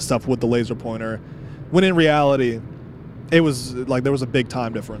saying all that stuff with the laser pointer, when in reality it was like there was a big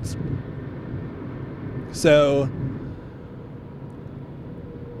time difference. So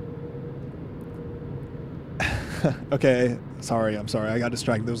okay, I'm sorry, I got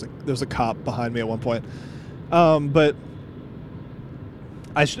distracted. There was a cop behind me at one point, but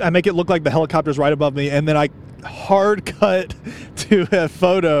I make it look like the helicopter's right above me, and then I hard cut to a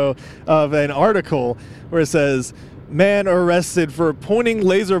photo of an article where it says, "Man arrested for pointing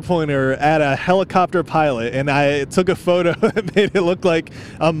laser pointer at a helicopter pilot," and I took a photo that made it look like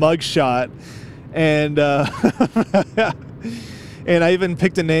a mugshot, and and I even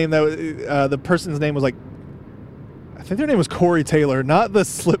picked a name that the person's name was like, I think their name was Corey Taylor, not the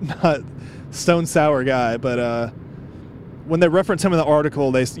Slipknot Stone Sour guy, but when they reference him in the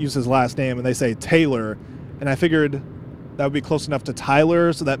article, they use his last name and they say Taylor, and I figured that would be close enough to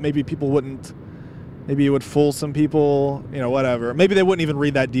Tyler so that maybe it would fool some people, whatever. Maybe they wouldn't even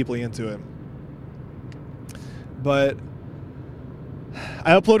read that deeply into it. But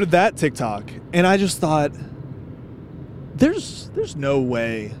I uploaded that TikTok, and I just thought, there's no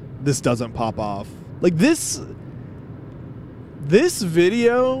way this doesn't pop off. Like this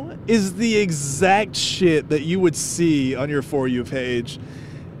video is the exact shit that you would see on your For You page.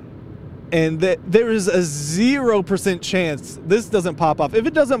 And that there is a 0% chance this doesn't pop off. If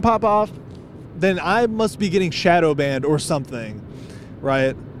it doesn't pop off, then I must be getting shadow banned or something,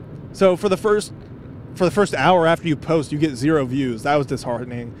 right? So for the first hour after you post, you get 0 views. That was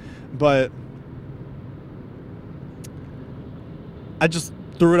disheartening, but I just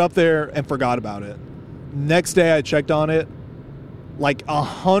threw it up there and forgot about it. Next day I checked on it, like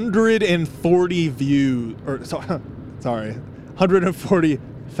 140 views, or sorry,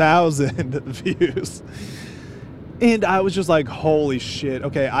 140,000 views. And I was just like, holy shit.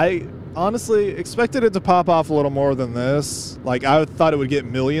 Okay, I honestly expected it to pop off a little more than this. Like, I thought it would get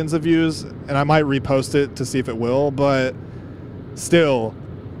millions of views, and I might repost it to see if it will, but still,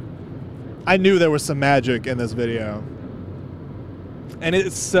 I knew there was some magic in this video. And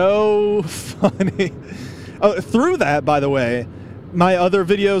it's so funny. Oh, through that, by the way, my other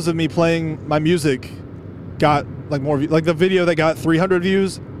videos of me playing my music got like more like the video that got 300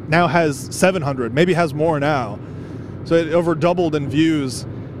 views now has 700, maybe has more now. So it over doubled in views,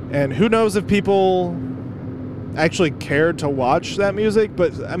 and who knows if people actually cared to watch that music,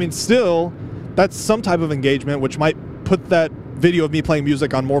 but I mean, still, that's some type of engagement, which might put that video of me playing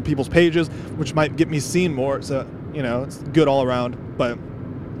music on more people's pages, which might get me seen more. So, it's good all around. But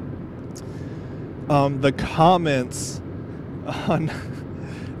the comments on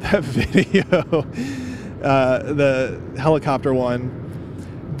that video, the helicopter one,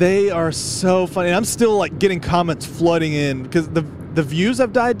 they are so funny. And I'm still like getting comments flooding in because the views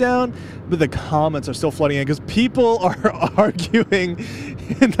have died down, but the comments are still flooding in because people are arguing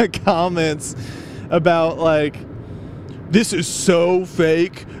in the comments about like, this is so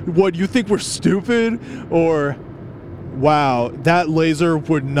fake. What, you think we're stupid? Or, wow, that laser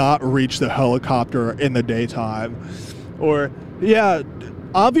would not reach the helicopter in the daytime. Or, yeah,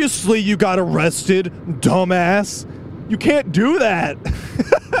 obviously you got arrested, dumbass. You can't do that.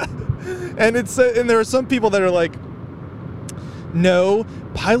 And there are some people that are like, no,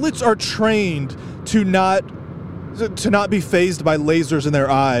 pilots are trained to not be fazed by lasers in their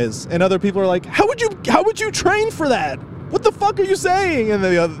eyes. And other people are like, how would you train for that? What the fuck are you saying? And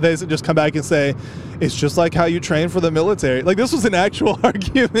they just come back and say, it's just like how you train for the military. Like, this was an actual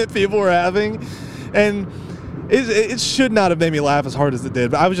argument people were having, and it should not have made me laugh as hard as it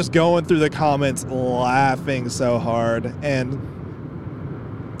did. But I was just going through the comments laughing so hard, and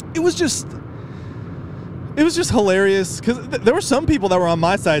it was just hilarious because there were some people that were on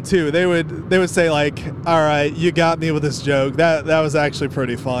my side too. They would say like, all right, you got me with this joke. That was actually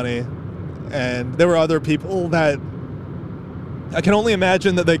pretty funny. And there were other people that I can only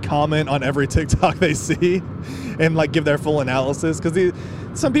imagine that they comment on every TikTok they see and like give their full analysis, because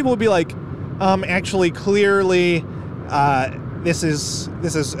some people would be like, actually, clearly, this is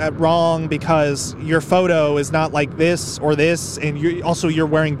wrong because your photo is not like this or this, and you're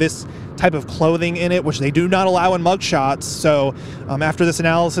wearing this type of clothing in it, which they do not allow in mugshots. So after this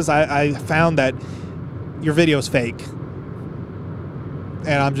analysis, I found that your video is fake.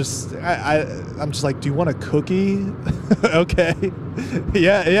 And I'm just like, do you want a cookie? Okay.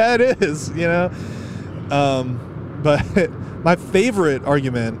 yeah, it is, you know? But my favorite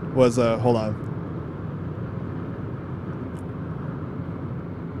argument was, hold on.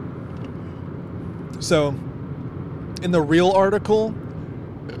 So, in the Real article,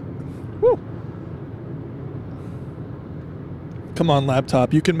 woo, come on,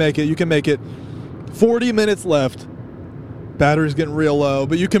 laptop, you can make it. 40 minutes left. Battery's getting real low,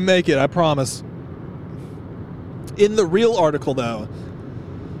 but you can make it, I promise. In the Real article, though,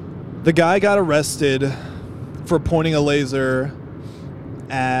 the guy got arrested for pointing a laser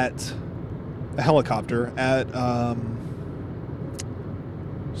at a helicopter at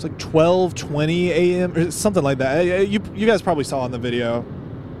it's like 12:20 a.m. or something like that. You guys probably saw in the video.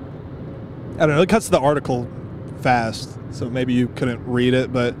 I don't know. It cuts to the article fast, so maybe you couldn't read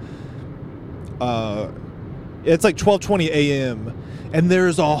it, but it's like 12:20 a.m. and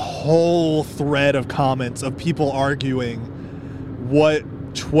there's a whole thread of comments of people arguing what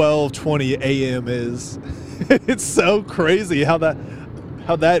 12:20 a.m. is. It's so crazy how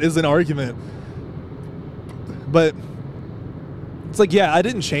that is an argument. But it's like, yeah, I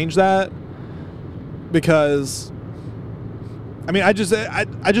didn't change that because I mean, I just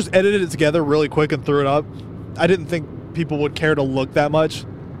edited it together really quick and threw it up. I didn't think people would care to look that much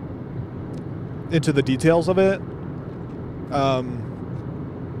into the details of it.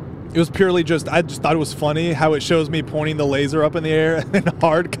 It was purely I just thought it was funny how it shows me pointing the laser up in the air and then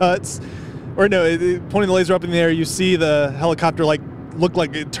hard cuts. Or no, pointing the laser up in the air, you see the helicopter like look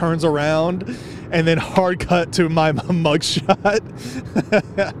like it turns around, and then hard cut to my mugshot.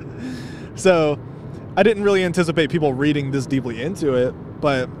 So I didn't really anticipate people reading this deeply into it,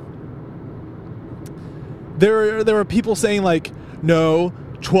 but there were people saying like, no,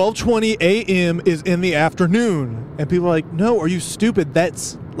 12:20 a.m. is in the afternoon. And people are like, no, are you stupid?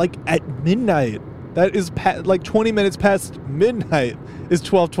 That's like at midnight. That is like 20 minutes past midnight is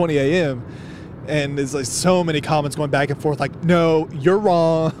 12:20 a.m. And there's like so many comments going back and forth like, no, you're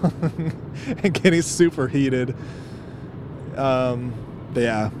wrong. And getting super heated. But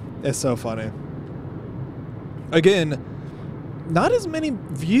yeah, it's so funny. Again, not as many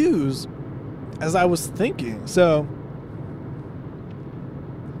views as I was thinking. So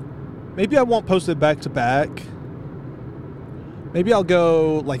maybe I won't post it back to back. Maybe I'll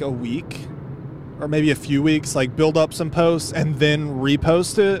go like a week or maybe a few weeks, like build up some posts and then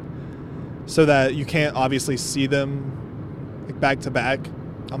repost it so that you can't obviously see them like back to back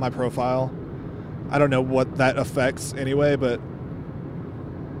on my profile. I don't know what that affects anyway, but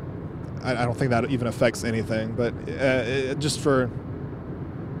I don't think that even affects anything. But just so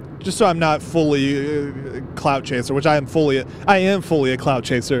I'm not fully a clout chaser, which I am fully a clout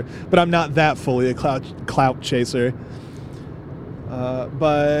chaser, but I'm not that fully a clout chaser.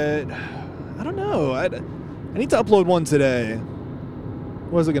 But I don't know. I need to upload one today.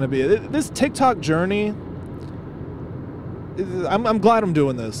 What is it going to be? This TikTok journey. I'm glad I'm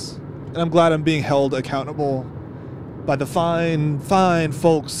doing this, and I'm glad I'm being held accountable by the fine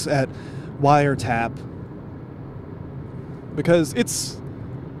folks at Wiretap, because it's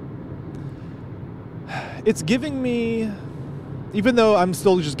giving me, even though I'm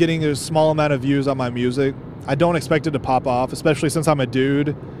still just getting a small amount of views on my music, I don't expect it to pop off, especially since I'm a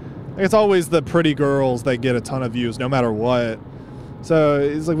dude. It's always the pretty girls that get a ton of views no matter what. So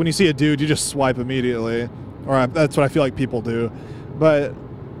it's like when you see a dude, you just swipe immediately, or that's what I feel like people do. But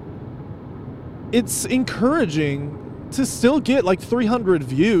it's encouraging to still get like 300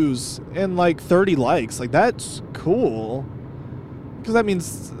 views and like 30 likes. Like, that's cool, because that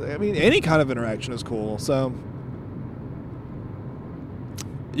means, I mean, any kind of interaction is cool. So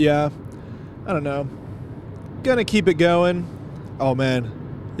yeah, I don't know, gonna keep it going. Oh man,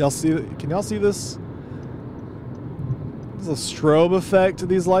 can y'all see this? There's a strobe effect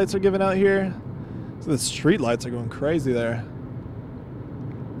these lights are giving out here. So the street lights are going crazy there.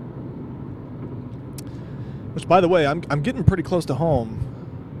 Which, by the way, I'm getting pretty close to home.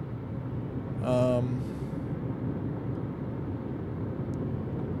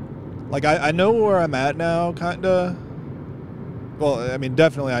 Like I know where I'm at now, kinda. Well, I mean,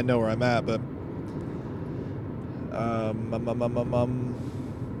 definitely I know where I'm at, but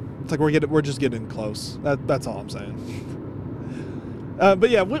it's like we're just getting close. That's all I'm saying. But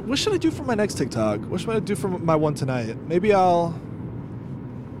yeah, what should I do for my next TikTok? What should I do for my one tonight? Maybe I'll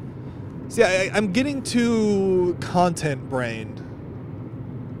See, I'm getting too content brained.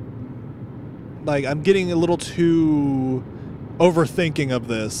 Like, I'm getting a little too overthinking of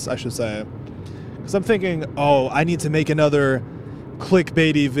this, I should say. Because I'm thinking, oh, I need to make another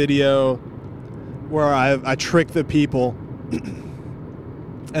clickbaity video where I trick the people.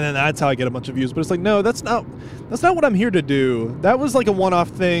 And then that's how I get a bunch of views. But it's like, no, that's not what I'm here to do. That was like a one-off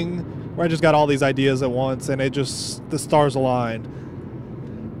thing where I just got all these ideas at once and the stars aligned.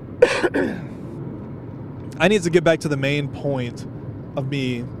 I need to get back to the main point of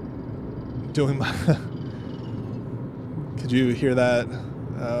me doing my... Could you hear that?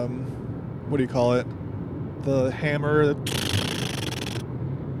 What do you call it? The hammer.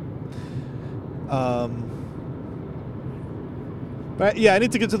 But yeah, I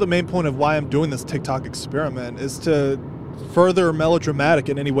need to get to the main point of why I'm doing this TikTok experiment, is to further melodramatic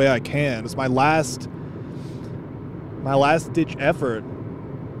in any way I can. It's my last ditch effort.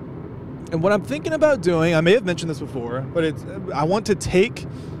 And what I'm thinking about doing, I may have mentioned this before, but I want to take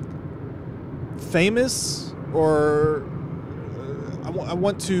famous, or I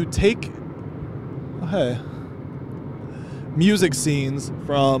want to take music scenes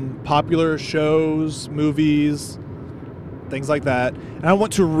from popular shows, movies, things like that, and I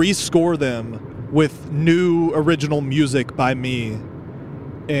want to rescore them with new original music by me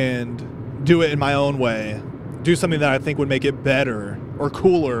and do it in my own way. Do something that I think would make it better or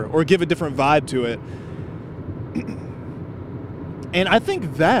cooler or give a different vibe to it. And I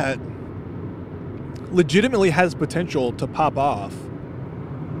think that legitimately has potential to pop off.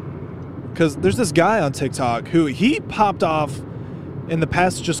 Because there's this guy on TikTok who he popped off in the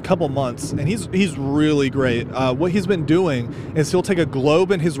past just couple months, and he's really great. What he's been doing is he'll take a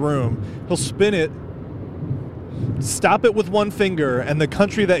globe in his room, he'll spin it, stop it with one finger, and the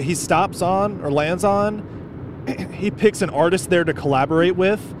country that he stops on or lands on, he picks an artist there to collaborate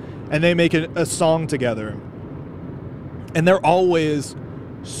with, and they make a song together. And they're always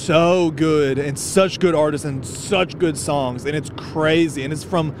so good, and such good artists and such good songs, and it's crazy, and it's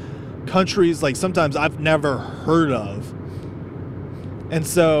from countries like sometimes I've never heard of. And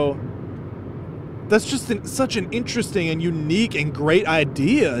so that's just such an interesting and unique and great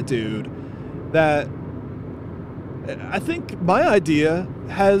idea, dude, that I think my idea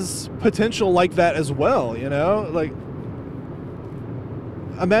has potential like that as well, you know? Like,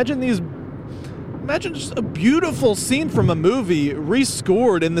 imagine just a beautiful scene from a movie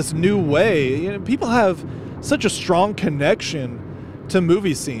rescored in this new way. You know, people have such a strong connection to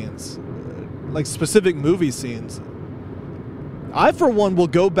movie scenes, like specific movie scenes. I, for one, will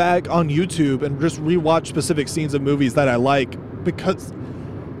go back on YouTube and just rewatch specific scenes of movies that I like, because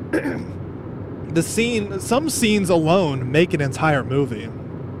some scenes alone make an entire movie.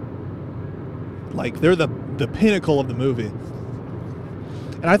 Like, they're the pinnacle of the movie.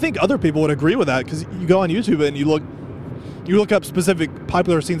 And I think other people would agree with that, because you go on YouTube and you look up specific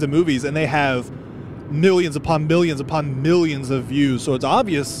popular scenes of movies, and they have millions upon millions upon millions of views. So it's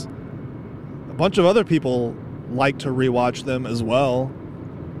obvious a bunch of other people like to rewatch them as well.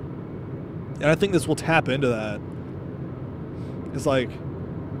 And I think this will tap into that. It's like,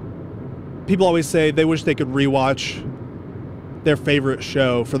 people always say they wish they could rewatch their favorite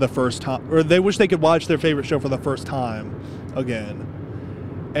show for the first time, or they wish they could watch their favorite show for the first time again.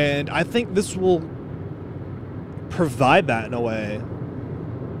 And I think this will provide that in a way.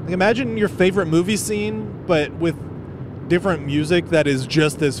 Like, imagine your favorite movie scene, but with different music that is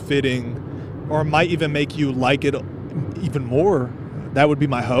just as fitting, or might even make you like it even more. That would be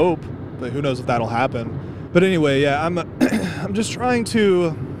my hope, but who knows if that'll happen. But anyway, yeah, I'm just trying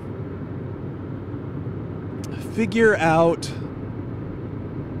to figure out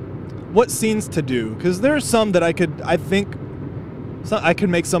what scenes to do, because there are some that I could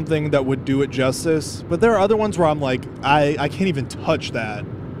make something that would do it justice, but there are other ones where I'm like, I can't even touch that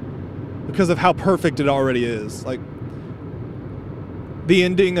because of how perfect it already is. Like, the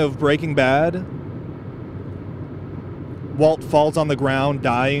ending of Breaking Bad, Walt falls on the ground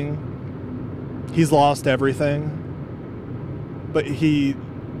dying. He's lost everything, but he's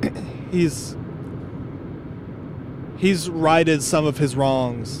righted some of his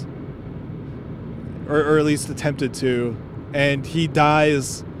wrongs, or at least attempted to, and he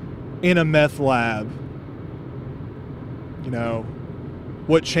dies in a meth lab. You know,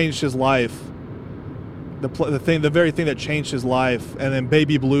 what changed his life? The very thing that changed his life. And then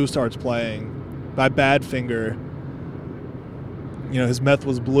Baby Blue starts playing by Badfinger. You know, his meth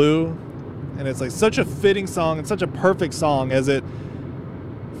was blue, and it's like such a fitting song and such a perfect song as the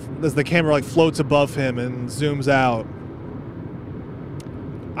camera like floats above him and zooms out.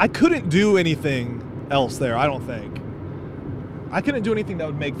 I couldn't do anything else there, I don't think. I couldn't do anything that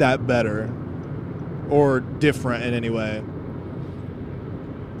would make that better or different in any way.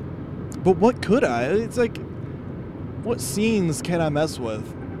 But what could I? It's like, what scenes can I mess with?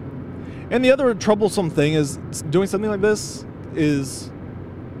 And the other troublesome thing is doing something like this is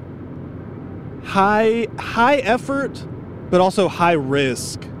high effort, but also high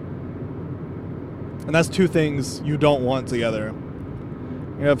risk. And that's two things you don't want together.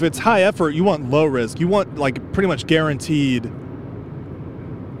 You know, if it's high effort, you want low risk. You want like pretty much guaranteed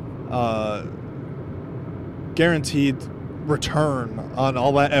return on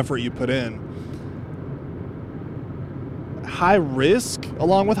all that effort you put in. High risk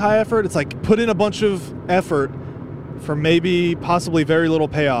along with high effort, it's like put in a bunch of effort for maybe possibly very little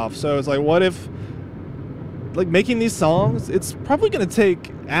payoff. So it's like, what if, like, making these songs, it's probably going to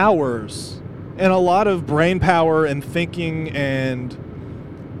take hours and a lot of brain power and thinking and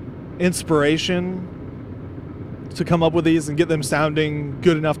inspiration to come up with these and get them sounding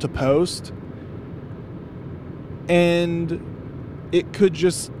good enough to post. And it could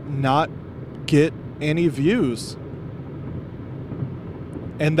just not get any views.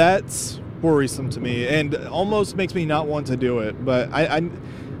 And that's worrisome to me and almost makes me not want to do it. But I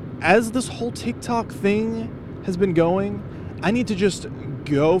as this whole TikTok thing has been going, I need to just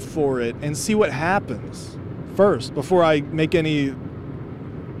go for it and see what happens first before I make any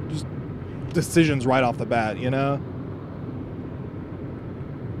just decisions right off the bat, you know?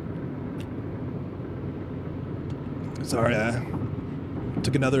 Sorry, I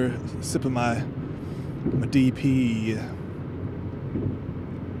took another sip of my DP.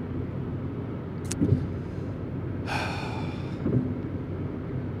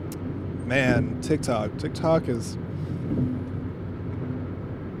 Man, TikTok is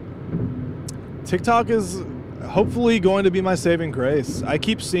hopefully going to be my saving grace. I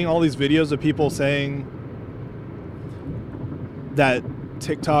keep seeing all these videos of people saying that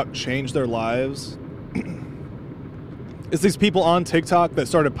TikTok changed their lives. It's these people on TikTok that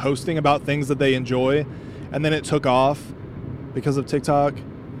started posting about things that they enjoy, and then it took off because of TikTok.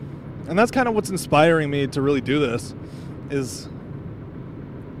 And that's kind of what's inspiring me to really do this is,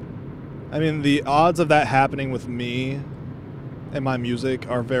 I mean, the odds of that happening with me and my music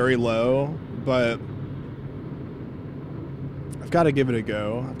are very low, but I've got to give it a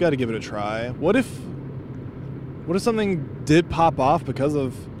go. I've got to give it a try. What if something did pop off because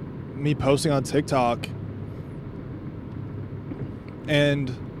of me posting on TikTok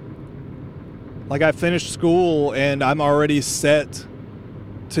and like I finished school and I'm already set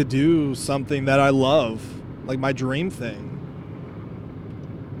to do something that I love, like my dream thing,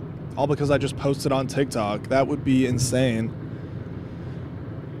 all because I just posted on TikTok? That would be insane.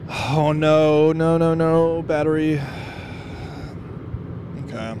 Oh no, battery.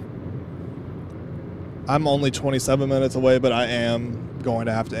 Okay. I'm only 27 minutes away, but I am going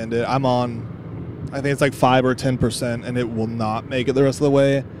to have to end it. I'm on, I think it's like 5 or 10%, and it will not make it the rest of the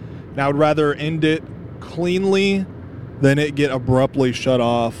way. And I would rather end it cleanly than it get abruptly shut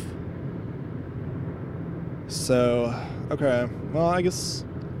off. So, okay. Well, I guess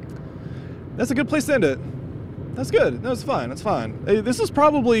that's a good place to end it. That's good. No, it's fine. It's fine. Hey, this is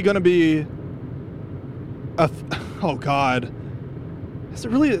probably going to be oh God.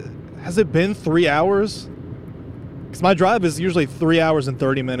 Has it been 3 hours? Because my drive is usually 3 hours and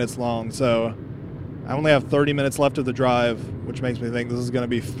 30 minutes long, so I only have 30 minutes left of the drive, which makes me think this is going to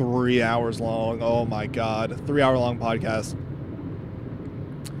be 3 hours long. Oh my God. 3 hour long podcast.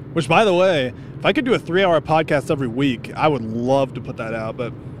 Which, by the way, if I could do a 3 hour podcast every week, I would love to put that out,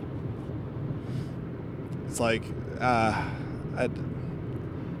 but it's like, I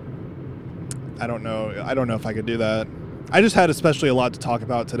don't know. I don't know if I could do that. I just had especially a lot to talk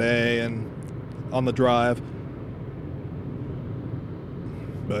about today and on the drive.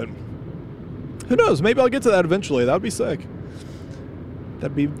 But who knows? Maybe I'll get to that eventually. That would be sick.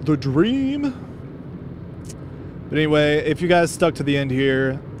 That'd be the dream. But anyway, if you guys stuck to the end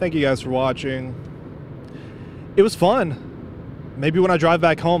here, thank you guys for watching. It was fun. Maybe when I drive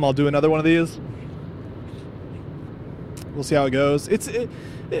back home, I'll do another one of these. We'll see how it goes.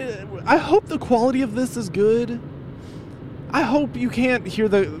 I hope the quality of this is good. I hope you can't hear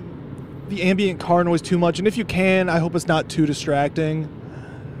the ambient car noise too much, and if you can, I hope it's not too distracting.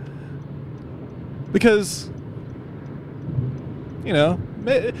 Because, you know,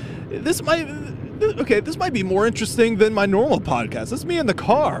 this might be more interesting than my normal podcast. This is me in the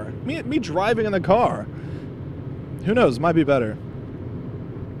car, me driving in the car. Who knows? Might be better.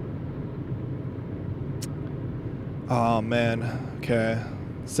 Oh man. Okay.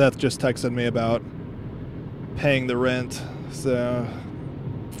 Seth just texted me about paying the rent. So,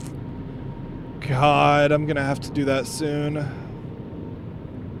 God, I'm gonna have to do that soon.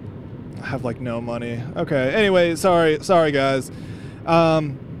 have like no money. Okay. Anyway, sorry guys.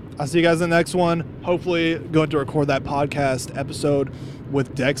 I'll see you guys in the next one. Hopefully going to record that podcast episode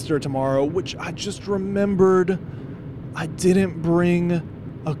with Dexter tomorrow, which I just remembered I didn't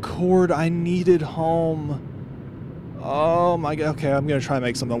bring a cord I needed home. Oh my god. Okay, I'm gonna try and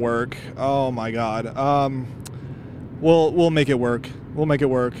make something work. Oh my god. We'll make it work. We'll make it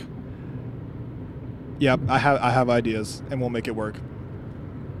work. Yep, I have ideas, and we'll make it work.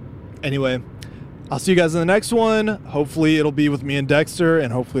 Anyway, I'll see you guys in the next one. Hopefully it'll be with me and Dexter,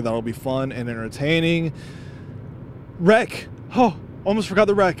 and hopefully that'll be fun and entertaining. Rec. Oh, almost forgot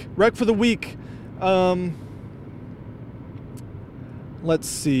the rec. Rec for the week. Let's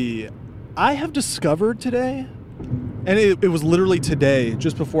see. I have discovered today, and it was literally today,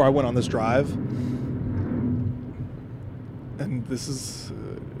 just before I went on this drive. And this is...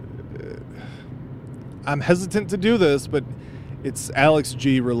 I'm hesitant to do this, but it's Alex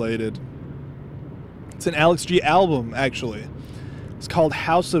G related. It's an Alex G album, actually. It's called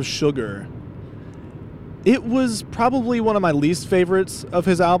House of Sugar. It was probably one of my least favorites of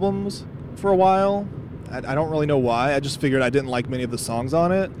his albums for a while. I don't really know why. I just figured I didn't like many of the songs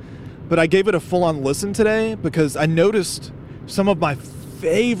on it. But I gave it a full-on listen today because I noticed some of my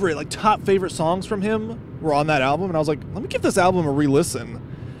favorite, like top favorite songs from him were on that album. And I was like, let me give this album a re-listen.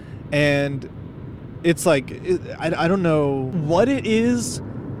 And it's like, I don't know what it is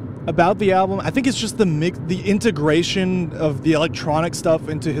about the album. I think it's just the integration of the electronic stuff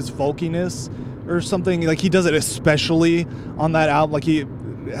into his folkiness or something. Like he does it especially on that album. Like he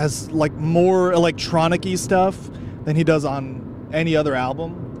has like more electronic-y stuff than he does on any other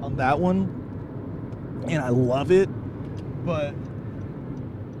album on that one. And I love it, but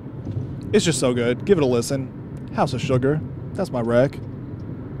it's just so good. Give it a listen. House of Sugar. That's my rec.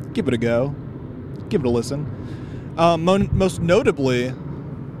 Give it a go. Give it a listen. Most notably,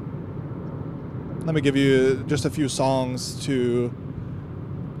 let me give you just a few songs to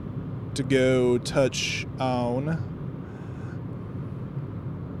go touch on.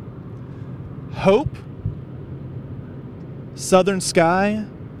 Hope, Southern Sky,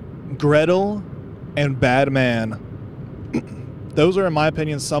 Gretel, and Bad Man. Those are, in my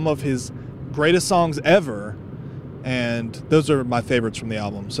opinion, some of his greatest songs ever, and those are my favorites from the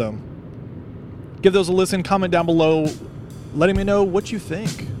album. So give those a listen. Comment down below letting me know what you think.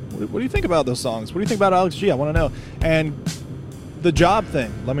 What do you think about those songs? What do you think about Alex G? I want to know. And the job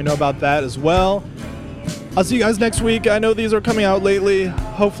thing, let me know about that as well. I'll see you guys next week. I know these are coming out lately.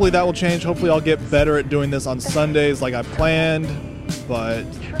 Hopefully that will change. Hopefully I'll get better at doing this on Sundays like I planned. But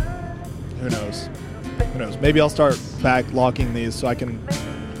who knows? Who knows? Maybe I'll start backlocking these so I can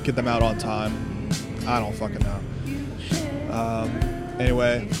get them out on time. I don't fucking know.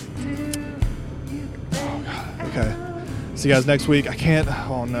 Anyway. Oh, God. Okay. See you guys next week. I can't.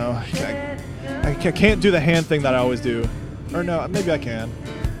 Oh, no. I can't do the hand thing that I always do. Or no, maybe I can.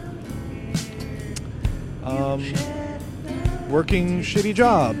 Working shitty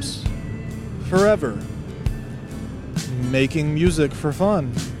jobs forever. Making music for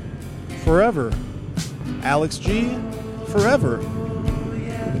fun forever. Alex G forever.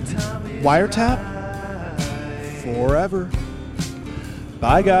 Wiretap forever.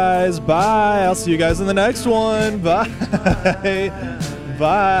 Bye guys. Bye. I'll see you guys in the next one. Bye.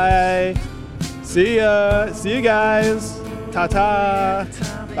 Bye. See ya. See you guys. Ta-ta.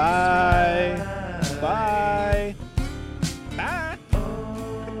 Bye. Bye. Bye.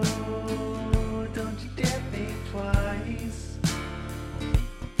 Oh, don't you dare think twice.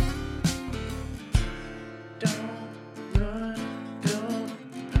 Don't run, don't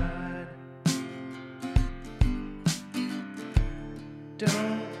hide.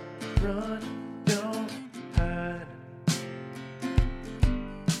 Don't run.